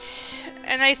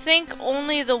 And I think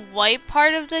only the white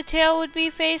part of the tail would be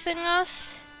facing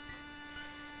us.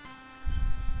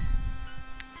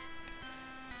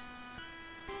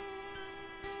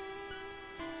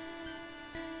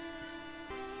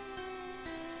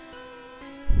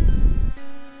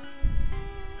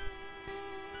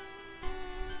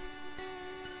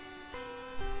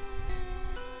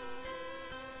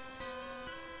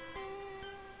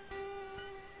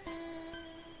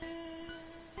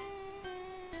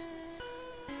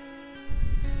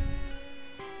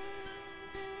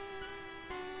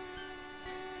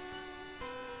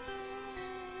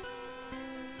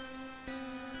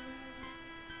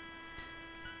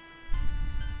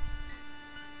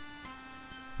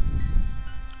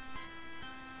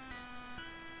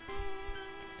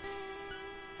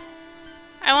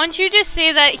 I want you to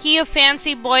say that he a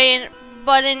fancy boy,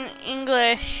 but in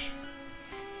English.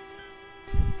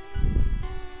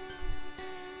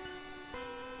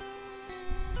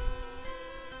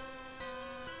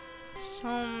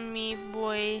 So me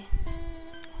boy.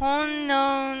 Oh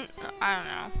no, I don't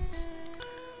know.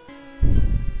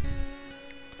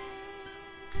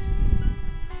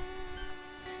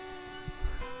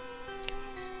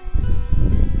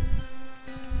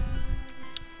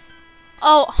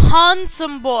 Oh,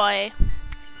 handsome boy.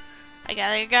 I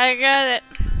got it.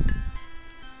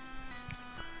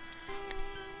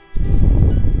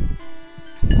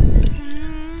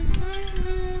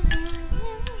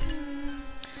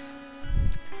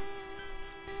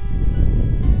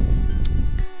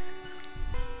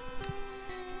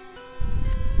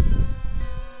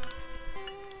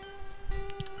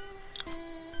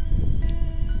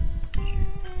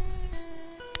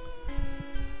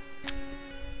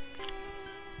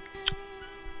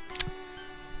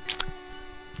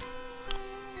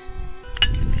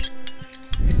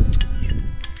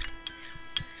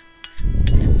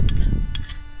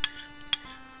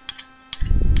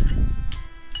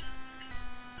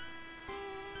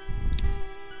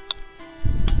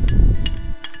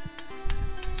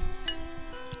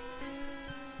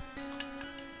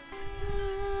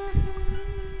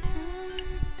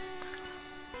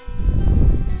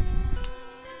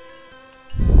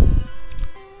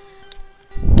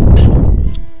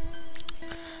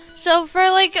 So for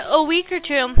like a week or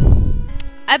two,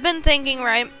 I've been thinking,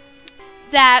 right,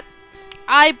 that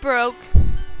I broke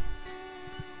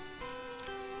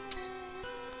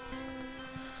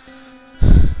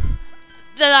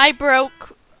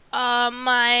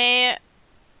my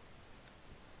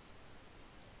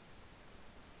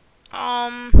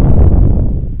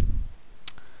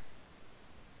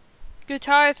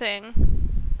guitar thing.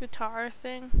 What's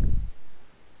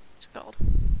it called?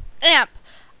 Amp.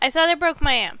 I thought I broke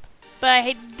my amp, but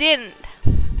I didn't.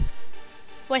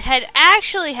 What had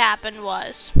actually happened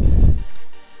was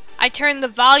I turned the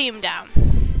volume down,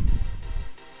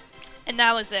 and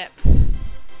that was it.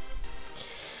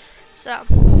 So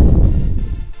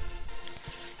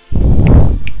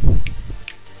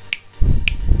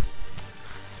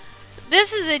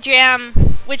this is a jam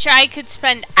which I could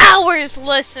spend hours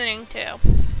listening to.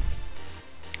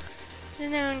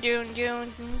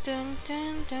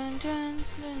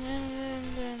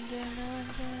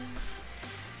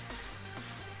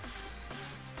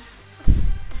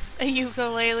 A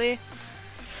ukulele.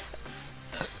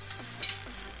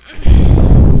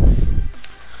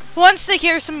 Who wants to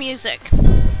hear some music?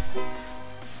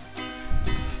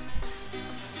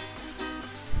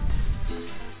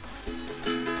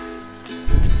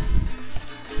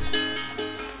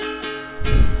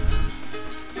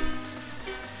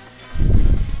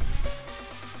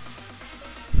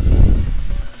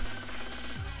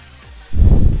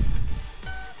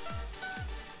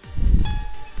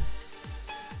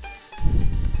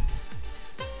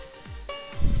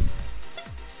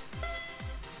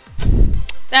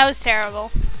 That was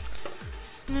terrible.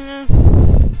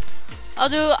 I'll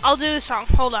do the song.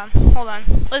 Hold on.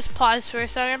 Let's pause for a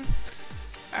second.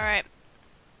 Alright.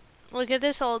 Look at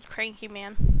this old cranky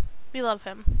man. We love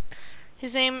him.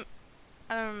 His name,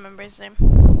 I don't remember his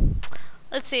name.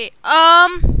 Let's see.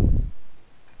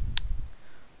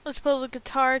 Let's put the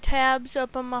guitar tabs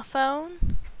up on my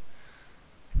phone.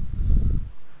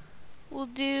 We'll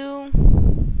do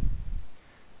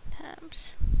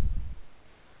tabs.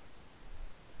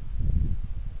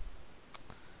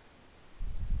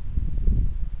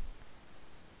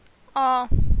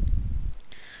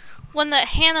 One that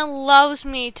Hannah loves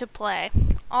me to play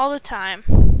all the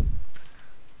time.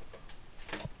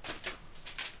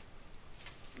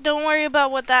 Don't worry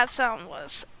about what that sound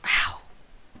was. Ow.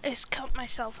 I just cut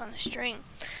myself on the string.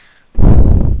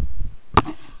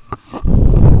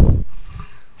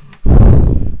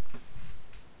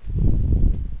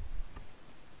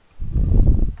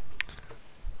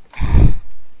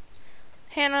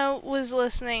 Hannah was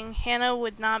listening. Hannah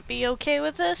would not be okay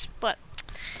with this, but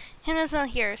Hannah's not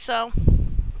here, so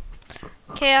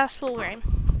chaos will reign.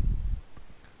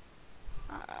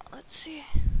 Let's see.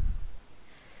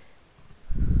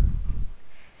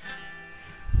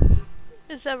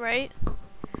 Is that right?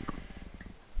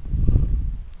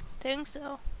 Think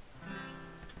so.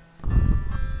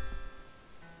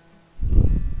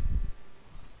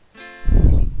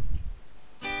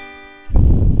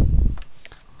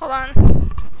 Hold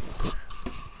on.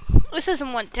 This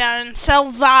isn't what down.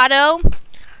 Salvato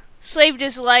slaved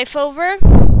his life over.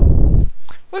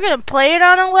 We're gonna play it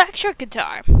on an electric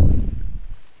guitar.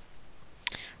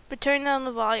 But turn down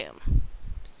the volume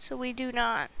so we do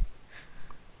not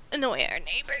annoy our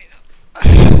neighbors.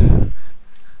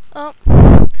 Oh,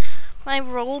 I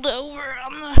rolled over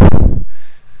on the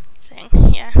thing.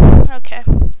 Yeah, okay.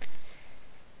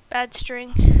 Bad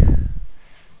string.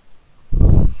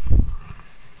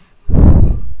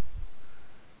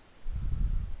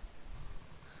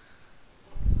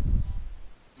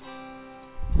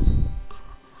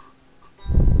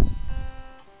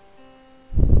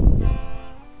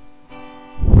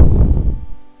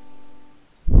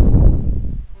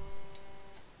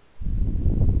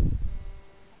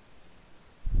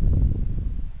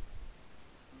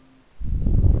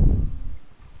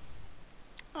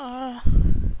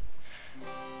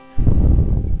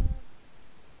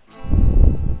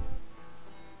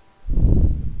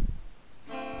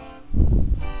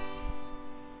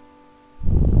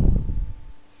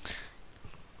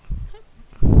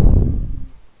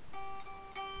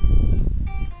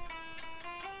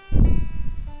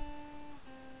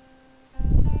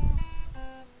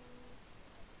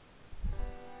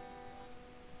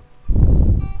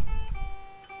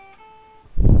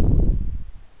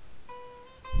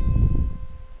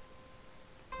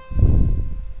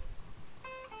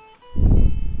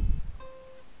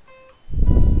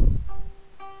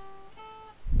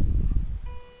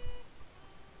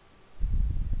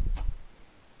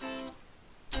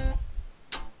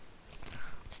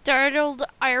 Startled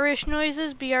Irish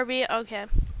noises, BRB, okay.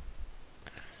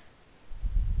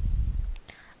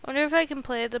 I wonder if I can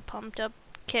play the pumped up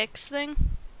kicks thing.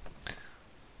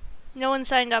 No one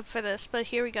signed up for this, but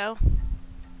here we go.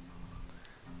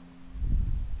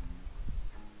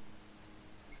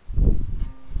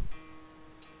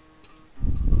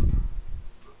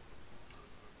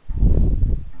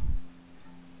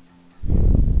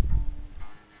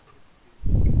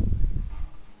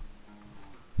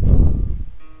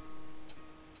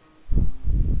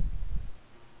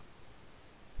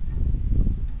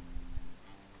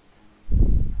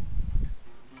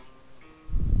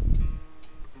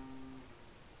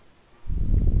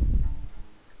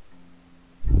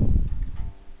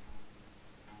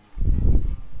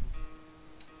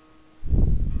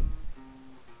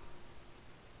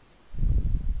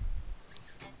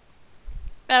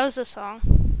 That was the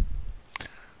song.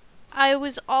 I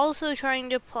was also trying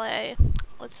to play,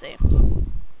 let's see.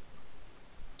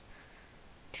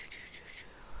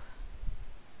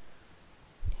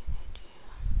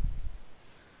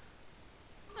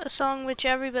 A song which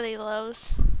everybody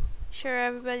loves. Sure,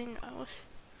 everybody knows.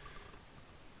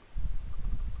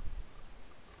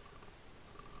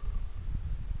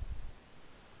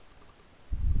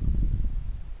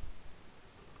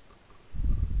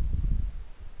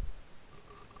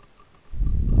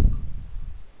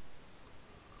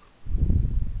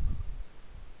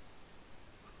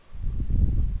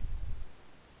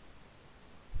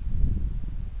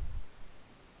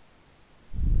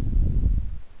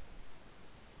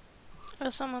 Oh,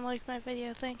 someone liked my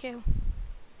video, thank you.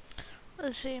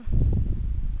 Let's see.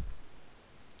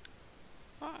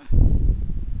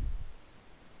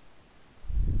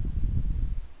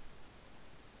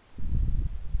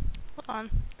 on.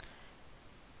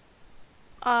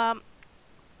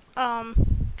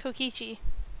 Kokichi.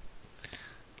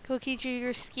 Kokichi,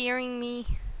 you're scaring me.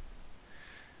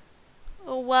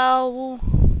 Oh, wow.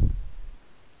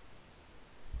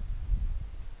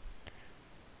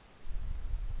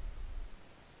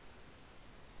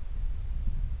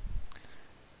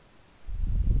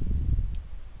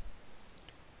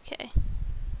 Okay.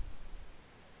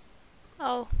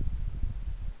 Oh.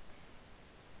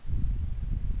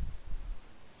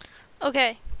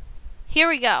 Okay. Here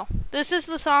we go. This is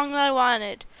the song that I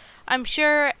wanted. I'm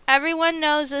sure everyone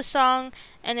knows this song,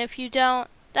 and if you don't,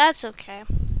 that's okay.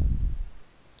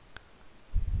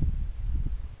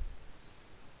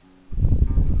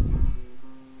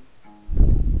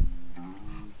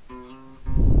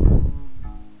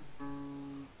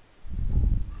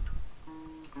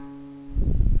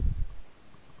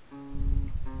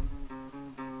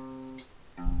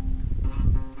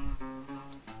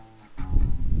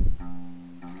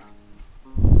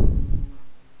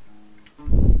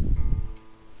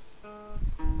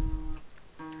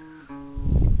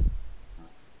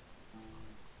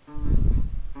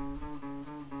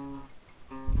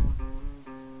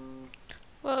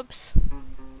 Whoops.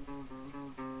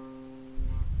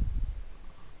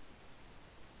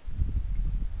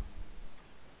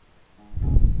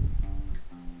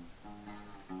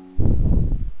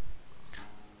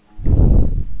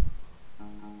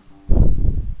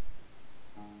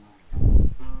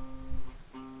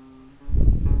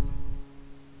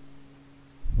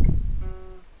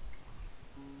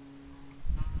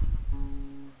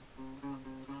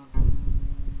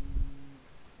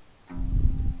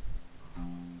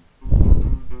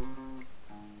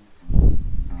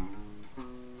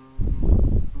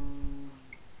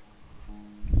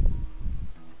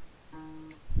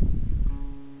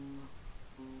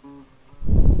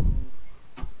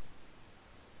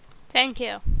 Thank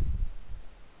you.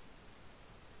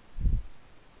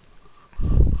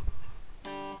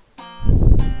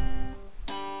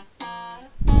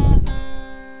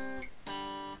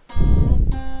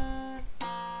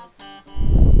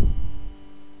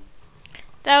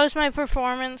 That was my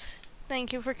performance.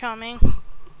 Thank you for coming.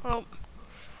 Oh.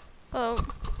 Oh.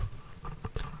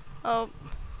 Oh.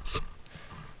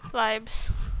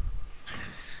 Vibes.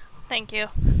 Thank you.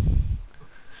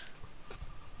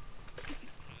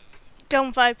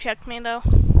 Don't vibe check me though.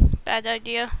 Bad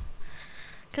idea.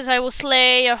 'Cause I will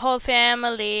slay your whole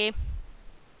family.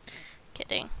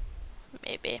 Kidding.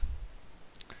 Maybe.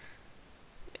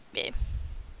 Maybe.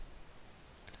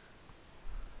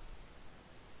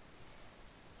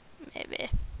 Maybe.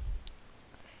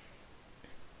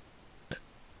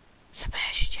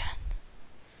 Sebastian.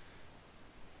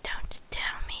 Don't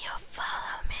tell me you'll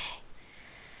follow me.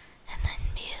 And then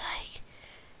be like,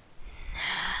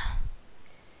 no.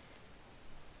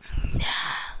 No.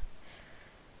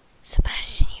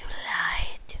 Sebastian, you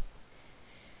lied.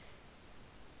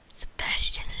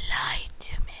 Sebastian lied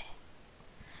to me.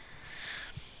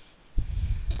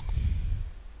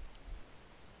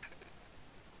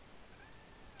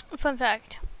 Fun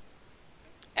fact.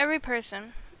 Every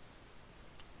person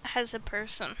has a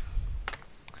person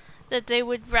that they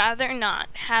would rather not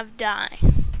have die.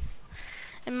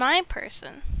 And my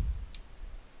person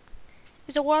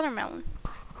is a watermelon.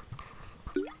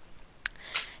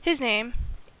 His name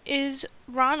is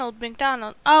Ronald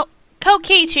McDonald. Oh,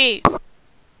 Kokichi!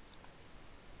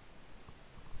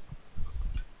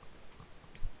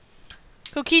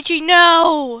 Kokichi,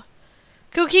 no!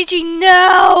 Kokichi,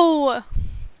 no!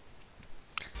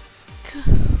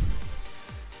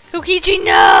 Kokichi,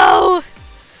 no!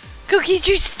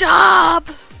 Kokichi, stop!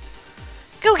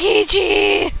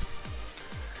 Kokichi!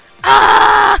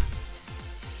 Ah!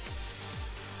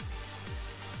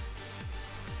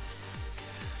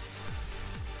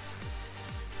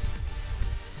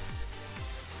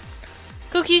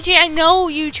 Kokichi, I know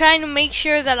you trying to make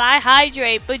sure that I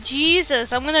hydrate, but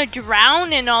Jesus, I'm gonna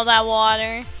drown in all that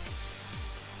water.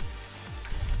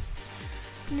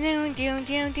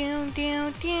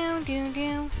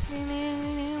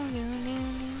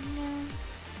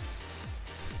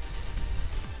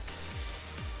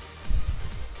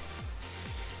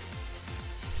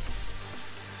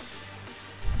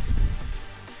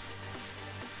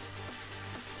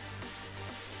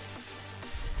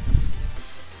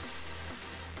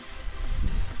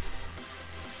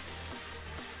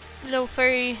 Little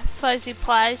furry fuzzy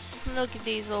plies. Look at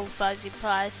these little fuzzy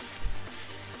plies.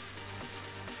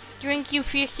 Drink, you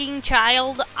freaking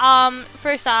child.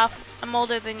 First off, I'm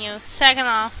older than you. Second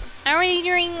off, I already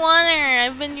drink water.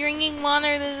 I've been drinking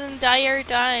water this entire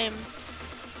time.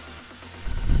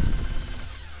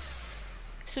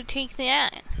 So take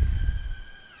that.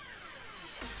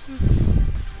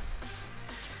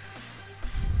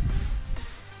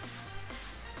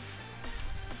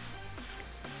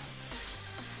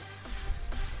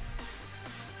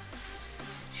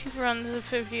 She runs a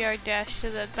 50-yard dash to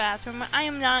the bathroom. I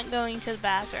am not going to the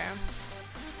bathroom.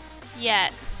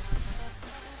 Yet.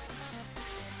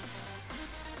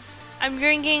 I'm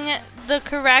drinking the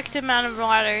correct amount of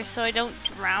water so I don't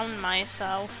drown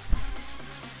myself.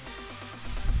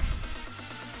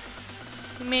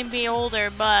 You may be older,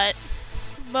 but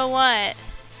what?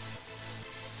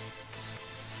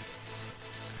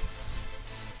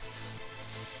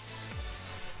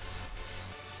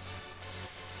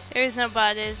 There's no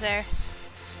but, is there?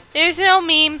 There's no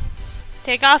meme.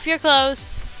 Take off your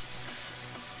clothes.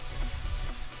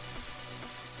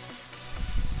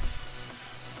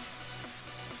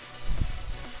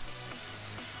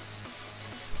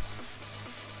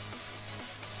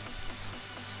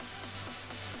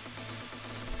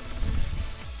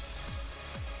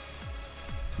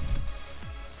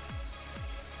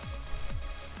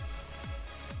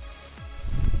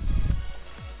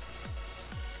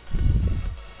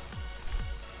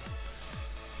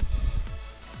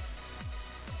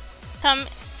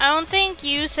 I don't think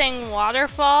you saying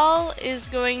waterfall is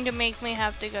going to make me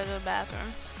have to go to the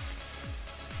bathroom.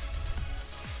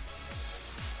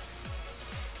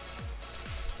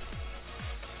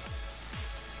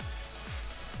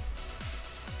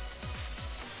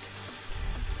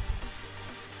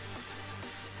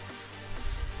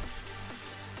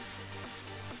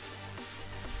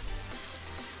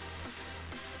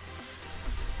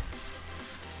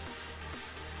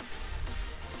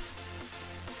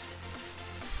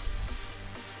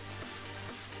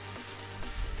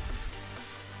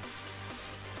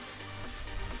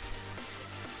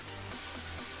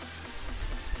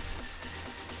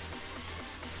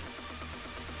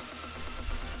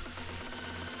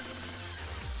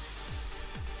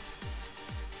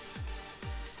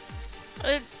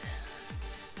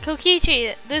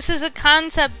 Kokichi, this is a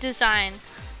concept design.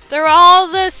 They're all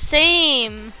the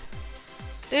same.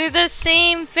 They're the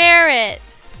same ferret.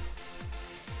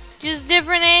 Just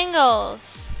different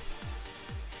angles.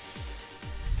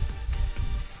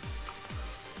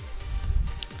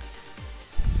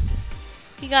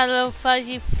 You got a little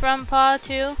fuzzy front paw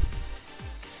too.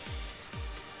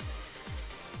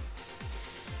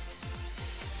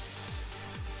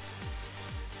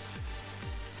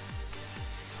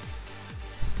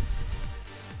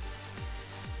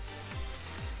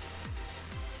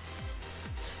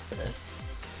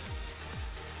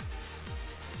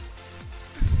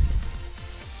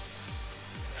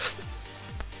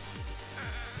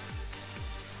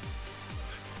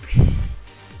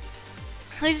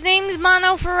 His name's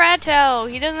Mono Ferretto.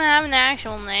 He doesn't have an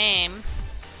actual name.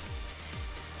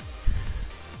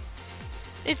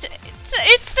 It's the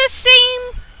same.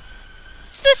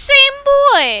 It's the same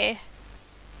boy.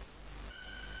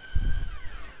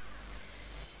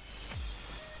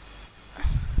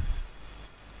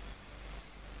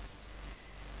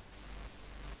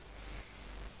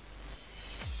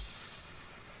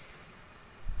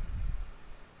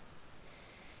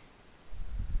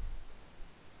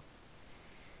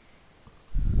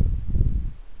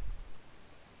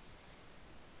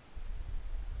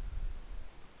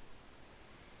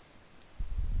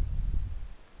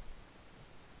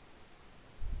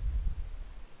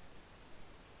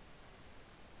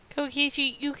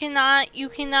 Kokichi, you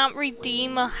cannot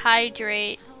redeem a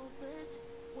hydrate.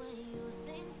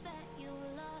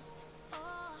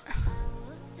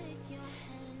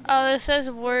 Oh, this says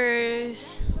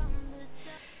words.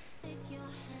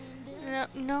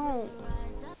 No.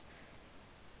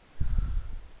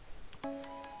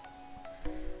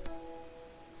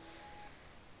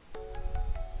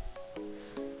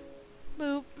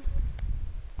 Boop.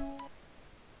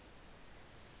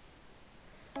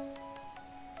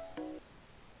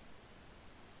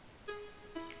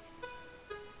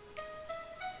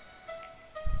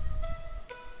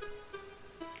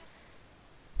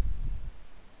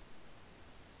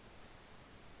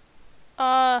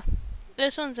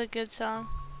 This one's a good song.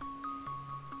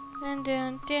 Let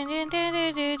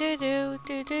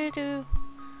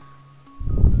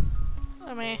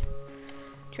me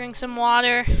drink some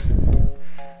water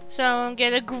so I don't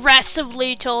get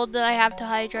aggressively told that I have to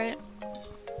hydrate.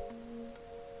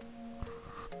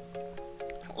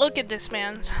 Look at this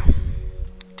man.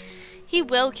 He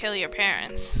will kill your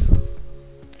parents.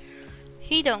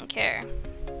 He don't care.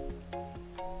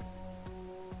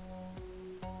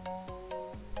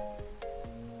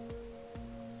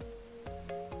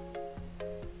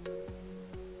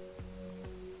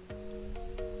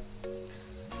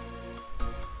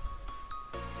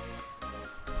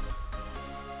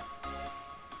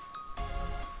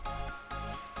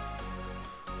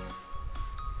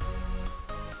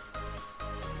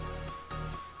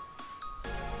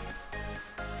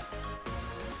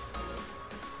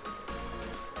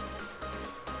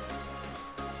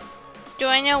 Do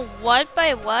I know what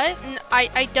by what?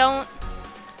 I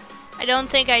don't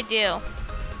think I do.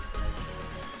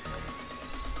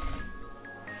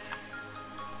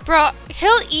 Bro,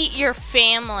 he'll eat your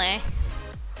family.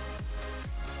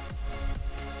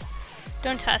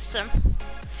 Don't test him.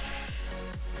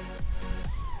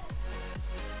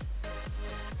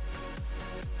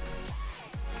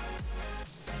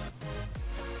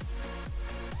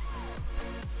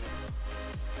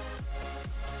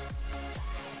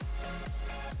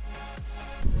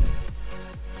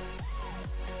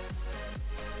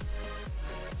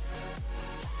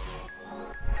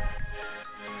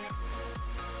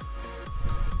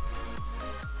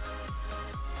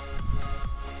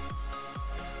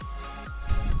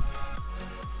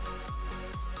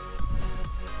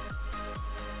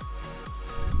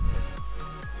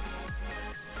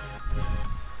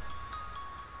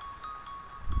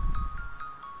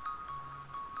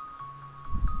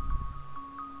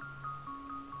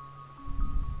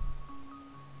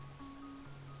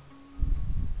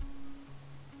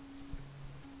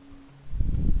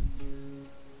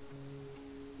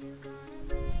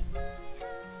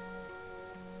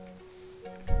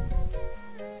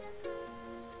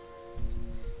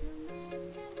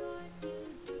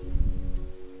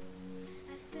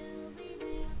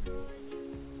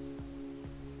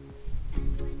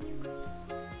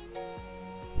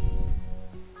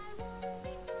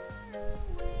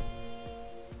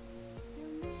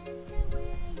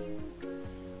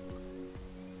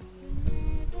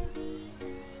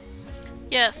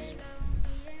 Yes.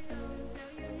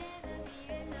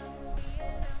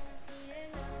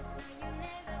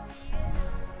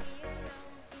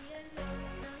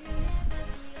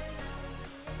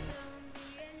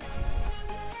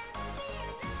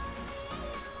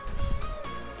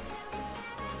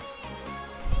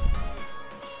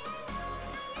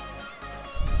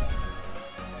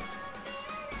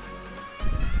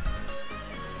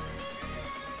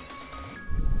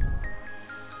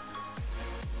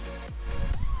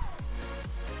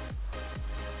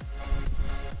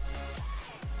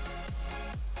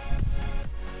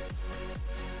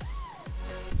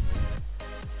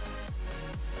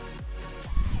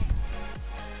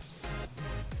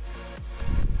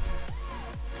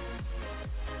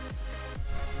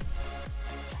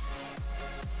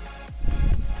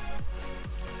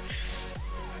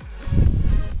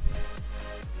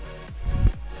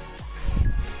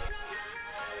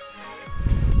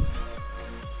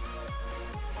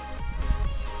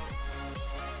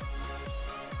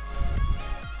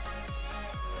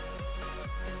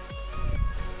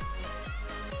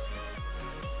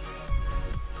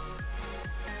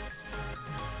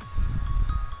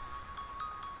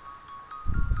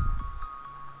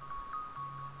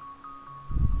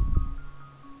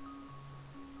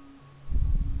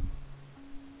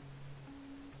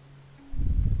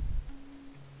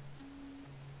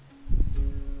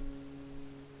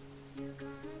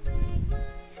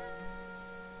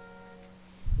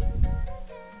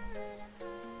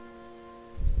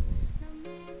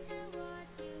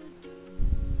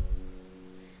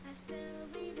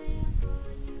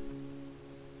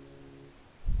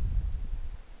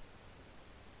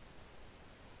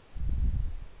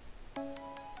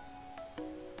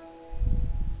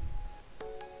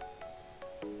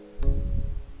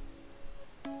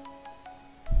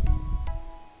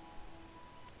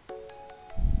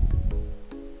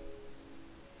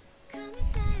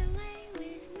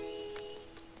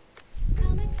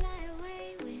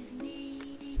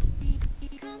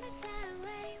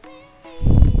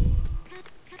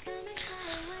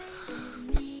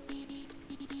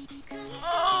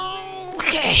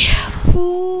 Okay.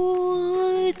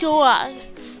 Ooh, go on.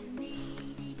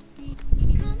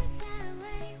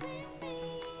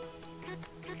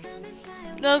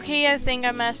 Okay, I think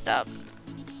I messed up,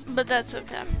 but that's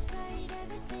okay.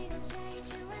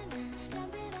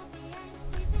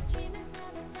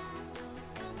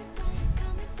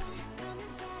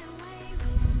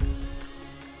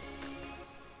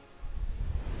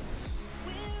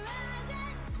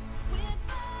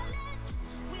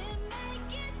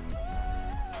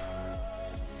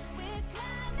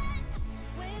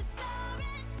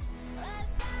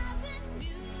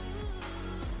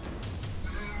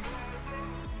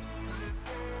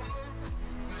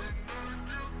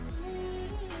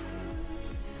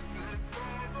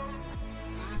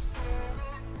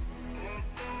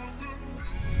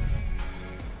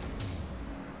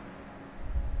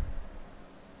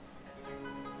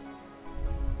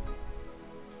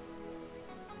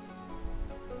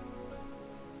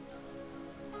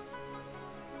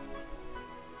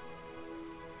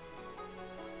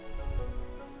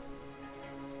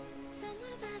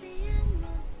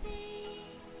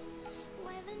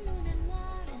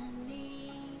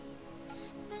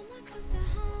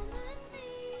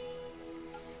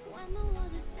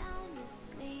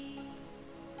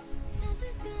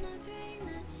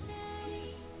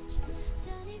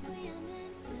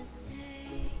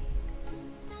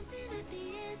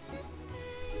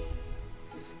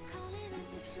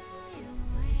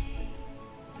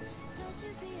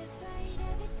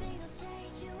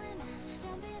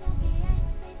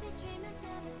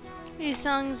 These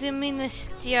songs give me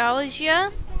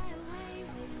nostalgia.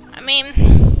 I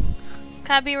mean,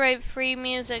 copyright free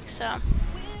music, so.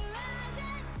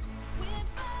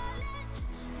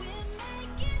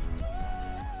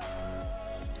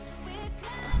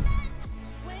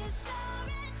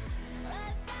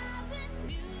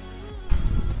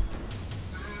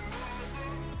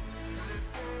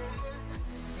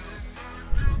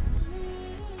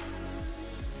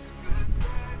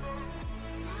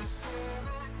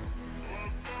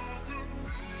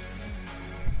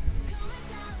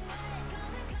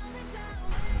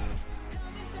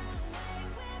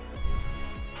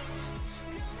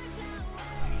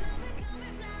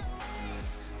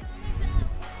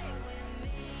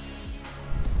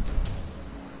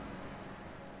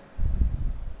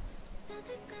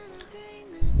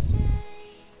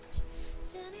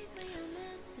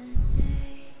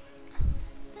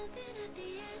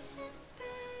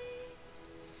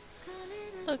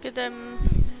 Look at them.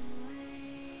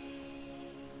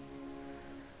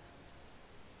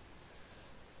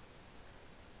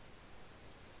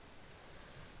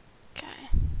 Okay.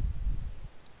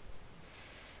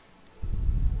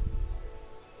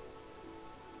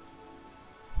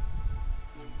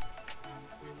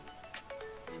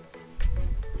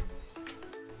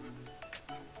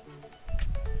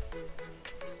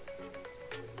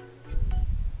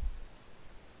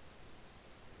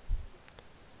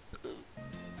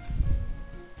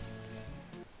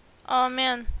 Oh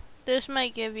man, this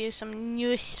might give you some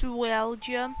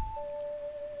nostalgia.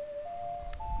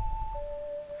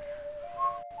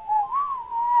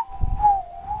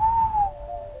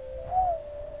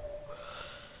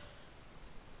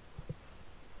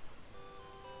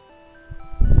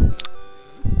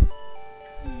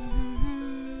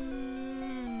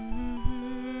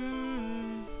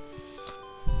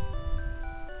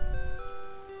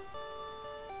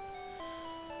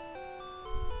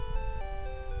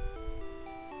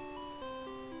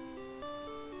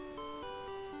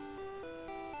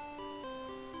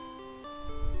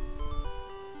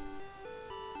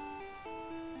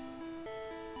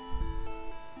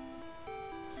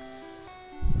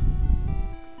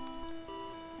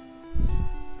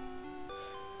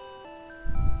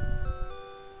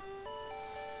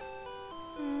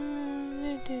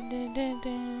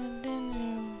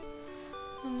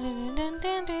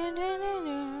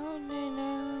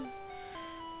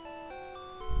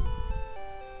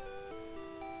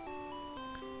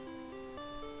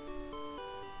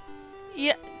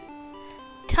 Yeah,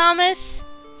 Thomas,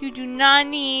 you do not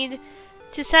need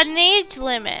to set an age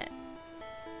limit.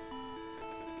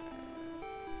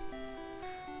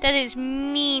 That is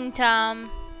mean,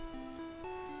 Tom.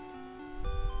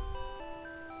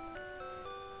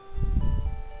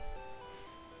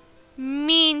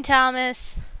 Mean,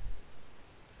 Thomas.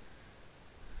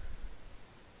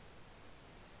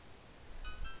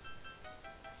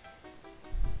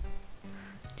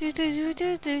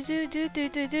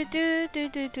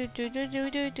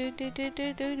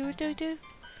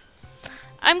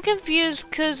 I'm confused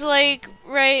because, like,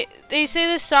 right, they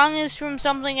say the song is from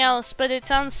something else, but it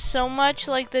sounds so much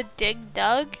like the Dig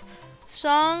Dug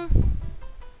song.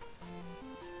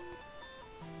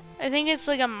 I think it's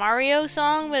like a Mario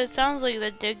song, but it sounds like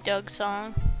the Dig Dug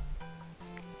song.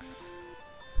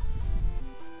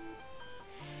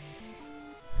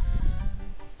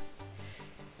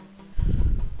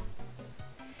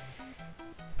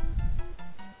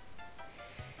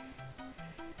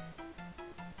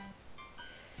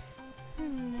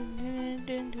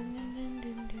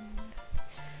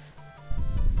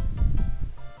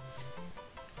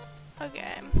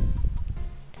 Okay.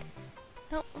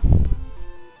 Nope.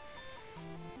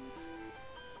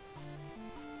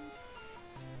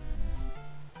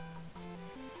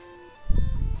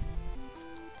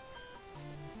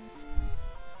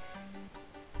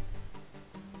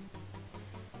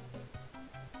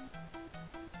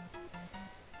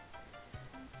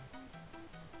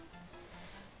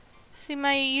 See,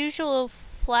 my usual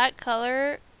flat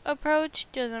color approach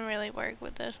doesn't really work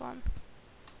with this one.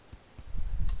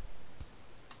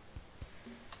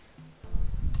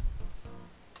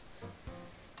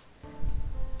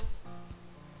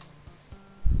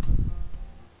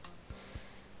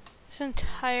 This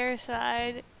entire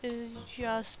side is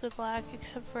just the black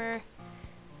except for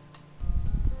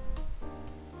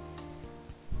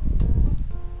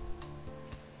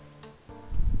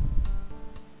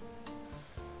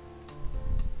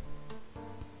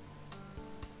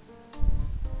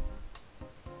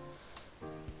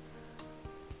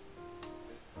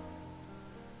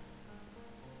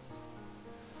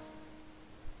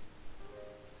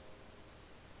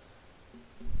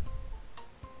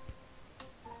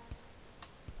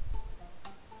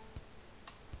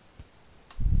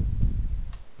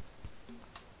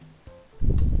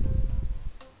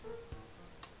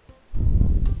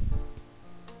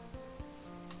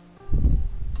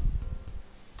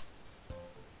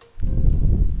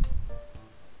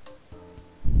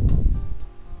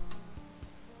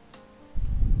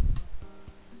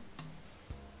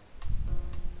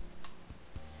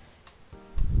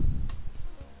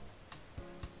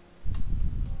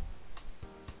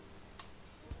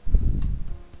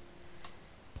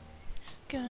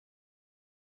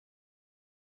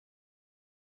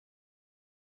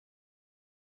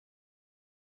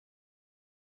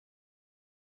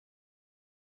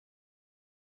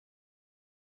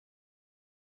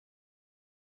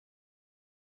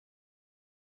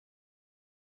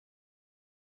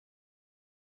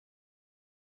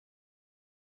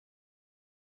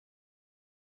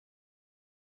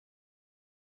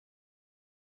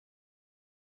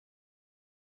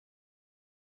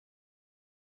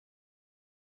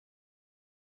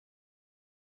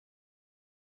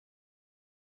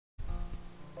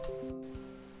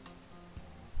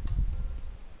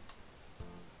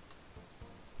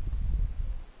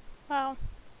Wow.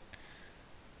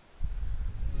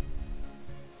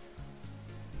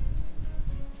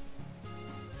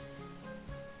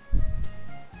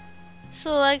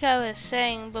 So like I was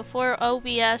saying before,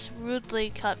 OBS rudely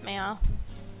cut me off.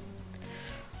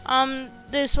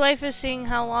 This wife is seeing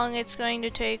how long it's going to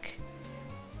take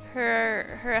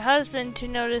her husband to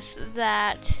notice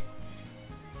that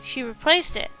she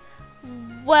replaced it.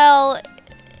 Well,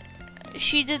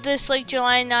 she did this like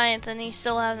July 9th and he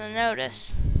still hasn't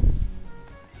noticed.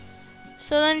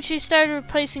 So then she started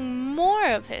replacing more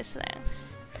of his things.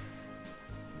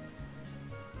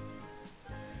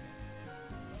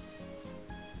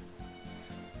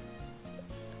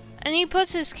 And he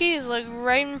puts his keys like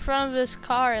right in front of his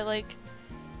car like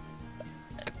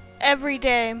every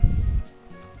day.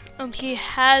 And he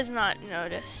has not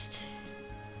noticed.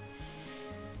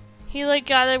 He like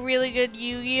got a really good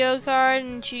Yu-Gi-Oh card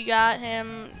and she got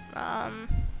him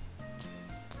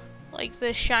like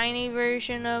the shiny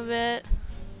version of it.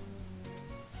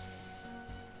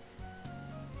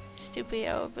 Stupid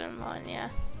open one, yeah.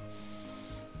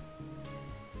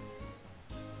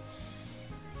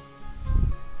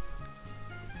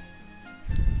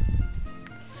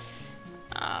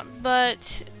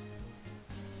 But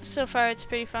so far it's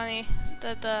pretty funny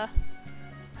that the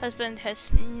husband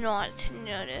has not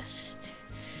noticed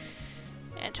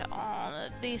and all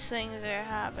that these things are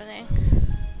happening.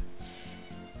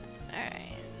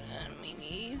 Alright, then we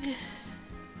need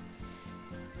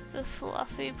the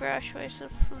fluffy brush. Where's the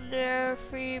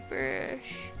fluffy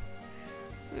brush?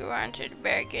 We wanted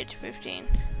barricade 15.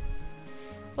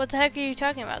 What the heck are you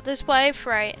talking about? This wife,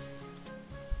 right?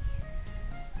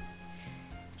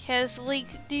 Has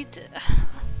leaked.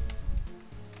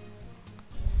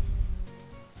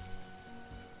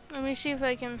 Let me see if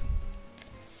I can.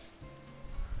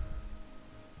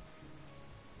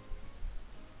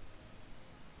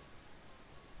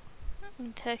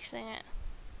 I'm texting it.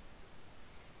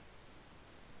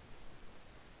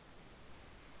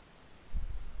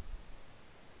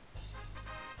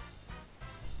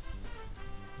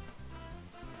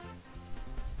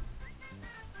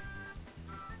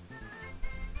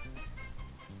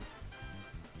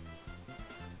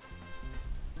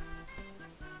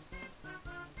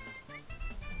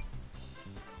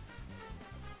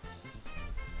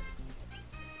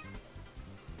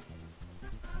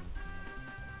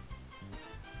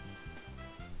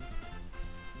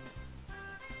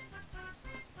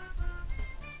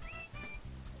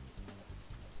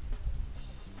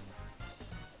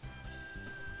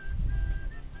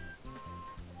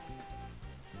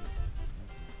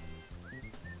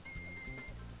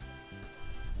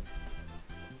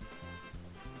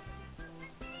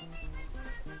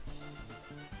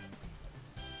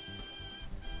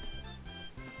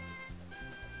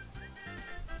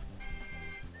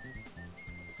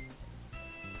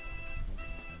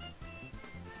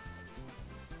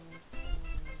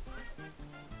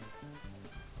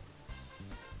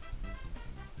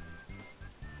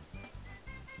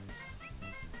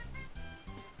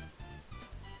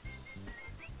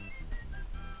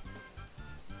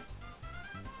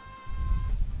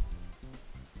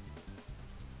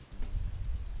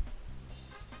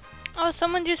 Oh,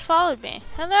 someone just followed me.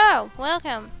 Hello,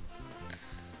 welcome.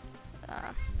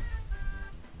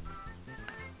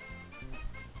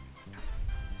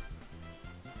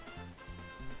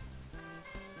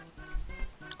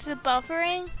 Is it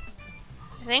buffering?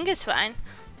 I think it's fine.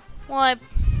 Well, I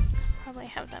probably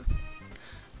have them.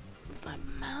 My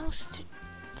mouse to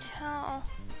tell.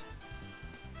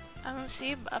 I don't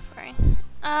see it buffering.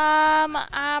 My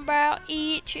eyebrow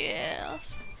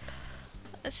itches.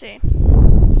 Let's see.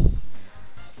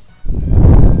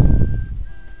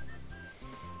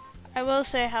 I will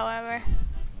say, however,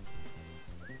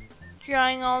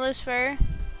 drawing all this fur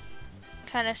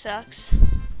kind of sucks.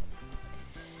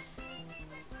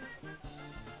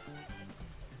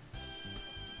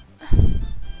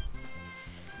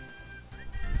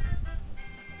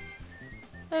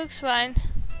 Looks fine.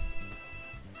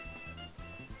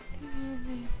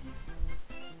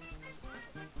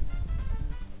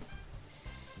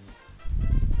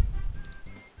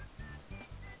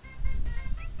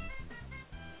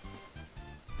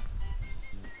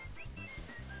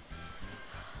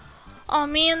 Oh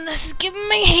man, this is giving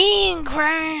me hand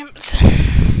cramps.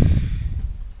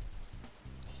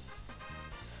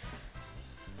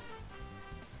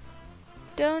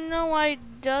 Don't know why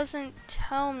it doesn't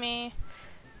tell me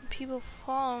people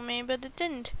follow me, but it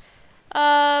didn't.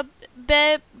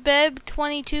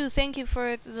 Beb22, thank you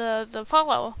for the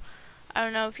follow. I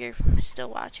don't know if you're still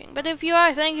watching, but if you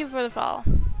are, thank you for the follow.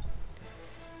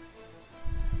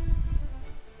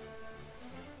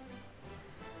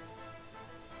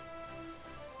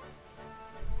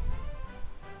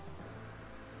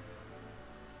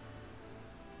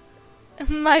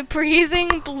 My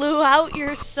breathing blew out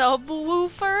your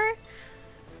subwoofer?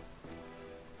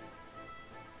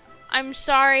 I'm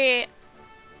sorry.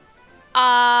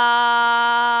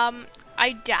 I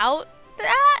doubt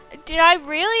that. Did I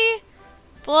really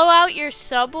blow out your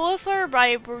subwoofer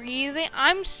by breathing?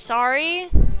 I'm sorry.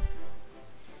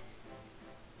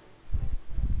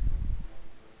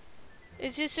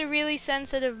 It's just a really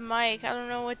sensitive mic. I don't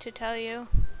know what to tell you.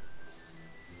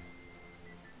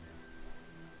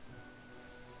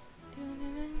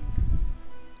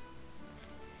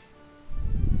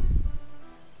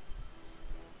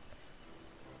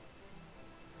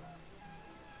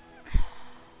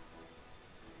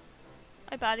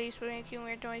 My body's making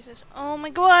weird noises. Oh my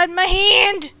god, my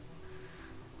hand!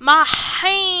 My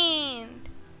hand!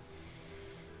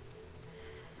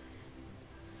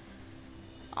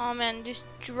 Oh man, just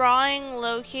drawing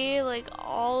low-key, like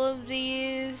all of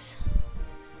these.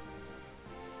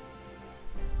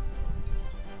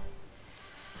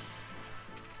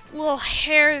 Little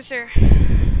hairs are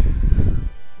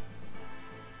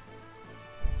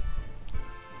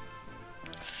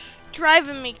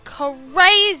driving me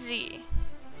crazy.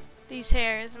 These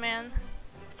hairs, man.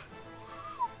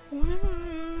 Oh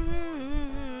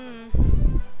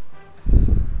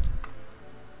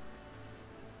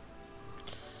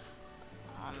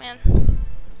man.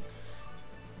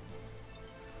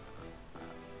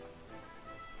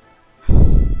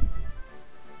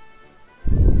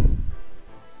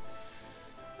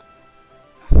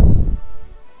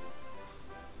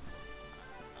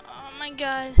 Oh my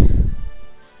god.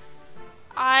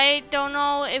 I don't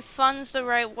know if fun's the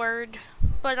right word,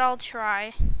 but I'll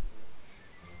try.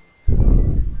 I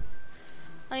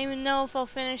don't even know if I'll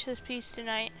finish this piece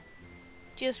tonight.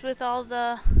 Just with all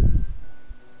the...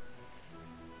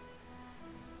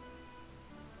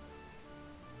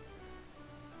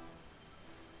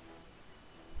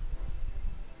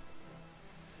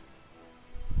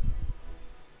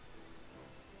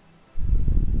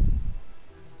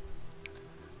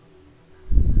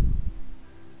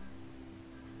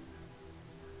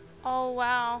 Oh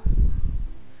wow.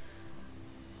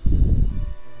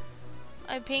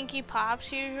 My pinky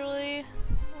pops usually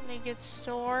when it gets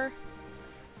sore.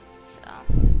 So.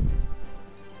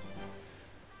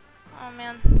 Oh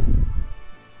man.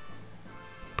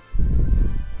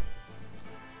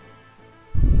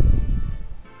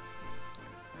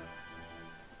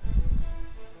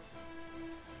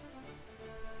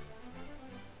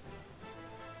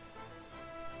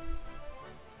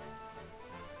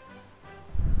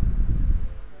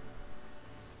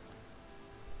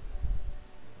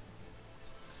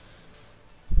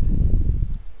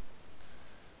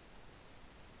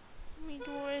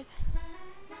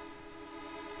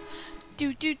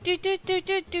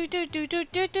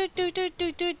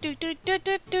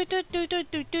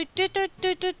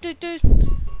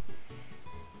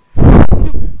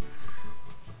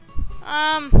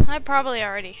 I probably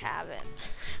already have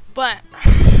it, but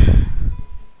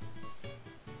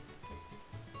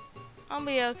I'll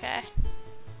be okay.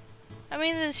 I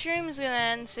mean, the stream's gonna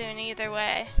end soon either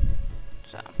way,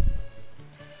 so.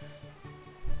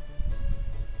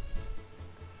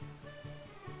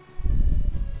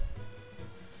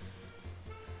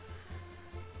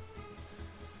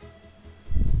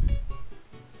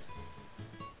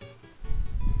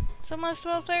 It's almost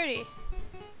 12:30.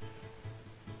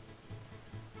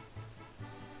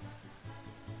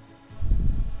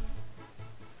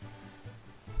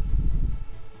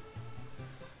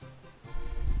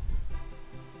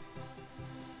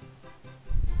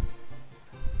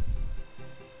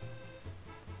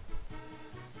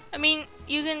 I mean,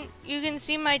 you can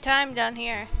see my time down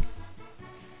here.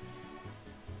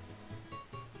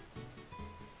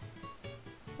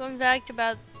 Fun fact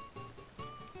about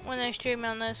when I stream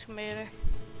on this computer.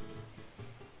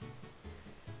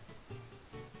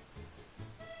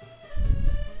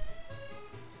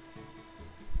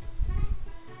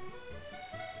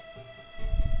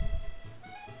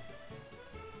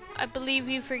 I believe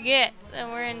you forget that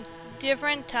we're in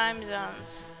different time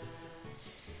zones.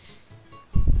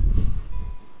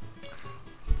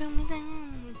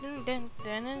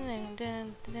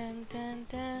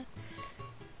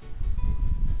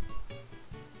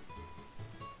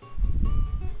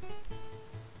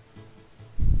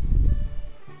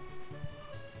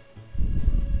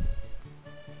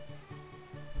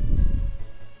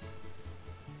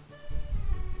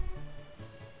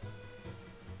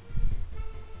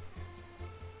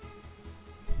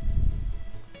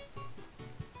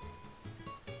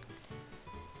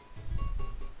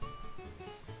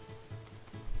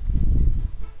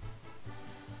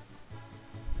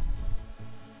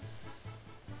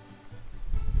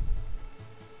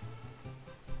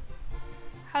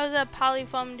 How's that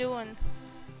polyfoam doing?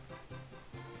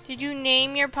 Did you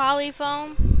name your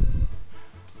polyfoam?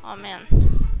 Oh man.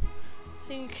 I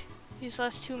think these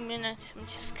last 2 minutes I'm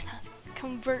just gonna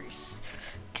converse.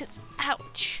 Cause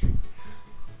ouch.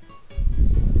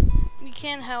 We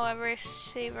can, however,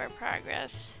 save our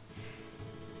progress.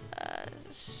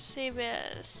 Save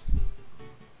as.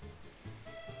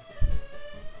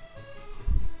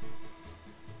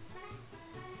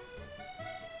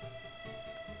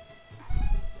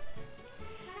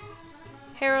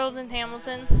 Harold and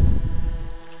Hamilton.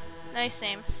 Nice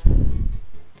names.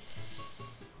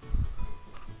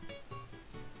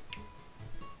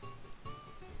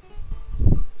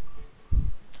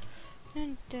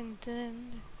 Dun, dun,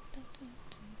 dun,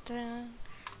 dun,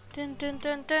 dun, dun, dun,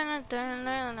 dun, dun,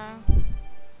 dun, dun.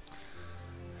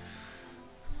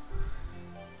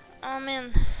 Oh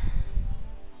man.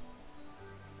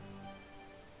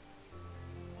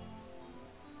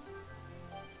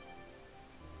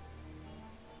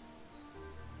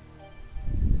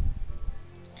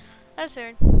 That's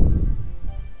weird.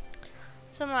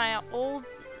 Some of my old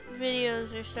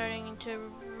videos are starting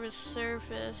to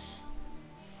resurface.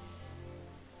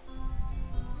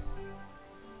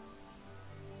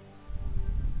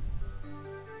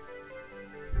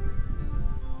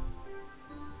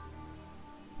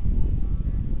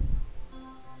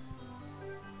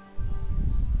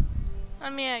 I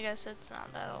mean, I guess it's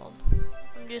not that old.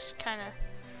 I'm just kind of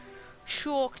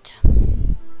shocked.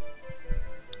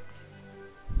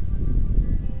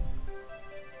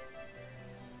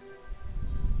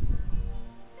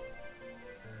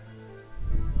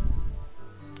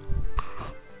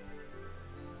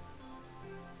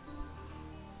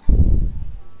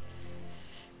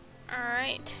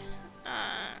 Alright.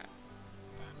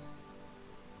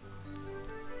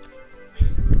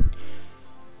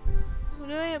 What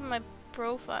do I have my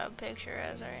profile picture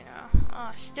as right now?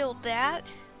 Oh, still that?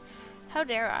 How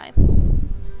dare I?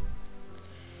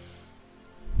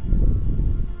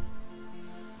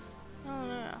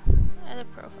 No. Edit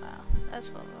profile. That's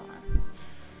what we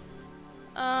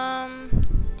want.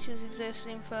 Choose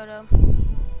existing photo.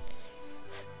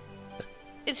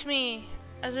 It's me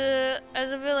as a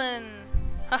villain.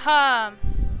 Haha.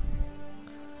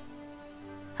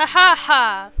 Ha ha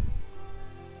ha.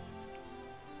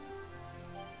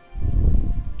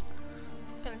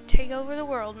 Gonna take over the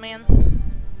world, man.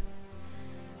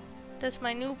 That's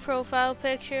my new profile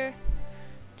picture.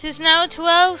 It is now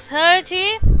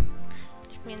 12:30,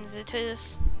 which means it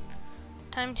is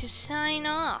time to sign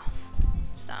off.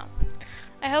 So,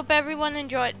 I hope everyone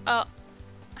enjoyed. Oh,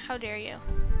 how dare you!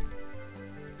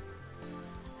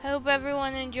 I hope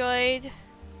everyone enjoyed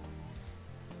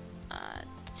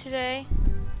today,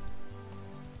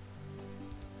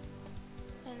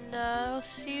 and I'll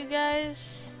see you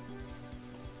guys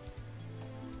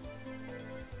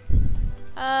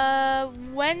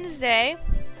Wednesday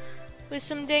with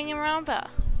some Danganronpa.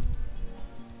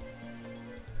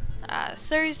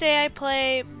 Thursday I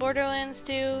play Borderlands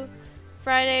 2.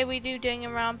 Friday we do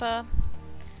Danganronpa,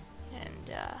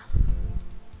 and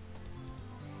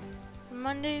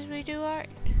Mondays we do art.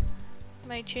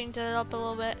 Might change that up a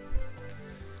little bit.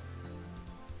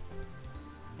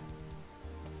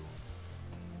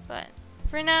 But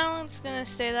for now, it's gonna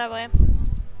stay that way.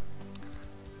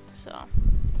 So,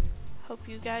 hope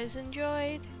you guys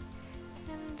enjoyed,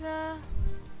 and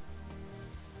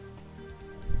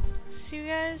see you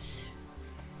guys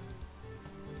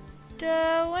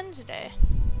Wednesday.